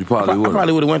 You probably would have? I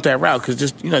probably would have went that route because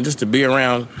just to be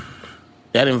around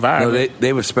that environment. No,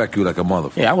 they respect you like a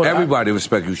motherfucker. Yeah, everybody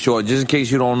respect you. Short, just in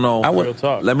case you don't know,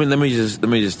 let me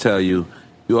just tell you,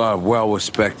 you are well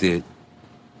respected,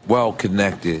 well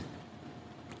connected.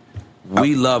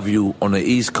 We love you on the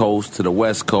East Coast to the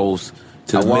West Coast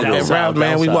to the Middle South. Route,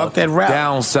 man. We walked that route.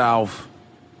 Down South.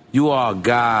 You are a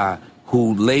guy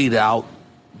who laid out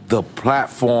the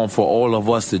platform for all of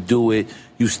us to do it.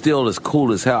 You still as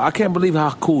cool as hell. I can't believe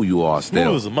how cool you are still.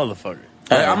 He was a motherfucker.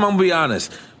 I'm going to be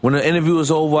honest. When the interview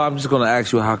is over, I'm just going to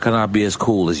ask you, how can I be as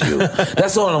cool as you?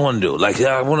 That's all I want to do. Like,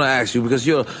 I want to ask you because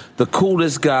you're the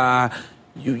coolest guy.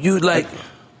 You like...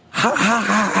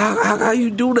 How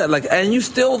you do that? Like, and you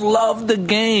still love the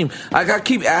game. Like, I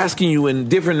keep asking you in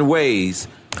different ways.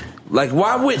 Like,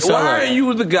 why are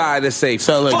you the guy that say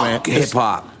fuck hip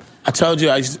hop? I told you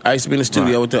I used to be in the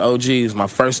studio with the OGs. My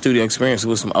first studio experience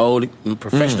was some old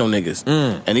professional niggas.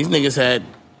 And these niggas had,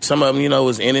 some of them,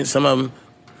 was in it. Some of them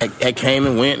had came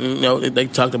and went, and, they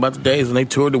talked about the days when they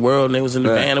toured the world and they was in the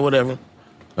band or whatever.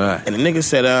 Right. And the nigga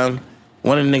said,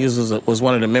 one of the niggas was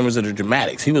one of the members of the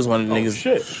Dramatics. He was one of the niggas.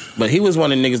 Shit. But he was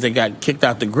one of the niggas that got kicked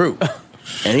out the group.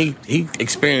 And he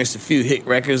experienced a few hit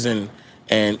records and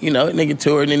nigga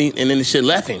toured and then the shit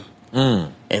left him.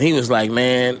 And he was like,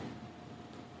 man,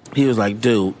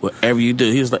 dude, whatever you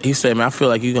do, he said, man, I feel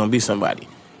like you're gonna be somebody.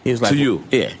 He was like, to you?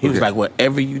 Yeah. He was like,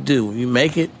 whatever you do, when you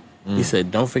make it, he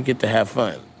said, don't forget to have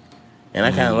fun. And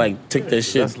I kind of took that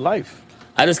shit. That's life.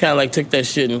 I just kind of took that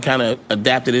shit and kind of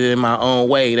adapted it in my own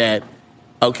way that,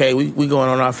 okay, we going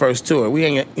on our first tour. We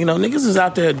ain't, niggas is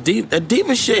out there deep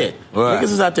as shit. Right.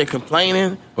 Niggas is out there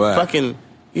complaining, fucking,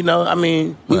 we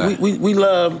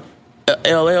love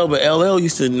LL, but LL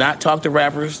used to not talk to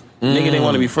rappers. Nigga didn't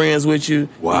want to be friends with you.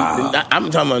 Wow. I'm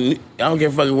talking about, I don't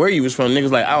give a fuck where you was from. Niggas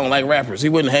like, I don't like rappers. He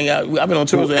wouldn't hang out. I've been on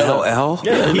tours with LL?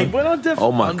 Yeah, he went on different.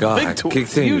 Oh my God. Big tour.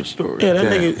 Huge story. Yeah,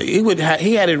 that nigga,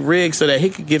 he had it rigged so that he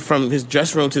could get from his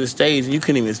dressing room to the stage and you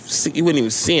wouldn't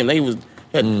even see him. They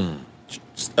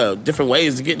had different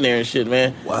ways to get in there and shit,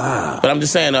 man. Wow. But I'm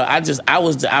just saying, I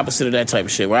was the opposite of that type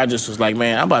of shit, where I just was like,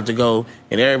 man, I'm about to go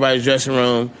in everybody's dressing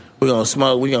room. We're going to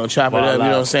smoke. We're going to chop it up. You know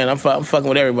what I'm saying? I'm fucking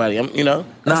with everybody.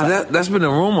 That's been a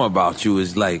rumor about you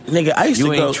is like, nigga, I used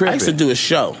to do a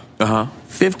show.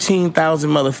 15,000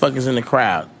 motherfuckers in the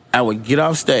crowd. I would get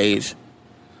off stage,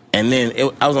 and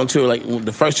then I was on tour, like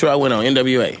the first tour I went on,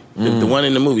 NWA. The one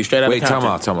in the movie, Straight Outta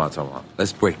Compton. Wait, time out.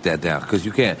 Let's break that down, because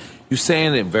you can't. You're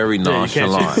saying it very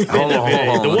nonchalant. Hold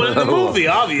on. The one in the movie,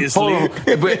 obviously. Hold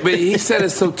on. But he said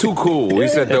it's so too cool. He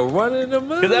said the one in the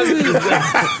movie.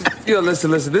 Yo,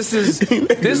 listen. This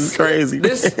is crazy.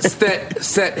 This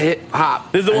set hip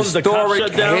hop. This is the one that the cops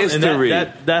shut down history.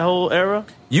 And that whole era.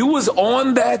 You was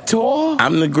on that tour?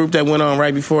 I'm the group that went on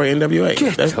right before NWA.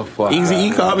 Get the fuck Easy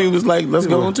E called me and was like, let's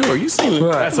go on tour. You seen it.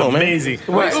 That's amazing.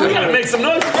 Man. We gotta make some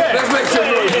noise. Let's make some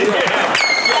noise.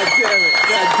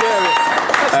 God damn it.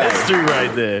 That's history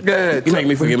right there. Good. You make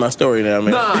me forget my story now,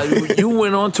 man. Nah, you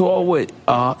went on tour with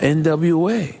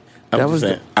NWA.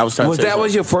 That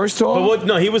was your first tour?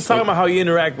 But he was talking about how you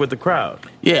interact with the crowd.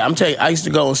 Yeah, I'm telling you, I used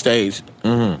to go on stage,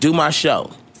 do my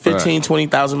show, 15,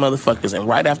 20,000 motherfuckers, and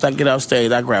right after I get off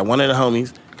stage, I grab one of the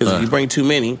homies, because if you bring too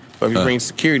many, or if you bring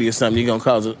security or something, you're going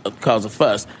to cause a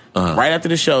fuss. Right after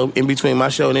the show, in between my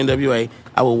show and NWA,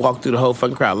 I would walk through the whole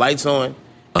fucking crowd, lights on,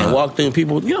 and walk through, and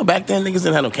people, back then niggas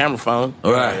didn't have no camera phone.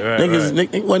 Right. Nigga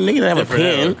didn't have a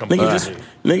pen.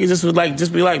 Nigga just would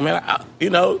be like, man,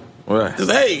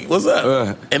 just, hey, what's up?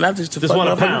 Right. And I just want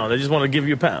a pound. They just want to give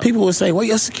you a pound. People would say, well,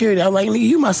 your security. I'm like, nigga,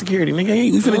 you my security, nigga.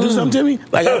 You finna do something to me?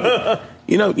 Like,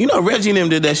 Reggie and them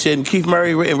did that shit, and Keith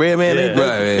Murray and Redman. Them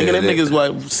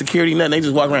niggas security, nothing. They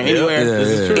just walk around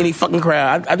anywhere, any fucking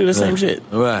crowd. I do the same shit.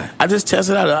 Right. I just test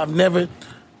it out. I've never.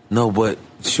 No, but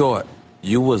Short,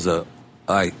 you was a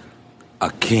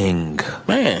king,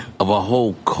 man, of a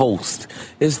whole coast.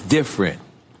 It's different,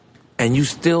 and you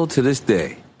still to this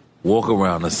day walk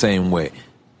around the same way.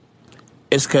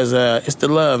 It's because it's the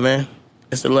love, man.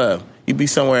 It's the love. You be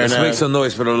somewhere. Let's make some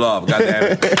noise for the love,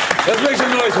 goddammit. Let's make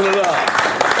some noise for the love.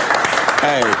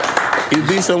 Hey, you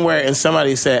be somewhere and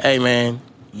somebody said, "Hey, man,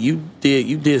 you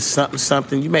did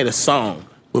something. You made a song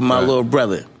with my little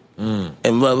brother." And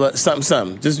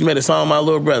something. Just you made a song with my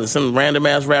little brother. Some random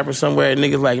ass rapper somewhere.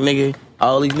 Niggas like, nigga,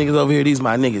 all these niggas over here, these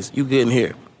my niggas. You good in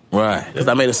here. Right. Because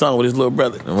I made a song with his little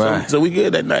brother. Right. So we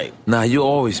good that night. Nah, you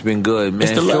always been good, man.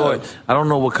 It's the love. Short, I don't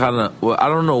know what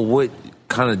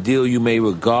kind of deal you made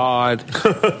with God,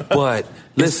 but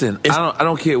listen, I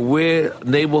don't care where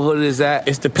neighborhood is at.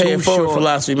 It's the pay it forward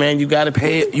philosophy, man. You got to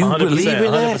pay it. You believe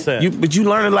in that? But you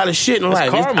learn a lot of shit in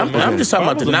life. Karma, I'm just talking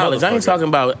about the knowledge. I ain't talking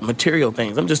about material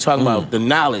things. I'm just talking about the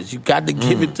knowledge. You got to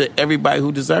give it to everybody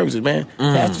who deserves it, man.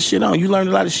 Pass the shit on. You learned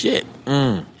a lot of shit.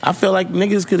 I feel like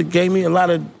niggas could have gave me a lot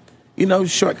of,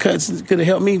 shortcuts. Could have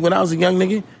helped me when I was a young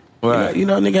nigga. Right.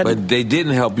 Nigga had but they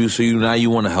didn't help you, so now you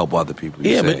want to help other people.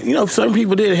 Yeah, but certain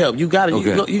people did help. You got to.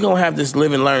 Okay. You gonna have this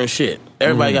live and learn shit.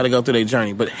 Everybody got to go through their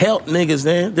journey. But help niggas,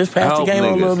 man. Just pass the game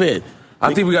on a little bit.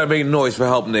 I think we got to make noise for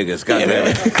help niggas. Goddamn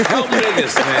it. Help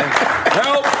niggas, man.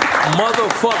 Help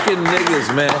motherfucking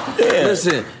niggas, man. Yeah.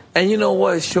 Listen, and you know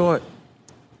what, Short?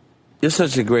 You're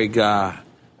such a great guy.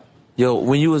 Yo,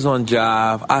 when you was on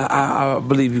Jive, I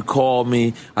believe you called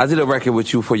me. I did a record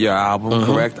with you for your album,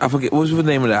 correct? I forget. What was the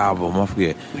name of the album? I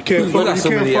forget. You can't fuck with us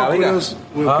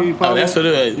with Petey Pablo. Oh, that's what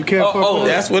it is. You can't fuck with us.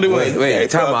 That's what it was. Wait,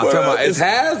 time out. Is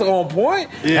Haz on point?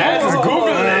 Yeah. Haz is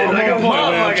Googling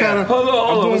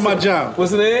I'm doing my job.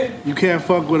 What's the name? You can't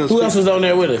fuck with us. Who else was on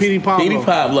there with us? Petey Pablo. Petey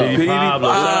Pablo.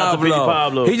 Petey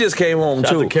Pablo. He just came home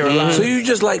Shout out too. to Carolina. So you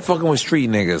just like fucking with street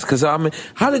niggas? Because I mean,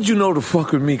 how did you know to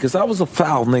fuck with me? Because I was a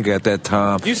foul nigga at that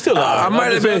time. You still are. I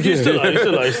might have been. You still are.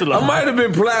 I might have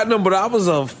been platinum, but I was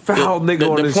a foul nigga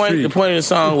on the street. The point of the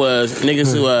song was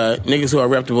niggas who are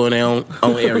reputable in their own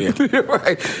area.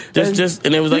 Right. Just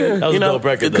and it was like you know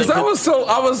because I was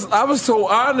so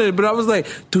honored, but I was like,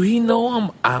 do he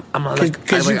know I'm like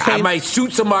I might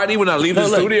shoot somebody when I leave the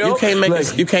studio?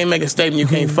 You can't make a statement. You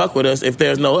can't fuck with us if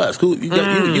there's no us. You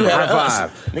had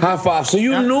high five. So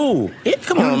you knew. Yeah,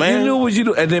 come on, man. You knew what you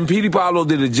do. And then Petey Pablo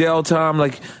did a jail time.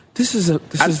 Like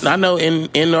I know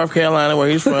in North Carolina where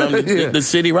he's from, the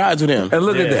city rides with him. And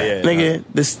look at that, nigga.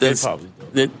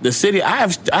 The city. I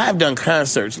have done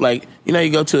concerts. Like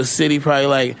you go to a city probably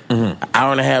like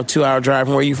hour and a half, 2 hour drive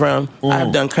from where you from. I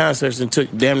have done concerts and took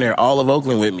damn near all of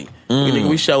Oakland with me. Nigga,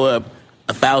 we show up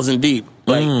 1,000 deep,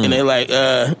 like, and they like,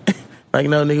 like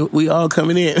no nigga, we all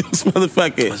coming in. This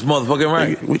motherfucker. That's motherfucking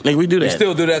right. Nigga, we do that. We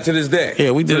still do that to this day.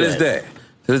 Yeah, we do to this day.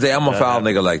 To this day, I'm a foul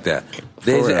nigga like that.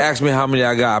 They ask me how many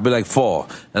I got. I'll be like 4.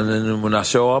 And then when I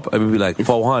show up, I'll be like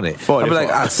 400. I'll be like,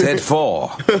 I said 4.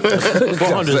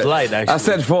 400 is light, actually. I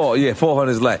said 4. Yeah,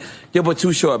 400 is light. Yeah, but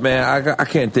Too Short, man, I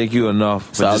can't thank you enough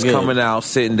for just coming out,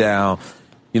 sitting down,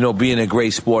 being a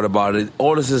great sport about it.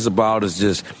 All this is about is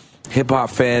just hip-hop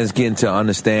fans getting to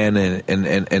understand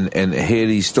and hear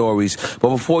these stories. But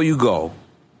before you go,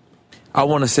 I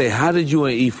want to say, how did you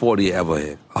and E40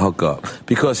 ever hook up?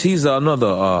 Because he's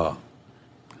another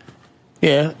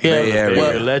Bay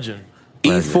Area legend.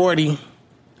 E40,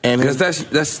 and because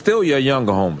that's still your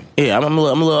younger homie. Yeah, I'm a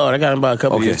little old. I got him about a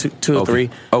couple years, two or three.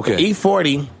 Okay. But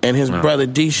E40 and his brother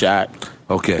D-Shot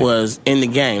was in the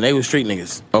game. They were street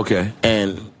niggas. Okay,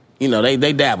 and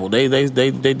they dabbled.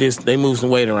 They moved some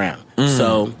weight around.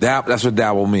 So that's what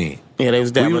dabble mean. Yeah, they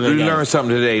was dabbling. We learned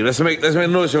something today. Let's make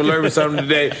noise. We're learning something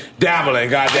today. Dabbling,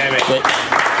 goddamn it. But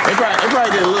they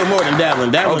probably did a little more than dabbling.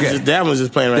 Dabbling was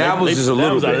just playing around. Dabbling was just a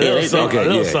little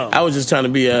bit. I was just trying to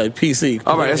be a PC.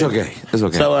 All right, that's okay. That's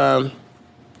okay. So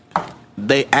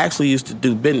they actually used to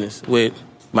do business with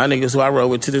my niggas who I rode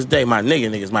with to this day. My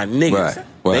niggas.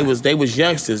 Right. They was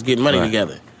youngsters getting money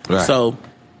together. Right. So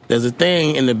there's a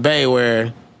thing in the Bay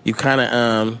where you kind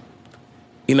of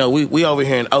we over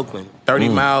here in Oakland, 30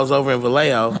 miles over in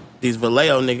Vallejo. These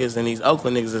Vallejo niggas and these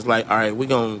Oakland niggas is like, all right, we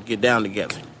gonna get down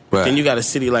together. Right. Then you got a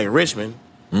city like Richmond,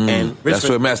 and Richmond, that's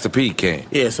where Master P came.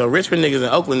 Yeah, so Richmond niggas and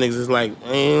Oakland niggas is like,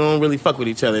 they don't really fuck with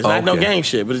each other. It's not no gang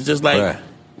shit, but it's just like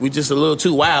we just a little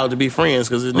too wild to be friends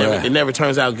because it never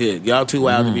turns out good. Y'all too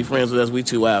wild to be friends with us. We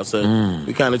too wild, so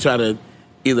we kind of try to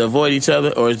either avoid each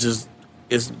other or it's just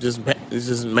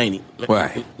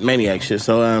maniac shit.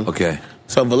 So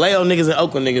So Vallejo niggas and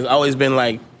Oakland niggas always been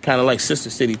like kind of like sister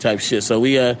city type shit. So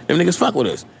we them niggas fuck with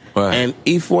us. Right. And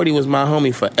E40 was my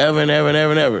homie forever and ever and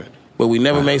ever and ever. But we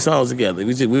never made songs together. We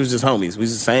was just homies. We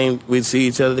was the same. We'd see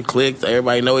each other, the cliques.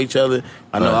 Everybody know each other.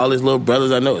 I know all his little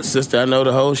brothers. I know his sister. I know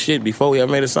the whole shit before we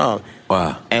ever made a song.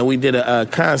 Wow. And we did a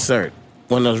concert,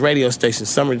 one of those radio stations,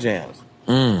 Summer Jams.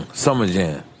 Summer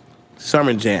Jam.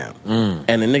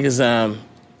 And the niggas,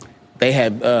 they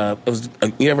had,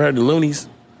 you ever heard the Loonies?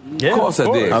 Yeah, of course I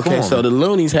did. Okay, so the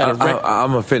Loonies had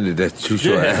I'm offended that Too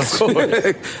Short. Yeah, of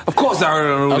course. Of course I heard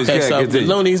of the Loonies. Okay, so the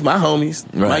Loonies, my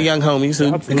homies, my young homies,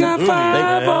 who got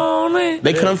 5 on it.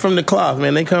 They come from the cloth,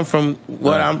 man. They come from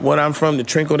what I'm from, the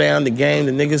Trinkle Down, the game.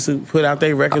 The niggas who put out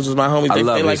their records was my homies. I love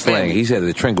they his like slang. family. He said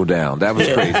the Trinkle Down. That was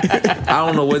crazy. I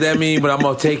don't know what that means, but I'm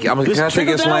gonna take it. Can I take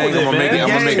his slang? I'm gonna make it. I'm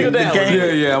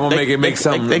gonna make it make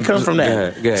something. They come from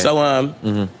that. Go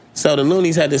ahead. So the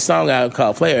Loonies had this song out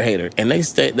called Player Hater, and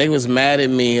they was mad at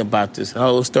me about this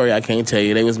whole story I can't tell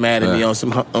you. They was mad at me on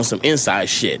some inside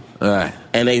shit. Right.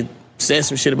 And they said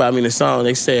some shit about me in the song.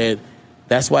 They said,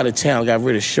 that's why the town got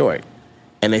rid of Short.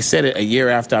 And they said it a year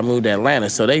after I moved to Atlanta.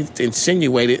 So they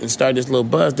insinuated and started this little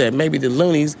buzz that maybe the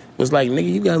Loonies was like,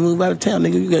 nigga, you gotta move out of town.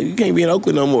 Nigga, you can't be in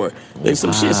Oakland no more. There's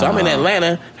some shit. So I'm in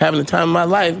Atlanta having the time of my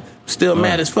life, still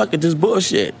mad as fuck at this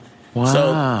bullshit. Wow.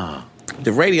 So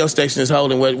the radio station is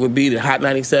holding what would be the Hot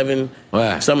 97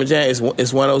 Summer Jam.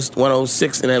 It's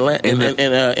 106 in Atlanta,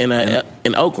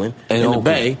 in Oakland, in the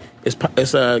Bay. It's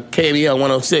KBL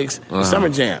 106 Summer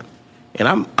Jam, and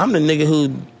I'm the nigga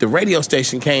who the radio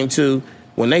station came to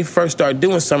when they first started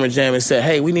doing Summer Jam and said,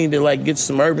 hey, we need to like get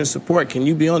some urban support. Can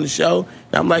you be on the show?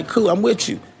 And I'm like, cool, I'm with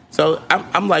you. So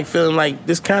I'm like feeling like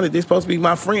they're supposed to be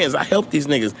my friends. I helped these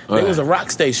niggas. There was a rock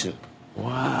station.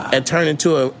 Wow. That turned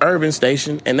into an urban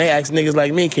station, and they asked niggas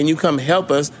like me, can you come help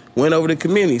us win over the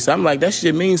community? So I'm like, that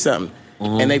shit means something.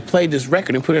 Mm-hmm. And they played this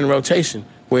record and put it in rotation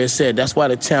where it said, that's why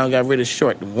the town got rid of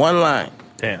Short. One line.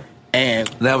 Damn. And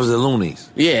that was the Loonies.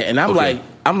 Yeah, and I'm like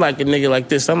a nigga like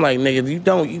this. I'm like,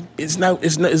 nigga,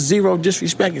 it's zero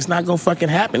disrespect. It's not gonna fucking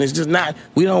happen. It's just not.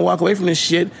 We don't walk away from this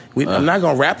shit. I'm not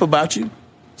gonna rap about you.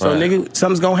 So nigga,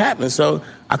 something's gonna happen. So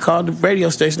I called the radio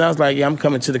station. I was like, yeah, I'm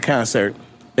coming to the concert.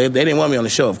 They didn't want me on the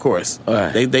show, of course.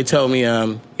 They told me, I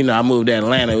moved to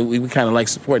Atlanta. We kind of like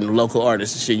supporting the local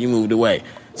artists and shit. You moved away.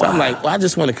 So I'm like, well, I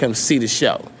just want to come see the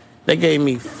show. They gave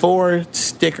me 4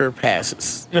 sticker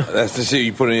passes. That's the shit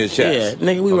you put in your chest. Yeah,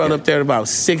 nigga, we rode up there to about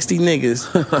 60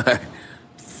 niggas.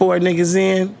 4 niggas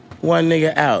in, 1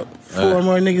 nigga out. 4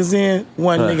 more niggas in,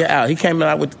 1 nigga out. He came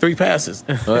out with 3 passes.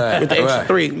 With the extra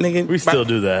 3, nigga. We still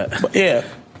do that. But, yeah.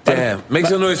 Damn. Make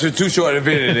some noise for Too Short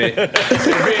invented it. Invented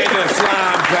the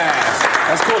slime pass.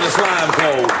 That's called the slime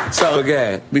code.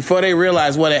 So before they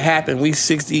realized what had happened, we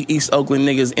 60 East Oakland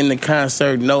niggas in the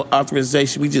concert, no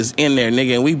authorization. We just in there,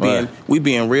 nigga, and we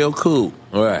being real cool.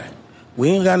 Right. We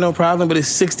ain't got no problem, but it's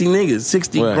 60 niggas,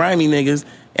 60 grimy niggas,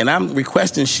 and I'm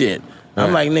requesting shit.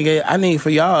 I'm like, nigga, I need for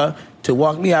y'all to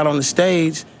walk me out on the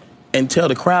stage and tell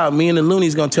the crowd, me and the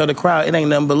Loonies gonna tell the crowd it ain't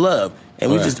nothing but love.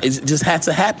 And it just had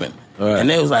to happen. And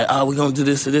they was like, oh, we're gonna do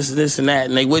this and this and this and that,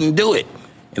 and they wouldn't do it.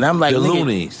 And I'm like, the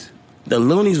Loonies. The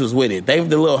Loonies was with it. They were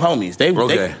the little homies. They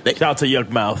shout out to Yuck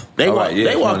Mouth. They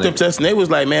walked up to us and they was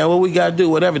like, man, what we gotta do,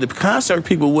 whatever. The concert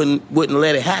people wouldn't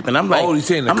let it happen. I'm like, you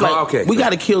saying the car? Okay. We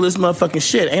gotta kill this motherfucking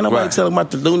shit. Ain't nobody telling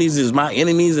about the Loonies is my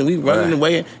enemies and we running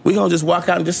away. We gonna just walk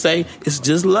out and just say it's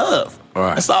just love.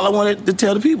 That's all I wanted to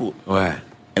tell the people. Right.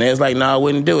 And they was like, no, I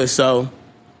wouldn't do it. So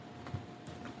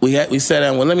we said,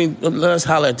 well, let's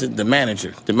holler at the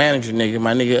manager. The manager nigga,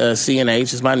 my nigga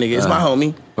CNH is my nigga. It's my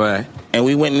homie. Right. And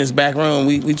we went in this back room.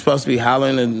 We supposed to be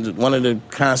hollering at one of the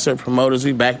concert promoters.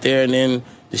 We back there, and then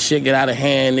the shit get out of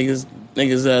hand.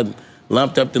 Niggas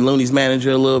lumped up the Loonies manager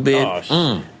a little bit. Oh,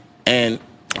 shit. And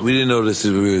we didn't know this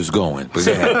is where it was going. But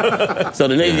so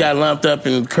the nigga got lumped up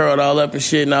and curled all up and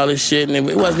shit and all this shit. And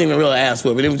it wasn't even real ass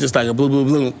whoop, but it was just like a blue, blue,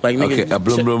 blue. Like, nigga, a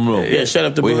blue, blue, blue. Yeah, shut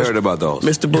up the bullshit. We heard about those.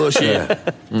 Mr. Bullshit.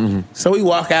 Mm-hmm. So we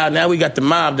walk out. Now we got the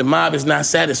mob. The mob is not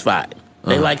satisfied.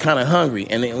 They like kind of hungry.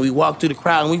 And then we walk through the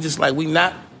crowd and we just like, we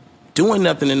not doing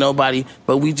nothing to nobody,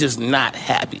 but we just not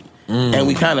happy. And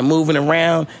we kind of moving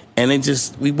around, and it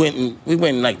just we went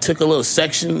and like took a little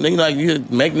section. You know, like you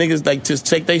make niggas like just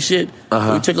take their shit.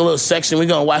 We took a little section. We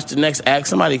gonna watch the next act.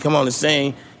 Somebody come on and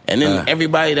sing, and then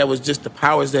everybody that was just the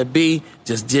powers that be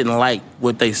just didn't like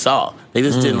what they saw. They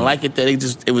just didn't like it.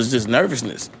 It was just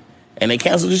nervousness, and they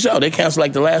canceled the show. They canceled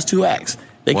like the last 2 acts.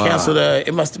 They canceled.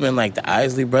 It must have been like the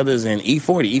Isley Brothers and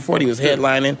E40. E40 was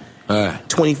headlining.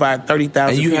 25,000,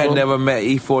 30,000 And you people. had never met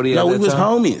E40 No, at we that was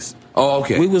time? homies. Oh,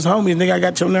 okay. We was homies. Nigga, I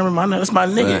got your number. That's my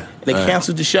nigga. They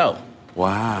canceled the show.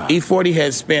 Wow. E40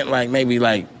 had spent like maybe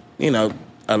like,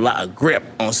 a lot of grip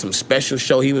on some special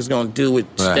show he was going to do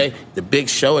with the big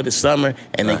show of the summer,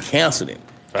 and they canceled it.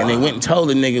 And they went and told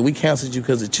the nigga, we canceled you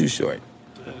because of Too Short.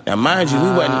 Now, mind you,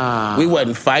 we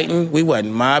wasn't fighting, we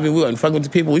wasn't mobbing, we wasn't fucking with the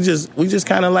people. We just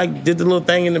kind of like did the little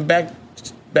thing in the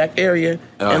back area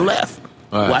and left,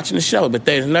 watching the show. But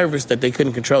they was nervous that they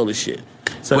couldn't control the shit.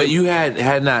 So but you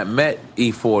had not met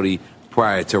E40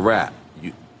 prior to rap.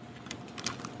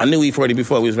 I knew E40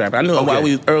 before we was rapping. I knew him while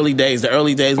we was the early days.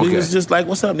 We was just like,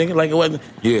 what's up, nigga? Like, it wasn't.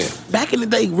 Yeah. Back in the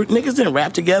day, niggas didn't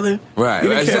rap together. Right.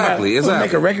 Exactly.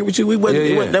 Make a record with you.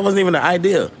 That wasn't even the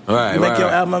idea. Right. You make your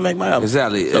album, I make my album.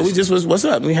 Exactly. So we just was, what's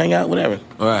up? We hang out, whatever.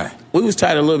 Right. We was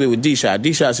tied a little bit with D-Shot.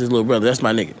 D-Shot's his little brother. That's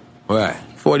my nigga. Right.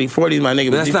 40 is my nigga.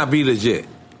 But that's not Be Legit.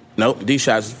 Nope.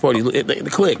 D-Shot's 40. The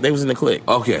clique. They was in the clique.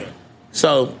 Okay.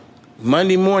 So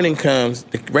Monday morning comes,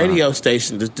 the radio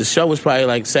station, the show was probably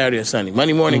like Saturday or Sunday.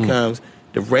 Monday morning comes,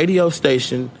 the radio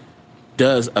station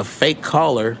does a fake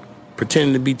caller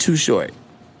pretending to be Too Short.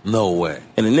 No way.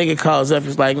 And the nigga calls up,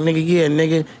 it's like,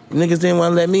 niggas didn't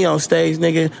want to let me on stage,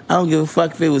 nigga. I don't give a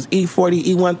fuck if it was E40,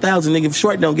 E1000, nigga. If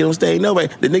Short don't get on stage, nobody.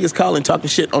 The niggas calling, talking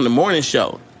shit on the morning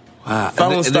show. Wow.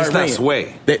 Phones and start that's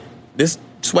ringing. not Sway. This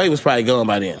Sway was probably gone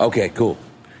by then. Okay, cool.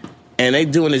 And they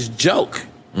doing this joke.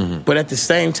 But at the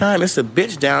same time, it's a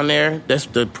bitch down there that's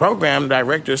the program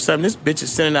director or something. This bitch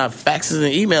is sending out faxes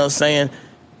and emails saying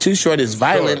Too Short is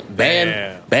violent,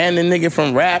 ban the nigga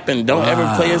from rap and don't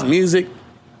ever play his music,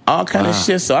 all kind of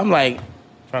shit. So I'm like,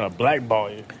 trying to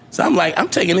blackball you. So I'm like, I'm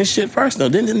taking this shit personal.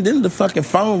 Then the fucking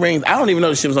phone rings. I don't even know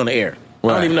the shit was on the air.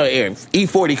 Right. I don't even know the air.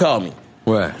 E40 called me.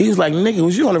 Right. He was like, nigga,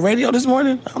 was you on the radio this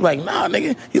morning? I'm like, nah,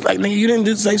 nigga. He's like, nigga, you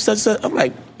didn't say such. I'm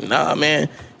like, nah, man.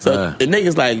 So the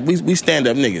niggas like, we stand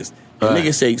up niggas. The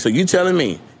niggas say, so you telling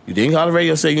me you didn't call the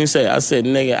radio, say you didn't say it? I said,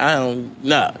 nigga, I don't,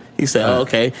 nah. He said, oh,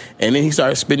 okay. And then he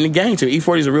started spitting the game to me.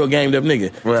 E40 is a real gamed up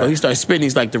nigga. Right. So he started spitting.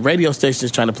 He's like, the radio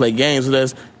station's trying to play games with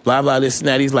us, blah, blah, this and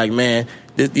that. He's like, man,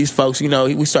 these folks, you know,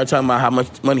 we started talking about how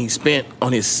much money he spent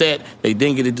on his set. They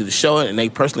didn't get into the show, and they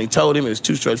personally told him it was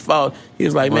Too Short's fault. He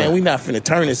was like, man, we not finna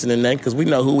turn this into nothing because we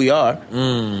know who we are.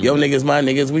 Yo niggas, my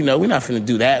niggas, we know we not finna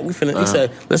do that. He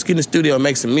said, let's get in the studio and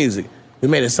make some music. We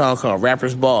made a song called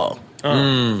Rapper's Ball.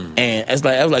 And it's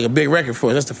like, that was like a big record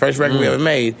for us. That's the first record we ever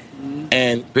made.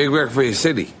 And big record for your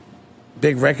city.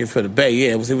 Big record for the Bay,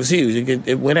 yeah. It was huge.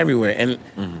 It went everywhere.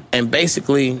 And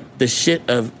basically the shit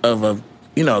of a,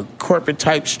 you know, corporate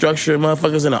type structure,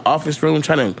 motherfuckers in an office room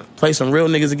trying to play some real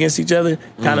niggas against each other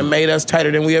kind of made us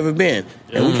tighter than we ever been.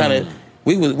 And we kind of,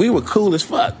 we were cool as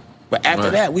fuck. But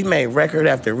after that, we made record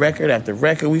after record after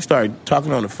record. We started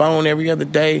talking on the phone every other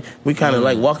day. We kind of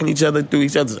like walking each other through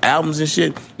each other's albums and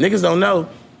shit. Niggas don't know.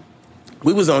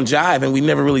 We was on Jive and we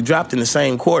never really dropped in the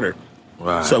same quarter.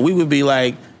 Right. So we would be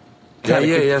like, both.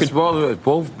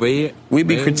 We'd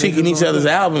be critiquing each other's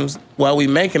albums while we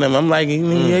making them. I'm like, yeah,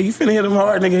 you finna hit them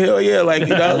hard, nigga. Hell yeah, like,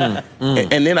 you know.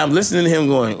 And then I'm listening to him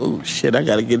going, oh shit, I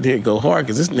gotta get there and go hard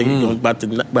because this nigga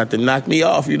about to knock me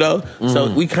off, you know.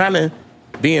 So we kind of,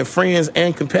 being friends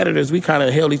and competitors, we kind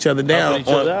of held each other down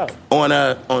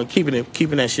on keeping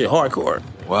that shit hardcore.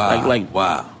 Wow,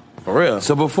 wow, for real.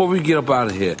 So before we get up out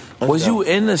of here, was you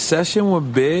in the session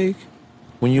with Big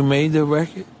when you made the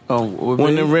record?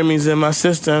 When the Remy's in my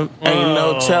system, ain't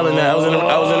no telling that. I was in the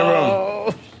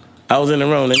room. I was in the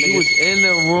room. He was in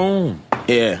the room.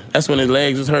 Yeah, that's when his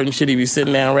legs was hurting. Shit, he be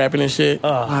sitting down rapping and shit. Shit.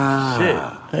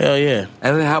 Hell yeah.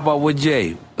 And then how about with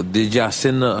Jay? Did y'all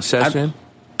send a session?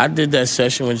 I did that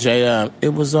session with Jay. It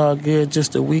was all good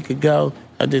just a week ago.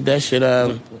 I did that shit.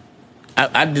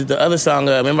 I did the other song.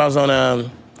 Remember I was on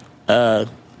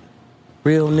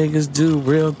Real Niggas Do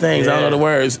Real Things. I don't know the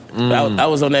words. I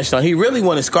was on that song. He really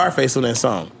wanted Scarface on that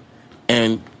song.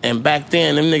 And back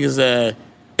then, them niggas,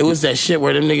 it was that shit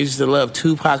where them niggas used to love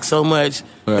Tupac so much.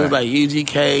 Right. It was like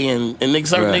UGK and niggas,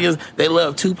 certain niggas, they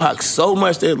love Tupac so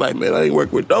much. They're like, man, I ain't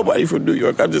work with nobody from New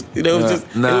York. I just, you know,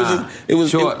 it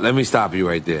was Short, let me stop you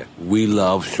right there. We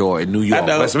love Short in New York.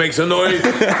 Let's make some noise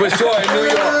for Short in New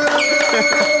York.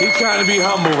 He's trying to be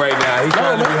humble right now. He's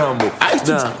trying to be humble.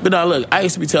 I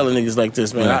used to be telling niggas like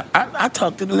this, man. I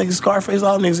talked to the niggas Scarface,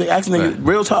 all niggas, asking niggas,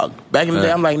 real talk. Back in the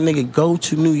day, I'm like, nigga, go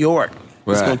to New York.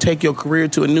 It's gonna take your career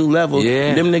to a new level.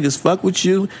 Yeah. Them niggas fuck with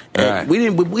you. And we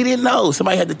didn't know.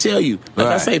 Somebody had to tell you. Like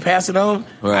I say, pass it on.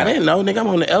 I didn't know. Nigga, I'm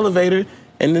on the elevator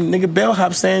and the nigga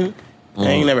bellhop saying, I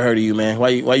ain't never heard of you, man. Why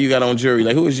you got on jury?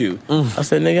 Like, who is you? I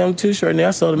said, nigga, I'm Too Short. Nigga,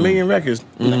 I sold 1 million records.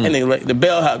 And nigga, like, the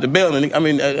bellhop, I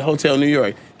mean, Hotel New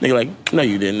York. Nigga, like, no,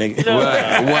 you didn't, nigga.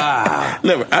 Wow.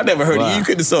 I never heard of you. You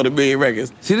couldn't have sold 1 million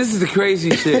records. See, this is the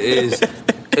crazy shit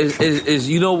is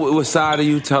you know what side of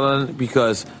you telling?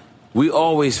 Because we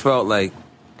always felt like,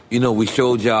 you know, we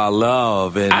showed y'all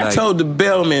love. And I told the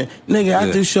bellman, nigga, I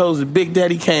do shows with Big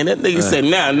Daddy Kane. That nigga said,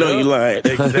 nah, I know you lying.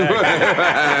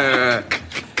 Exactly.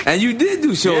 And you did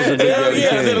do shows with Big Daddy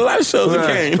Kane. Yeah, I did a lot of shows with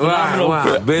Kane.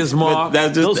 Wow. Bismarck.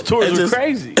 Those tours were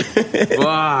crazy.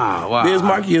 Wow.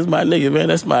 Bismarcky is my nigga, man.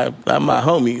 That's my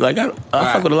homie. Like, I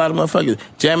fuck with a lot of motherfuckers.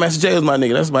 Jam Master Jay was my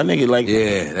nigga. That's my nigga. Like,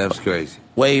 yeah, that was crazy.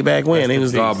 Way back when.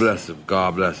 God bless him.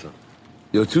 God bless him.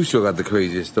 Yo, Too Short got the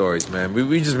craziest stories, man.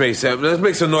 We just made some. Let's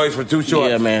make some noise for Too Short.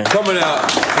 Yeah, man. Coming out,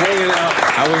 hanging out.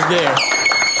 I was there.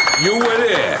 You were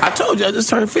there. I told you I just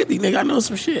turned 50, nigga. I know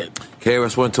some shit.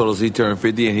 KRS-One told us he turned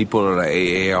 50 and he put on an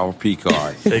AARP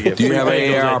card. Do you have an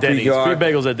AARP card? Free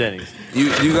bagels at Denny's. You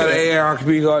got an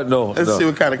AARP card? No. Let's see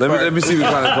what kind of card. Let me see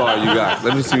what kind of card you got.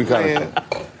 Let me see what kind of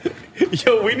card.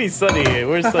 Yo, we need Sonny here.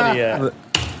 Where's Sonny at?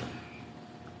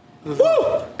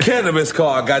 Woo! Cannabis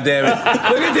card, goddammit.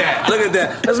 Look at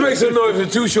that. Let's make some noise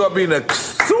for Too Short being a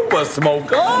super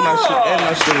smoker.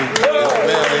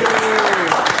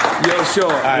 Yo,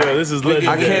 Short. Yo, this is legendary.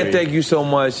 I can't thank you so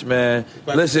much, man.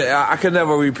 Listen, I can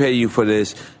never repay you for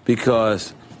this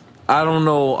because I don't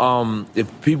know if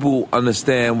people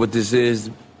understand what this is.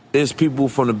 There's people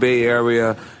from the Bay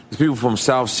Area. There's people from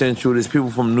South Central. There's people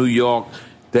from New York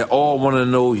that all want to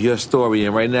know your story.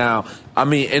 And right now, I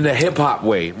mean, in a hip-hop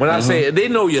way. When I say they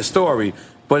know your story,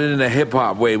 but in a hip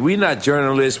hop way. We not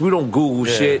journalists. We don't Google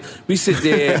shit. We sit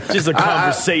there. Just a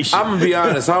conversation. I'm gonna be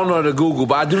honest. I don't know how to Google,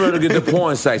 but I do know how to get the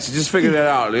porn sites. So just figure that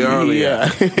out earlier. Yeah,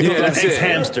 that's it.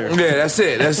 Hamster. Yeah, that's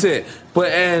it.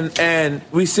 But and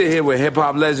we sit here with hip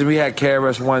hop legend. We had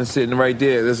KRS-One sitting right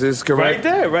there. This is correct.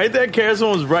 Right there.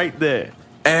 KRS-One was right there.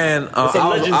 And I was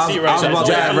about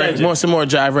some more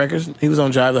Jive Records. He was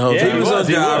on Jive the whole time. He was on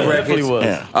Jive Records. Definitely was.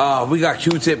 Yeah. We got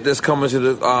Q-Tip that's coming to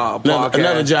the podcast.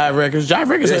 Another Jive Records. Jive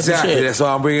Records has some shit. That's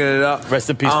why I'm bringing it up.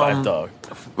 Rest in peace, Five Dog.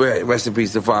 Rest in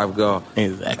peace to Five Dog.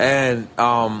 Exactly. And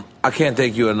I can't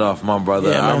thank you enough, my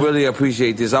brother. Yeah, I really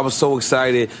appreciate this. I was so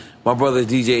excited. My brother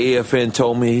DJ EFN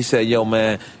told me, he said, yo,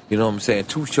 man, you know what I'm saying,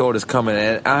 Too Short is coming.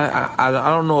 And I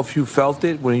don't know if you felt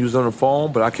it when he was on the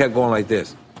phone, but I kept going like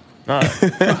this. I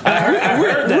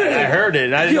heard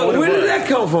it. I didn't know what where it was. did that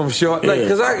come from, Short? Like,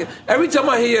 because every time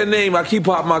I hear your name, I keep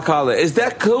popping my collar. Is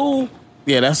that cool?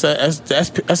 Yeah, that's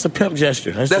a pimp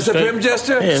gesture. That's a pimp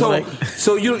gesture. Yeah,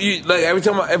 so you like every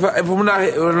time if I'm not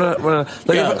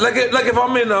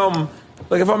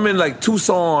if I'm in like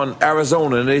Tucson,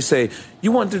 Arizona, and they say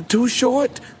you want the Too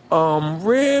Short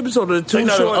ribs or the Too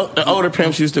Short. The older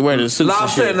pimps used to wear the suits. I'm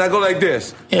saying I go like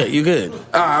this. Yeah, you good.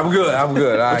 I'm good. All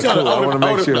right, cool. I want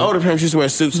to make sure. The older pimps used to wear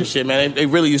suits and shit, man. They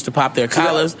really used to pop their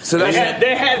collars. So they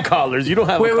had collars. You don't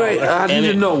have a collar. Wait. I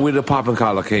didn't know where the popping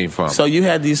collar came from. So you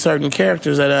had these certain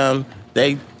characters that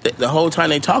they the whole time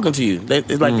they talking to you,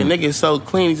 it's like the nigga is so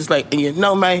clean. He's just like, and you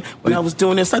know, man, when I was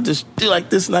doing this, I just do like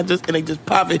this, and they just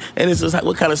pop it, and it's just like,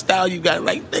 what kind of style you got?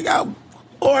 Like, nigga, I'll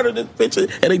order this picture,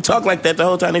 and they talk like that the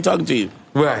whole time they talking to you.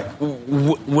 Right.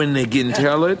 When they getting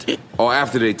tailored, or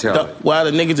after they tailored? While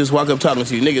the nigga just walk up talking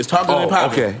to you, niggas talking and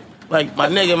popping. Okay. Like, my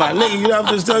nigga, you know, I'm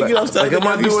just telling you, like, am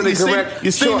I doing it correct?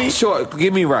 You see me? Short,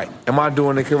 get me right. Am I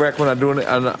doing it correct when I'm doing it?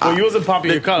 Well, you wasn't popping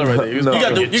your collar right there. You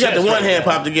got the one hand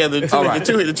popped together. All right.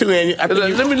 The two hand.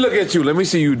 Let me look at you. Let me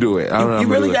see you do it. You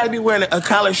really got to be wearing a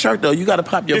collar shirt, though. You got to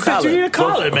pop your collar. You need a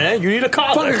collar, man. You need a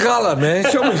collar. Fuck a collar,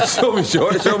 man. Show me,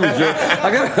 Short. Show me, Short.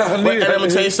 I'm going to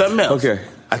tell you something else. Okay.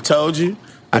 I told you.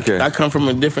 Okay. I come from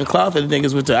a different cloth than the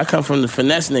niggas with I come from the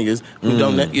finesse niggas who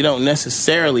you don't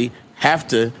necessarily have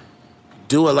to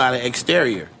do a lot of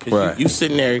exterior. Cause you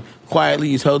sitting there quietly,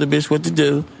 you told the bitch what to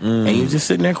do, and you just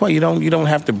sitting there quiet. You don't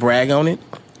have to brag on it.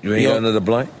 You ain't got another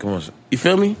blank? Come on. You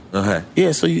feel me? Okay.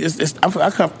 Yeah, so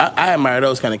I admire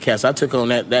those kind of cats. I took on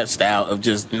that style of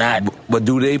just not. But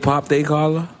do they pop their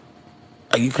collar?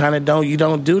 You kind of don't. You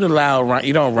don't do the loud rhyme.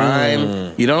 You don't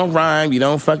rhyme. You don't rhyme. You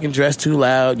don't fucking dress too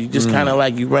loud. You just kind of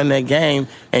like you run that game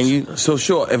and you. So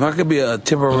Short, if I could be a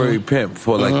temporary pimp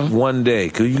for like one day,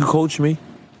 could you coach me?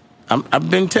 I've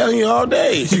been telling you all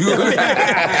day.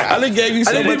 I done gave you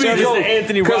so much. This is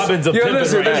Anthony Robbins of pimping.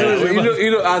 Listen.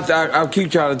 You know, I keep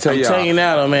trying to tell you. I'm telling you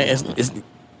now, though, man.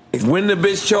 It's when the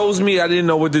bitch chose me, I didn't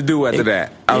know what to do after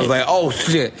that. I was like, oh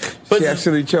shit, she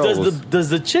actually chose. Does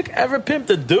the chick ever pimp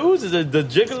the dudes? Is it the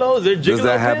gigolos? Is there gigolo Does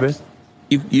that happen?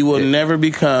 You will never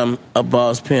become a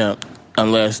boss pimp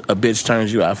unless a bitch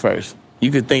turns you out first. You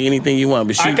could think anything you want,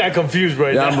 but I got confused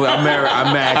right now.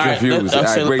 I'm mad confused.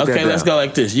 Let's go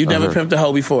like this. You never pimped a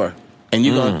hoe before, and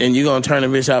you gonna turn a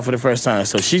bitch out for the first time.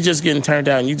 So she just getting turned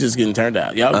out, and you just getting turned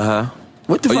out. Y'all.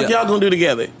 What the fuck y'all gonna do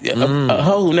together? A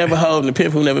hoe who never hoed and a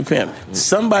pimp who never pimped.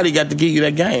 Somebody got to give you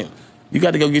that game. You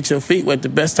got to go get your feet wet the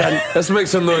best time. Let's make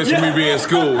some noise for me being in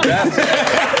school.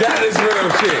 That is real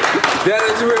shit. That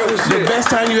is real shit. The best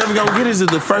time you ever gonna get is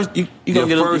the first. You gonna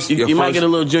get you might get a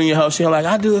little junior hoe. She'll like,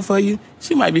 I'll do it for you.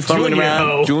 She might be fumbling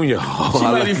around. Junior hoe. She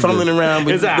might be fumbling around.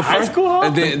 But is that high school hoe?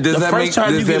 And then, does that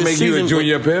make you a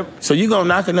junior pimp? So you gonna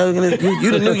knock another.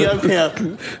 You the new young pimp.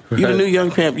 You the new young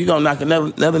pimp. You gonna knock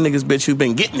another nigga's bitch who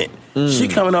been getting it. She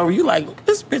coming over. You like,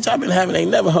 this bitch I've been having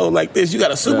ain't never hoe like this. You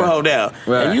got a super hoe down,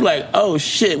 and you like, oh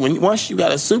shit. Once you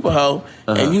got a super hoe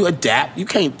and you adapt, you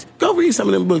can't go read some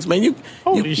of them books, man.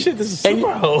 Holy shit, this is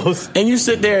super hoes. And you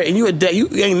sit there and you adapt. You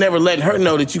ain't never letting her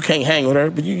know that you can't hang with her,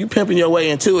 but you pimping your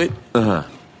way into it.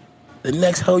 The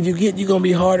next hoe you get, you gonna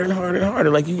be harder and harder and harder.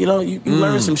 Like you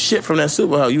learn some shit from that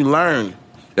super hoe. You learn.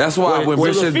 That's why when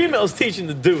the female's teaching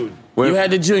the dude. You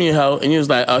had the junior hoe, and you was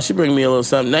like, oh, she bring me a little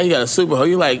something. Now you got a super hoe.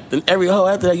 You like, then every hoe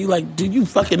after that, you like, do you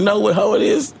fucking know what hoe it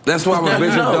is? That's why when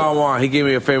Bishop Don Juan, he gave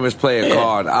me a famous player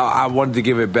card. I wanted to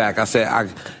give it back. I said,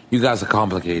 you guys are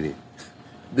complicated.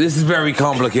 This is very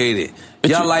complicated.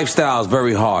 Your lifestyle is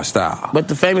very hard style. But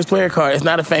the famous player card, it's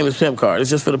not a famous pimp card. It's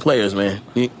just for the players, man.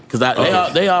 Because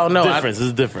they all know. There's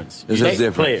a difference. There's a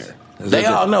difference. Player. They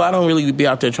all know I don't really be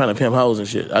out there trying to pimp hoes and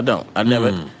shit. I don't. I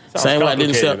never. Same way I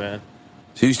didn't sell. Man.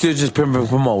 So you still just pimping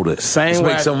promoters. Let's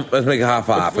make a high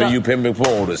five for you pimping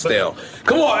promoters still.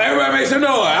 Come on, everybody make some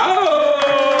noise.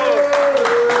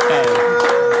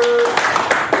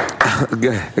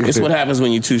 It's what happens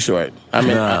when you're too short.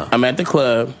 I'm at the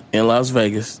club in Las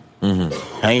Vegas,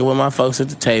 hanging with my folks at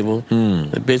the table.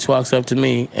 The bitch walks up to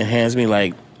me and hands me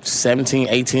like $1,700,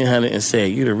 $1,800 and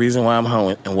said, "You the reason why I'm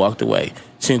home," and walked away.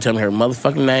 She didn't tell me her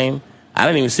motherfucking name. I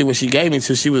didn't even see what she gave me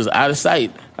until she was out of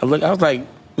sight. I was like,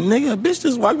 nigga, a bitch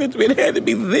just walked into me and it had to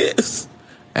be this.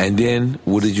 And then,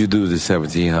 what did you do with the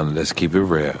 $1,700? Let's keep it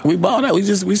real. We bought it. We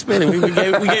spent it. We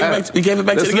gave it back to the game.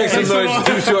 Let's make some noise.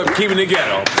 Too Short. Keep it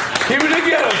together. Keep it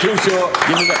together. Too Short.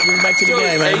 Give it back to the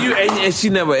game, man. And she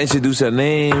never introduced her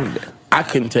name. I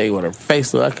couldn't tell you what her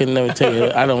face was. I could never tell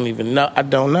you. I don't even know. I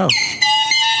don't know.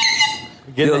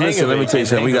 Yo, listen, let me tell you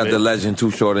something. We got the legend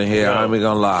Too Short in here. I ain't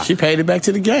gonna lie. She paid it back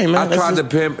to the game, man. I tried to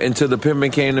pimp until the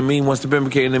pimping came to me. Once the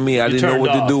pimping came to me, I didn't know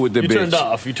what to do with the bitch.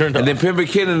 You turned off. And then pimping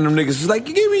kid and them niggas was like,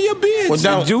 "You give me your bitch."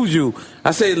 Well, and Juju.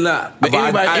 I said, "Nah." But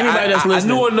anybody that's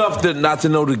listening, I knew enough not to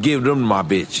know to give them my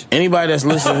bitch. Anybody that's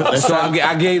listening, so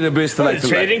I gave the bitch to like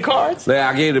trading cards. Yeah,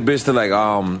 I gave the bitch to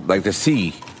like the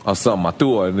C or something. I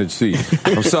threw her in the C.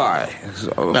 I'm sorry.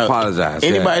 I apologize.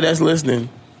 Anybody that's listening.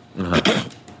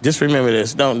 Just remember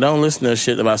this. Don't listen to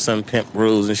shit about some pimp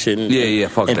rules and shit.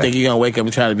 Fuck and that. think you're going to wake up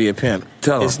and try to be a pimp.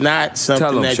 It's not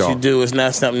something that you do. It's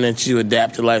not something that you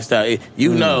adapt to lifestyle.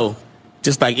 You know,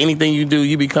 just like anything you do,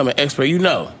 you become an expert. You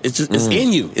know. It's just it's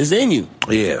in you. It's in you.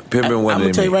 Yeah, pimping I'm going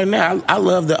to tell you right now, I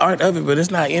love the art of it, but it's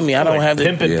not in me. I don't have the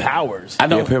pimping powers. I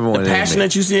don't. The passion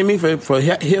that you see in me for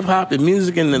hip-hop and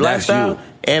music and the lifestyle,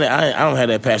 and I don't have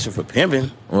that passion for pimping.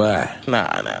 Right.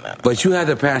 Nah. But you had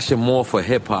the passion more for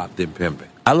hip-hop than pimping.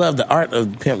 I love the art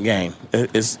of the pimp game.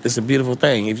 It's a beautiful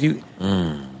thing. If you,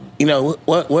 you know,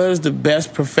 what is the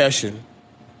best profession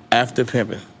after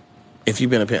pimping? If you've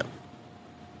been a pimp,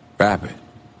 rapping.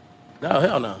 No,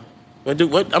 hell no. I'm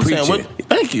saying?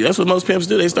 Thank you. That's what most pimps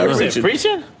do. They start preaching.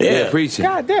 Preaching? Yeah, preaching.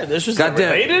 God damn, this is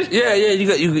related. Yeah.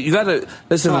 You got to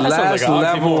listen. The last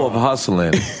level of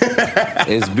hustling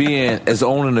is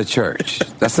owning a church.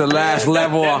 That's the last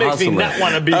level of hustling. That makes me not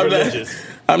want to be religious.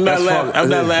 I'm not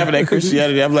laughing at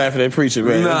Christianity. I'm laughing at preaching,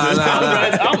 man.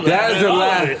 That is the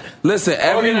last. Listen,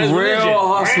 every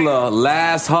real hustler,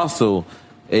 last hustle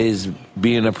is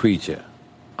being a preacher.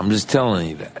 I'm just telling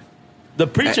you that. The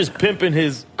preacher's pimping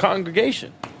his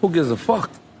congregation. Who gives a fuck?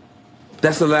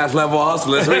 That's the last level of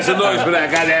hustle. Let's make some noise for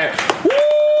that. Goddamn.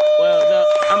 Well, no,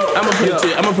 I'm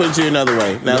gonna put it to you another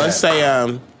way. Now, let's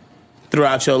say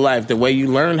throughout your life, the way you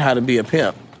learned how to be a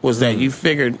pimp was that you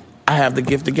figured, I have the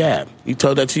gift of gab. You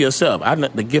told that to yourself.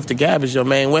 The gift of gab is your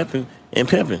main weapon in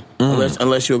pimping,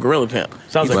 unless you're a gorilla pimp.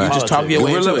 Sounds like you just talk your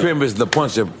way into it. Gorilla pimp is the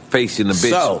punch of face in the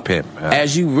bitch pimp.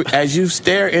 As you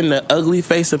stare in the ugly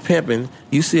face of pimping,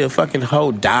 you see a fucking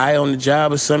hoe die on the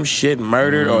job or some shit,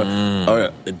 murdered,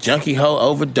 or a junkie hoe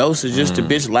overdose, or just the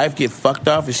bitch life get fucked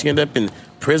off and she end up in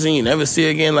prison you never see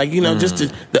again. Like, you know, just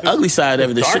the ugly side of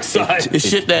it. The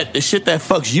shit that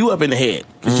fucks you up in the head.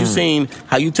 Because you seen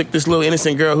how you took this little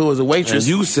innocent girl who was a waitress.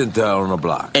 And you sent her on the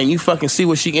block. And you fucking see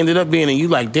what she ended up being. And you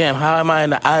like, damn, how am I in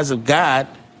the eyes of God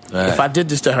if I did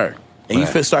this to her? And you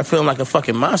start feeling like a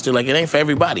fucking monster. Like, it ain't for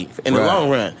everybody in the long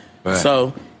run.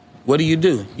 So what do?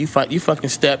 You fucking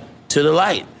step to the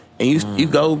light. And you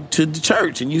go to the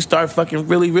church and you start fucking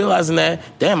really realizing that,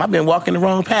 damn, I've been walking the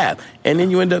wrong path. And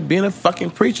then you end up being a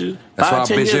fucking preacher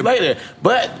 5-10 years later.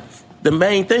 But the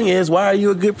main thing is, why are you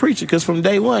a good preacher? Because from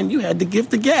day one, you had the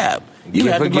gift of gab.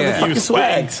 You had the motherfucking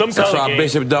swag. That's why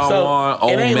Bishop Don Juan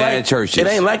owned mad churches. It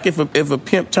ain't like if a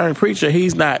pimp turned preacher,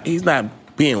 he's not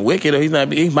being wicked, or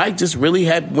he might just really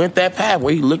have went that path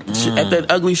where he looked at that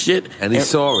ugly shit. And he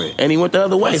saw it. And he went the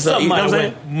other way. So you know what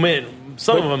I'm saying?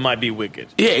 Some of them might be wicked.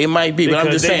 Yeah, it might be, but I'm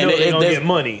just saying they're gonna get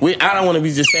money. I don't want to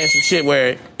be just saying some shit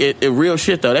where it real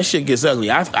shit though. That shit gets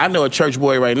ugly. I know a church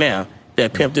boy right now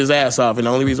that pimped his ass off, and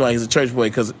the only reason why he's a church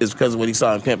boy is because of what he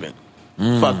saw in pimping.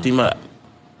 Fucked him up.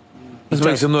 Let's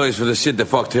make some noise for the shit that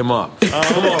fucked him up.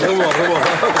 Come on.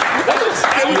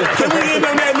 Can we end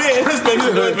on that, man? Let's make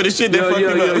some noise for the shit that fucked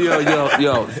him up.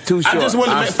 Yo, Too Short. I just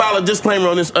wanted to file a disclaimer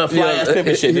on this fly ass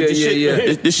pimping shit. This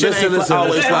shit ain't for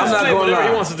always. I'm not gonna lie.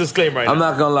 He wants a disclaimer right now. I'm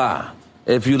not gonna lie.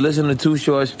 If you listen to Too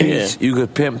Short's speech, you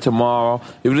could pimp tomorrow.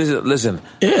 If you listen.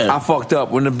 I fucked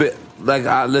up when the bit. Like,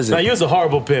 listen. Now, you was a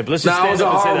horrible pimp. Let's just stand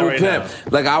up and say that right now.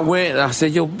 Like, I went and I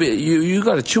said, yo, bitch, you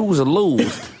got to choose or lose.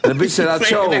 And the bitch said I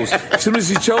chose. As soon as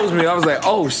she chose me, I was like,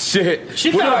 oh, shit.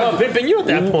 She thought about pimping you at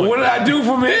that point. What did I do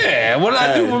from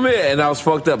here? And I was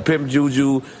fucked up. Pimp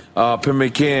Juju, Pimp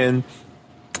McKinn,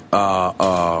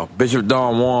 Bishop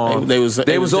Don Juan. They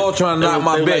was all trying to knock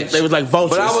my bitch. They was like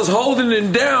vultures. But I was holding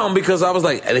it down because I was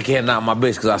like, they can't knock my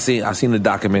bitch, because I seen the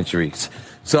documentaries.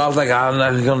 So I was like, I'm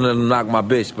not going to knock my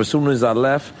bitch. But as soon as I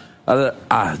left,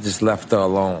 I just left her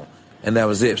alone. and that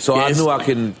was it. So I knew I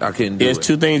couldn't do There's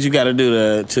two things you got to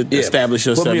do to establish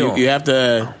yourself. You have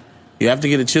to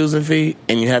get a choosing fee,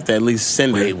 and you have to at least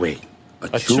send it. Wait.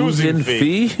 A choosing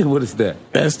fee? What is that?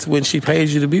 That's when she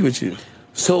pays you to be with you.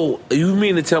 So you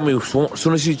mean to tell me, as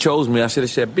soon as she chose me, I should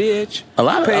have said, "Bitch,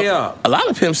 pay up." A lot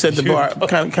of pimps set the bar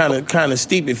kind of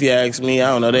steep. If you ask me, I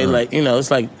don't know. They it's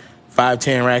like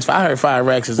 5-10 racks. I heard 5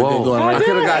 racks is a good going rate. I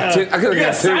could have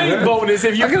got signing bonus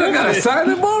if you. I could have got a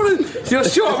signing bonus. You're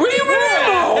short. Where you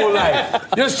been my whole life?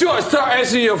 You're short. Start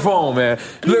answering your phone, man.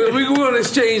 Look, we going to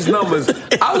exchange numbers.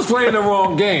 I was playing the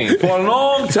wrong game for a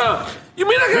long time. You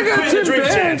mean I got 10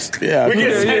 bands? Yeah.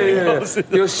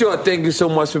 You're short. Thank you so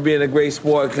much for being a great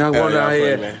sport. Come on out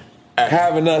here,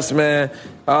 having us, man.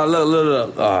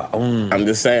 Look. I'm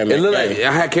just saying, man. It looked like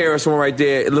I had KRS-One right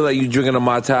there. It looked like you drinking a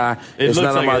Mai Tai. It's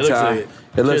not a Mai Tai.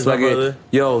 It looks like it.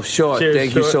 Yo, short.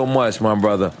 Thank you so much, my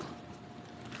brother.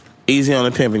 Easy on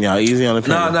the pimping, y'all. Easy on the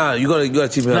pimping. Nah. You gotta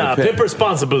keep it on the pimp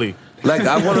responsibly. Like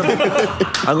I'm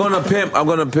gonna pimp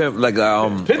like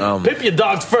pimp your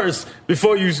dogs first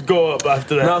before you go up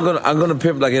after that. No, I'm gonna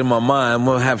pimp like in my mind. I'm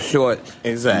gonna have short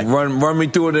run me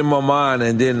through it in my mind,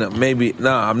 and then maybe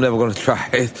I'm never gonna try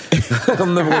it.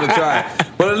 I'm never gonna try it.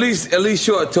 But at least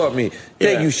short taught me.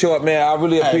 Thank you, short man. I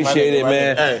really appreciate it,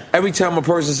 man. Hey. Every time a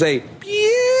person say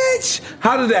bitch,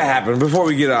 how did that happen? Before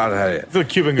we get out of here, it's a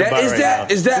Cuban goodbye.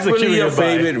 Is that really your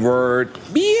favorite word?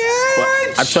 Bitch.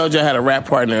 Well, I told you I had a rap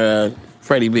partner,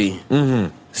 Freddie B.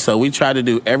 Mm-hmm. So we tried to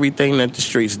do everything that the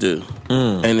streets do.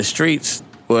 And the streets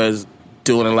was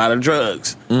doing a lot of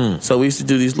drugs. So we used to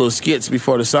do these little skits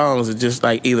before the songs of just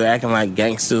like either acting like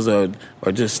gangsters or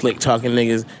just slick talking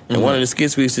niggas. And one of the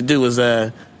skits we used to do was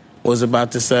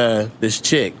about this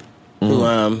chick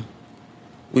who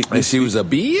she was a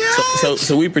bitch.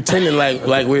 So we pretended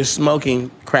like we're smoking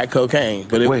crack cocaine,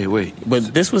 but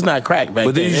but this was not crack back then.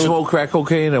 But did you smoke crack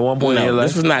cocaine at one point in your life?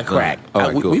 This was not crack. All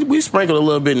right, cool. We sprinkled a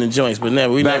little bit in the joints, but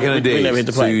never. We never hit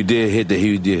the pipe. So you did hit the.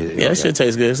 You did. Yeah, that shit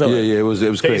tastes good. So it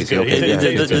was crazy. Okay,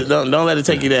 don't let it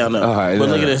take you down though. All right, but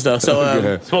look at this though.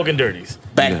 So smoking dirties.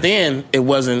 Back then, it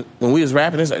wasn't when we was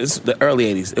rapping. This is the early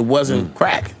 '80s. It wasn't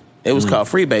crack. It was called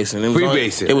freebasing.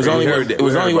 It was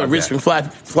only what rich and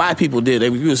fly people did.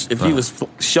 If you was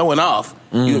showing off,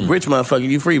 you a rich motherfucker,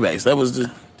 you freebase. That was the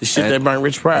shit that burnt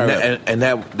Rich Pryor. And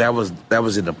that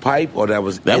was in the pipe or that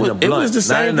was in the blunt? It was the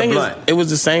same thing. It was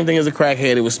the same thing as a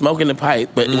crackhead. It was smoking the pipe,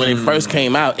 but when it first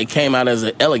came out, it came out as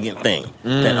an elegant thing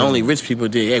that only rich people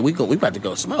did. Hey, we about to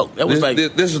go smoke. That was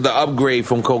this was the upgrade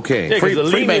from cocaine. Yeah, the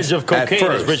lineage of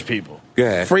cocaine is rich people.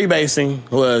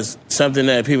 Freebasing was something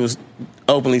that people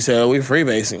openly said, we're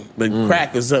freebasing. But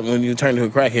crack was something when you turned to a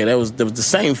crackhead. That was the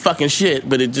same fucking shit,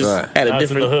 but it just had a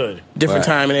different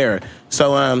time and era.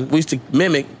 So we used to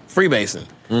mimic freebasing.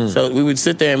 So we would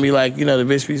sit there and be like, the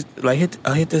bitch, we like,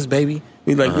 hit this, baby.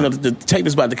 We like, the tape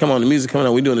is about to come on, the music coming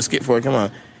on, we doing a skit for it, come on.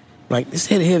 Like, just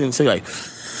hit it, and so like,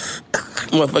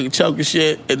 motherfucking choke and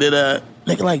shit. And then,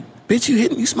 nigga like, bitch,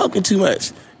 you smoking too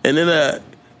much. And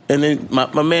then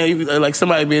my man, like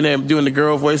somebody be in there doing the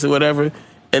girl voice or whatever.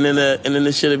 And then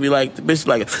the shit would be like, the bitch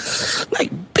like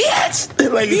bitch,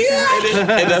 like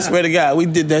and I swear to God, we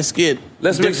did that skit.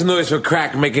 Let's make some noise for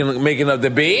crack making up the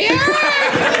beat.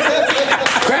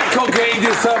 Crack cocaine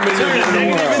did something in the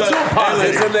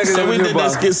world. So we did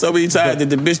that skit so many times that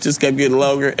the bitch just kept getting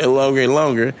longer and longer and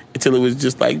longer until it was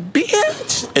just like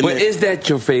bitch. And but is that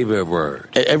your favorite word?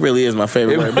 It really is my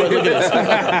favorite word. But look at this.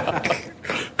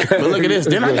 But look at this.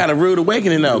 Then I got a rude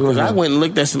awakening though, because I went and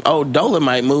looked at some old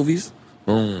Dolomite movies.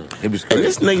 It was crazy. And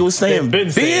this nigga was saying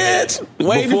bitch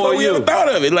way before we ever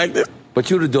thought of it like this. But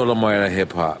you the Dolomite of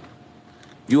hip hop.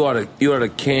 You are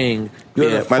the king. You're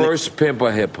the first pimp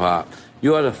of hip hop.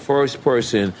 You are the first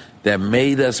person that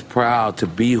made us proud to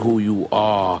be who you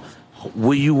are,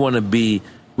 where you want to be.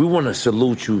 We want to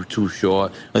salute you, Too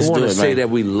Short. We want to say that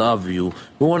we love you.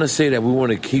 We want to say that we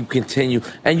want to continue.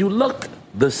 And you look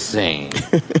the same.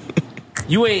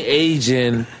 You ain't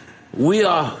aging. We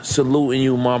are saluting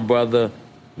you, my brother.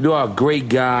 You are a great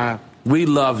guy. We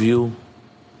love you.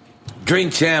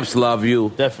 Drink Champs love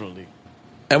you. Definitely.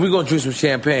 And we're going to drink some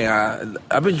champagne.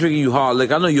 I've been drinking you hard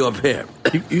liquor. I know you're a pimp.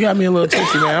 You got me a little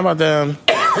tipsy, man. I'm about to...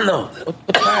 No.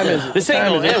 This ain't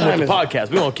going to end with the podcast.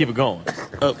 We're going to keep it going.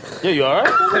 Yeah, you all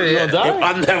right? You gonna die?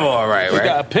 I'm never all right, right? You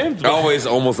got pimped. Always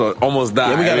almost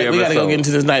die. Yeah, we got to go get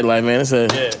into this nightlife, man.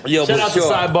 Yo, shout out to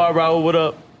Sidebar, Raul. What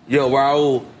up? Yo,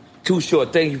 Raul. Too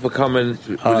Short, thank you for coming with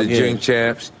the Drink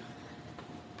Champs.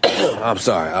 I'm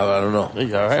sorry, I don't know.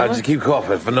 You all right, I just keep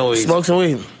coughing for no reason. Smoke some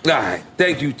weed. All right,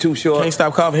 thank you, Too Short. Can't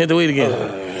stop coughing, hit the weed again.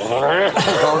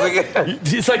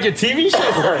 It's like your TV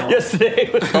show yesterday.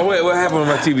 Oh, wait, what happened on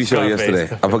my TV show yesterday?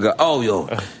 I forgot. Oh, yo,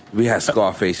 We had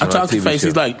Scarface. I talked to Face.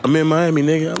 He's like, I'm in Miami,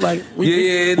 nigga. I'm like,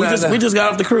 we just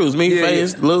got off the cruise. Me,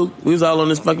 Face, Luke. We was all on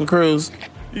this fucking cruise.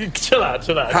 Chill out.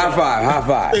 High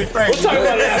five. We'll talk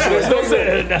about it afterwards. Don't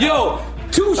say it now. Yo,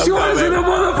 two shorts in the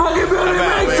motherfucking building.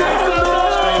 Make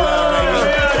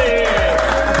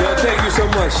Yo, thank you so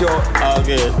much, yo. All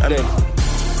good.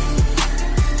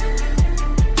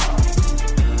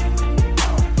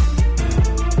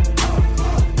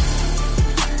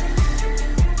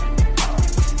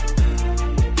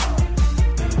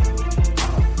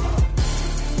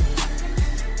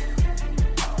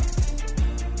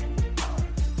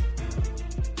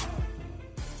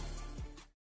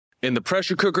 In the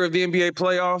pressure cooker of the NBA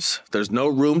playoffs, there's no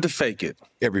room to fake it.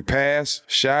 Every pass,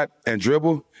 shot, and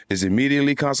dribble is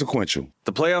immediately consequential.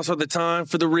 The playoffs are the time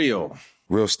for the real.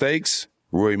 Real stakes,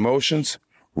 real emotions,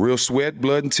 real sweat,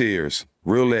 blood, and tears,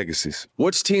 real legacies.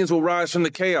 Which teams will rise from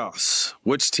the chaos?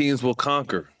 Which teams will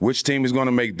conquer? Which team is going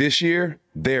to make this year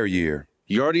their year?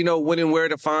 You already know when and where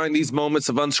to find these moments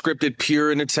of unscripted,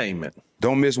 pure entertainment.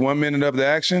 Don't miss 1 minute of the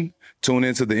action. Tune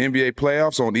into the NBA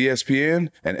playoffs on ESPN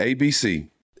and ABC.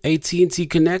 AT&T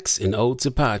connects an ode to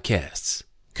podcasts.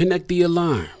 Connect the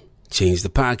alarm. Change the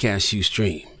podcast you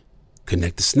stream.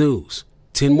 Connect the snooze.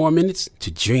 10 more minutes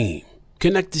to dream.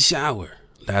 Connect the shower.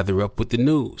 Lather up with the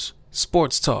news,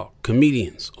 sports talk,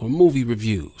 comedians, or movie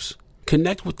reviews.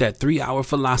 Connect with that 3-hour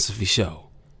philosophy show.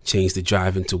 Change the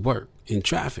drive into work in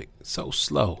traffic so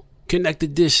slow. Connect the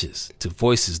dishes to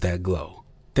voices that glow.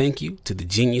 Thank you to the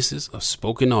geniuses of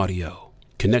spoken audio.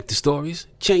 Connect the stories.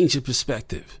 Change your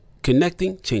perspective.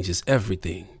 Connecting changes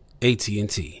everything.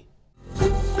 AT&T.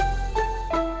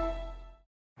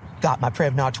 Got my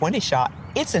Prevnar 20 shot.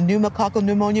 It's a pneumococcal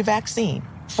pneumonia vaccine.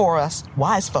 For us,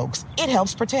 wise folks, it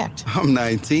helps protect. I'm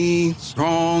 19,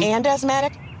 strong. And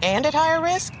asthmatic, and at higher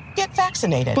risk. Get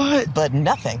vaccinated. But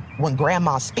nothing when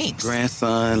grandma speaks.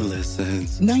 Grandson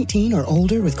listens. 19 or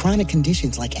older with chronic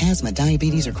conditions like asthma,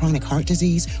 diabetes, or chronic heart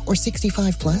disease, or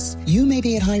 65 plus, you may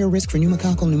be at higher risk for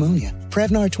pneumococcal pneumonia.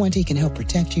 Prevnar 20 can help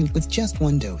protect you with just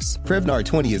one dose. Prevnar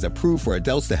 20 is approved for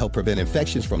adults to help prevent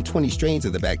infections from 20 strains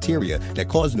of the bacteria that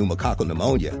cause pneumococcal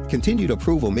pneumonia. Continued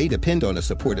approval may depend on a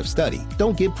supportive study.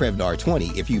 Don't give Prevnar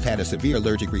 20 if you've had a severe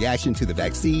allergic reaction to the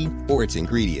vaccine or its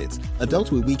ingredients.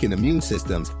 Adults with weakened immune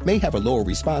systems may have a lower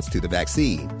response to the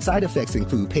vaccine. Side effects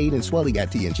include pain and swelling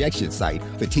at the injection site,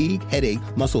 fatigue, headache,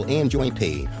 muscle, and joint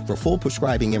pain. For full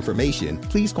prescribing information,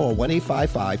 please call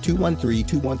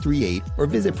 1-855-213-2138 or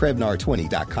visit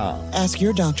Prevnar20.com. Ask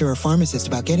your doctor or pharmacist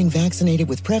about getting vaccinated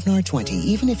with Prevnar 20,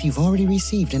 even if you've already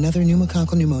received another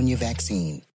pneumococcal pneumonia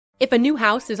vaccine. If a new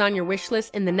house is on your wish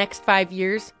list in the next 5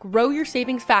 years, grow your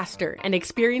savings faster and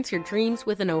experience your dreams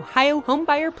with an Ohio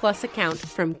Homebuyer Plus account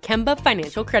from Kemba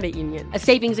Financial Credit Union. A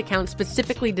savings account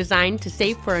specifically designed to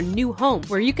save for a new home,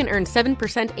 where you can earn 7%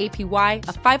 APY,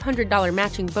 a $500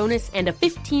 matching bonus, and a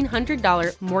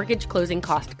 $1,500 mortgage closing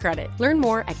cost credit. Learn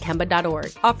more at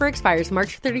Kemba.org. Offer expires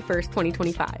March 31st,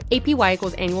 2025. APY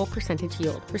equals annual percentage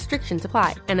yield. Restrictions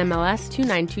apply. NMLS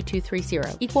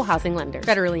 292230. Equal housing lender.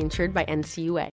 Federally insured by NCUA.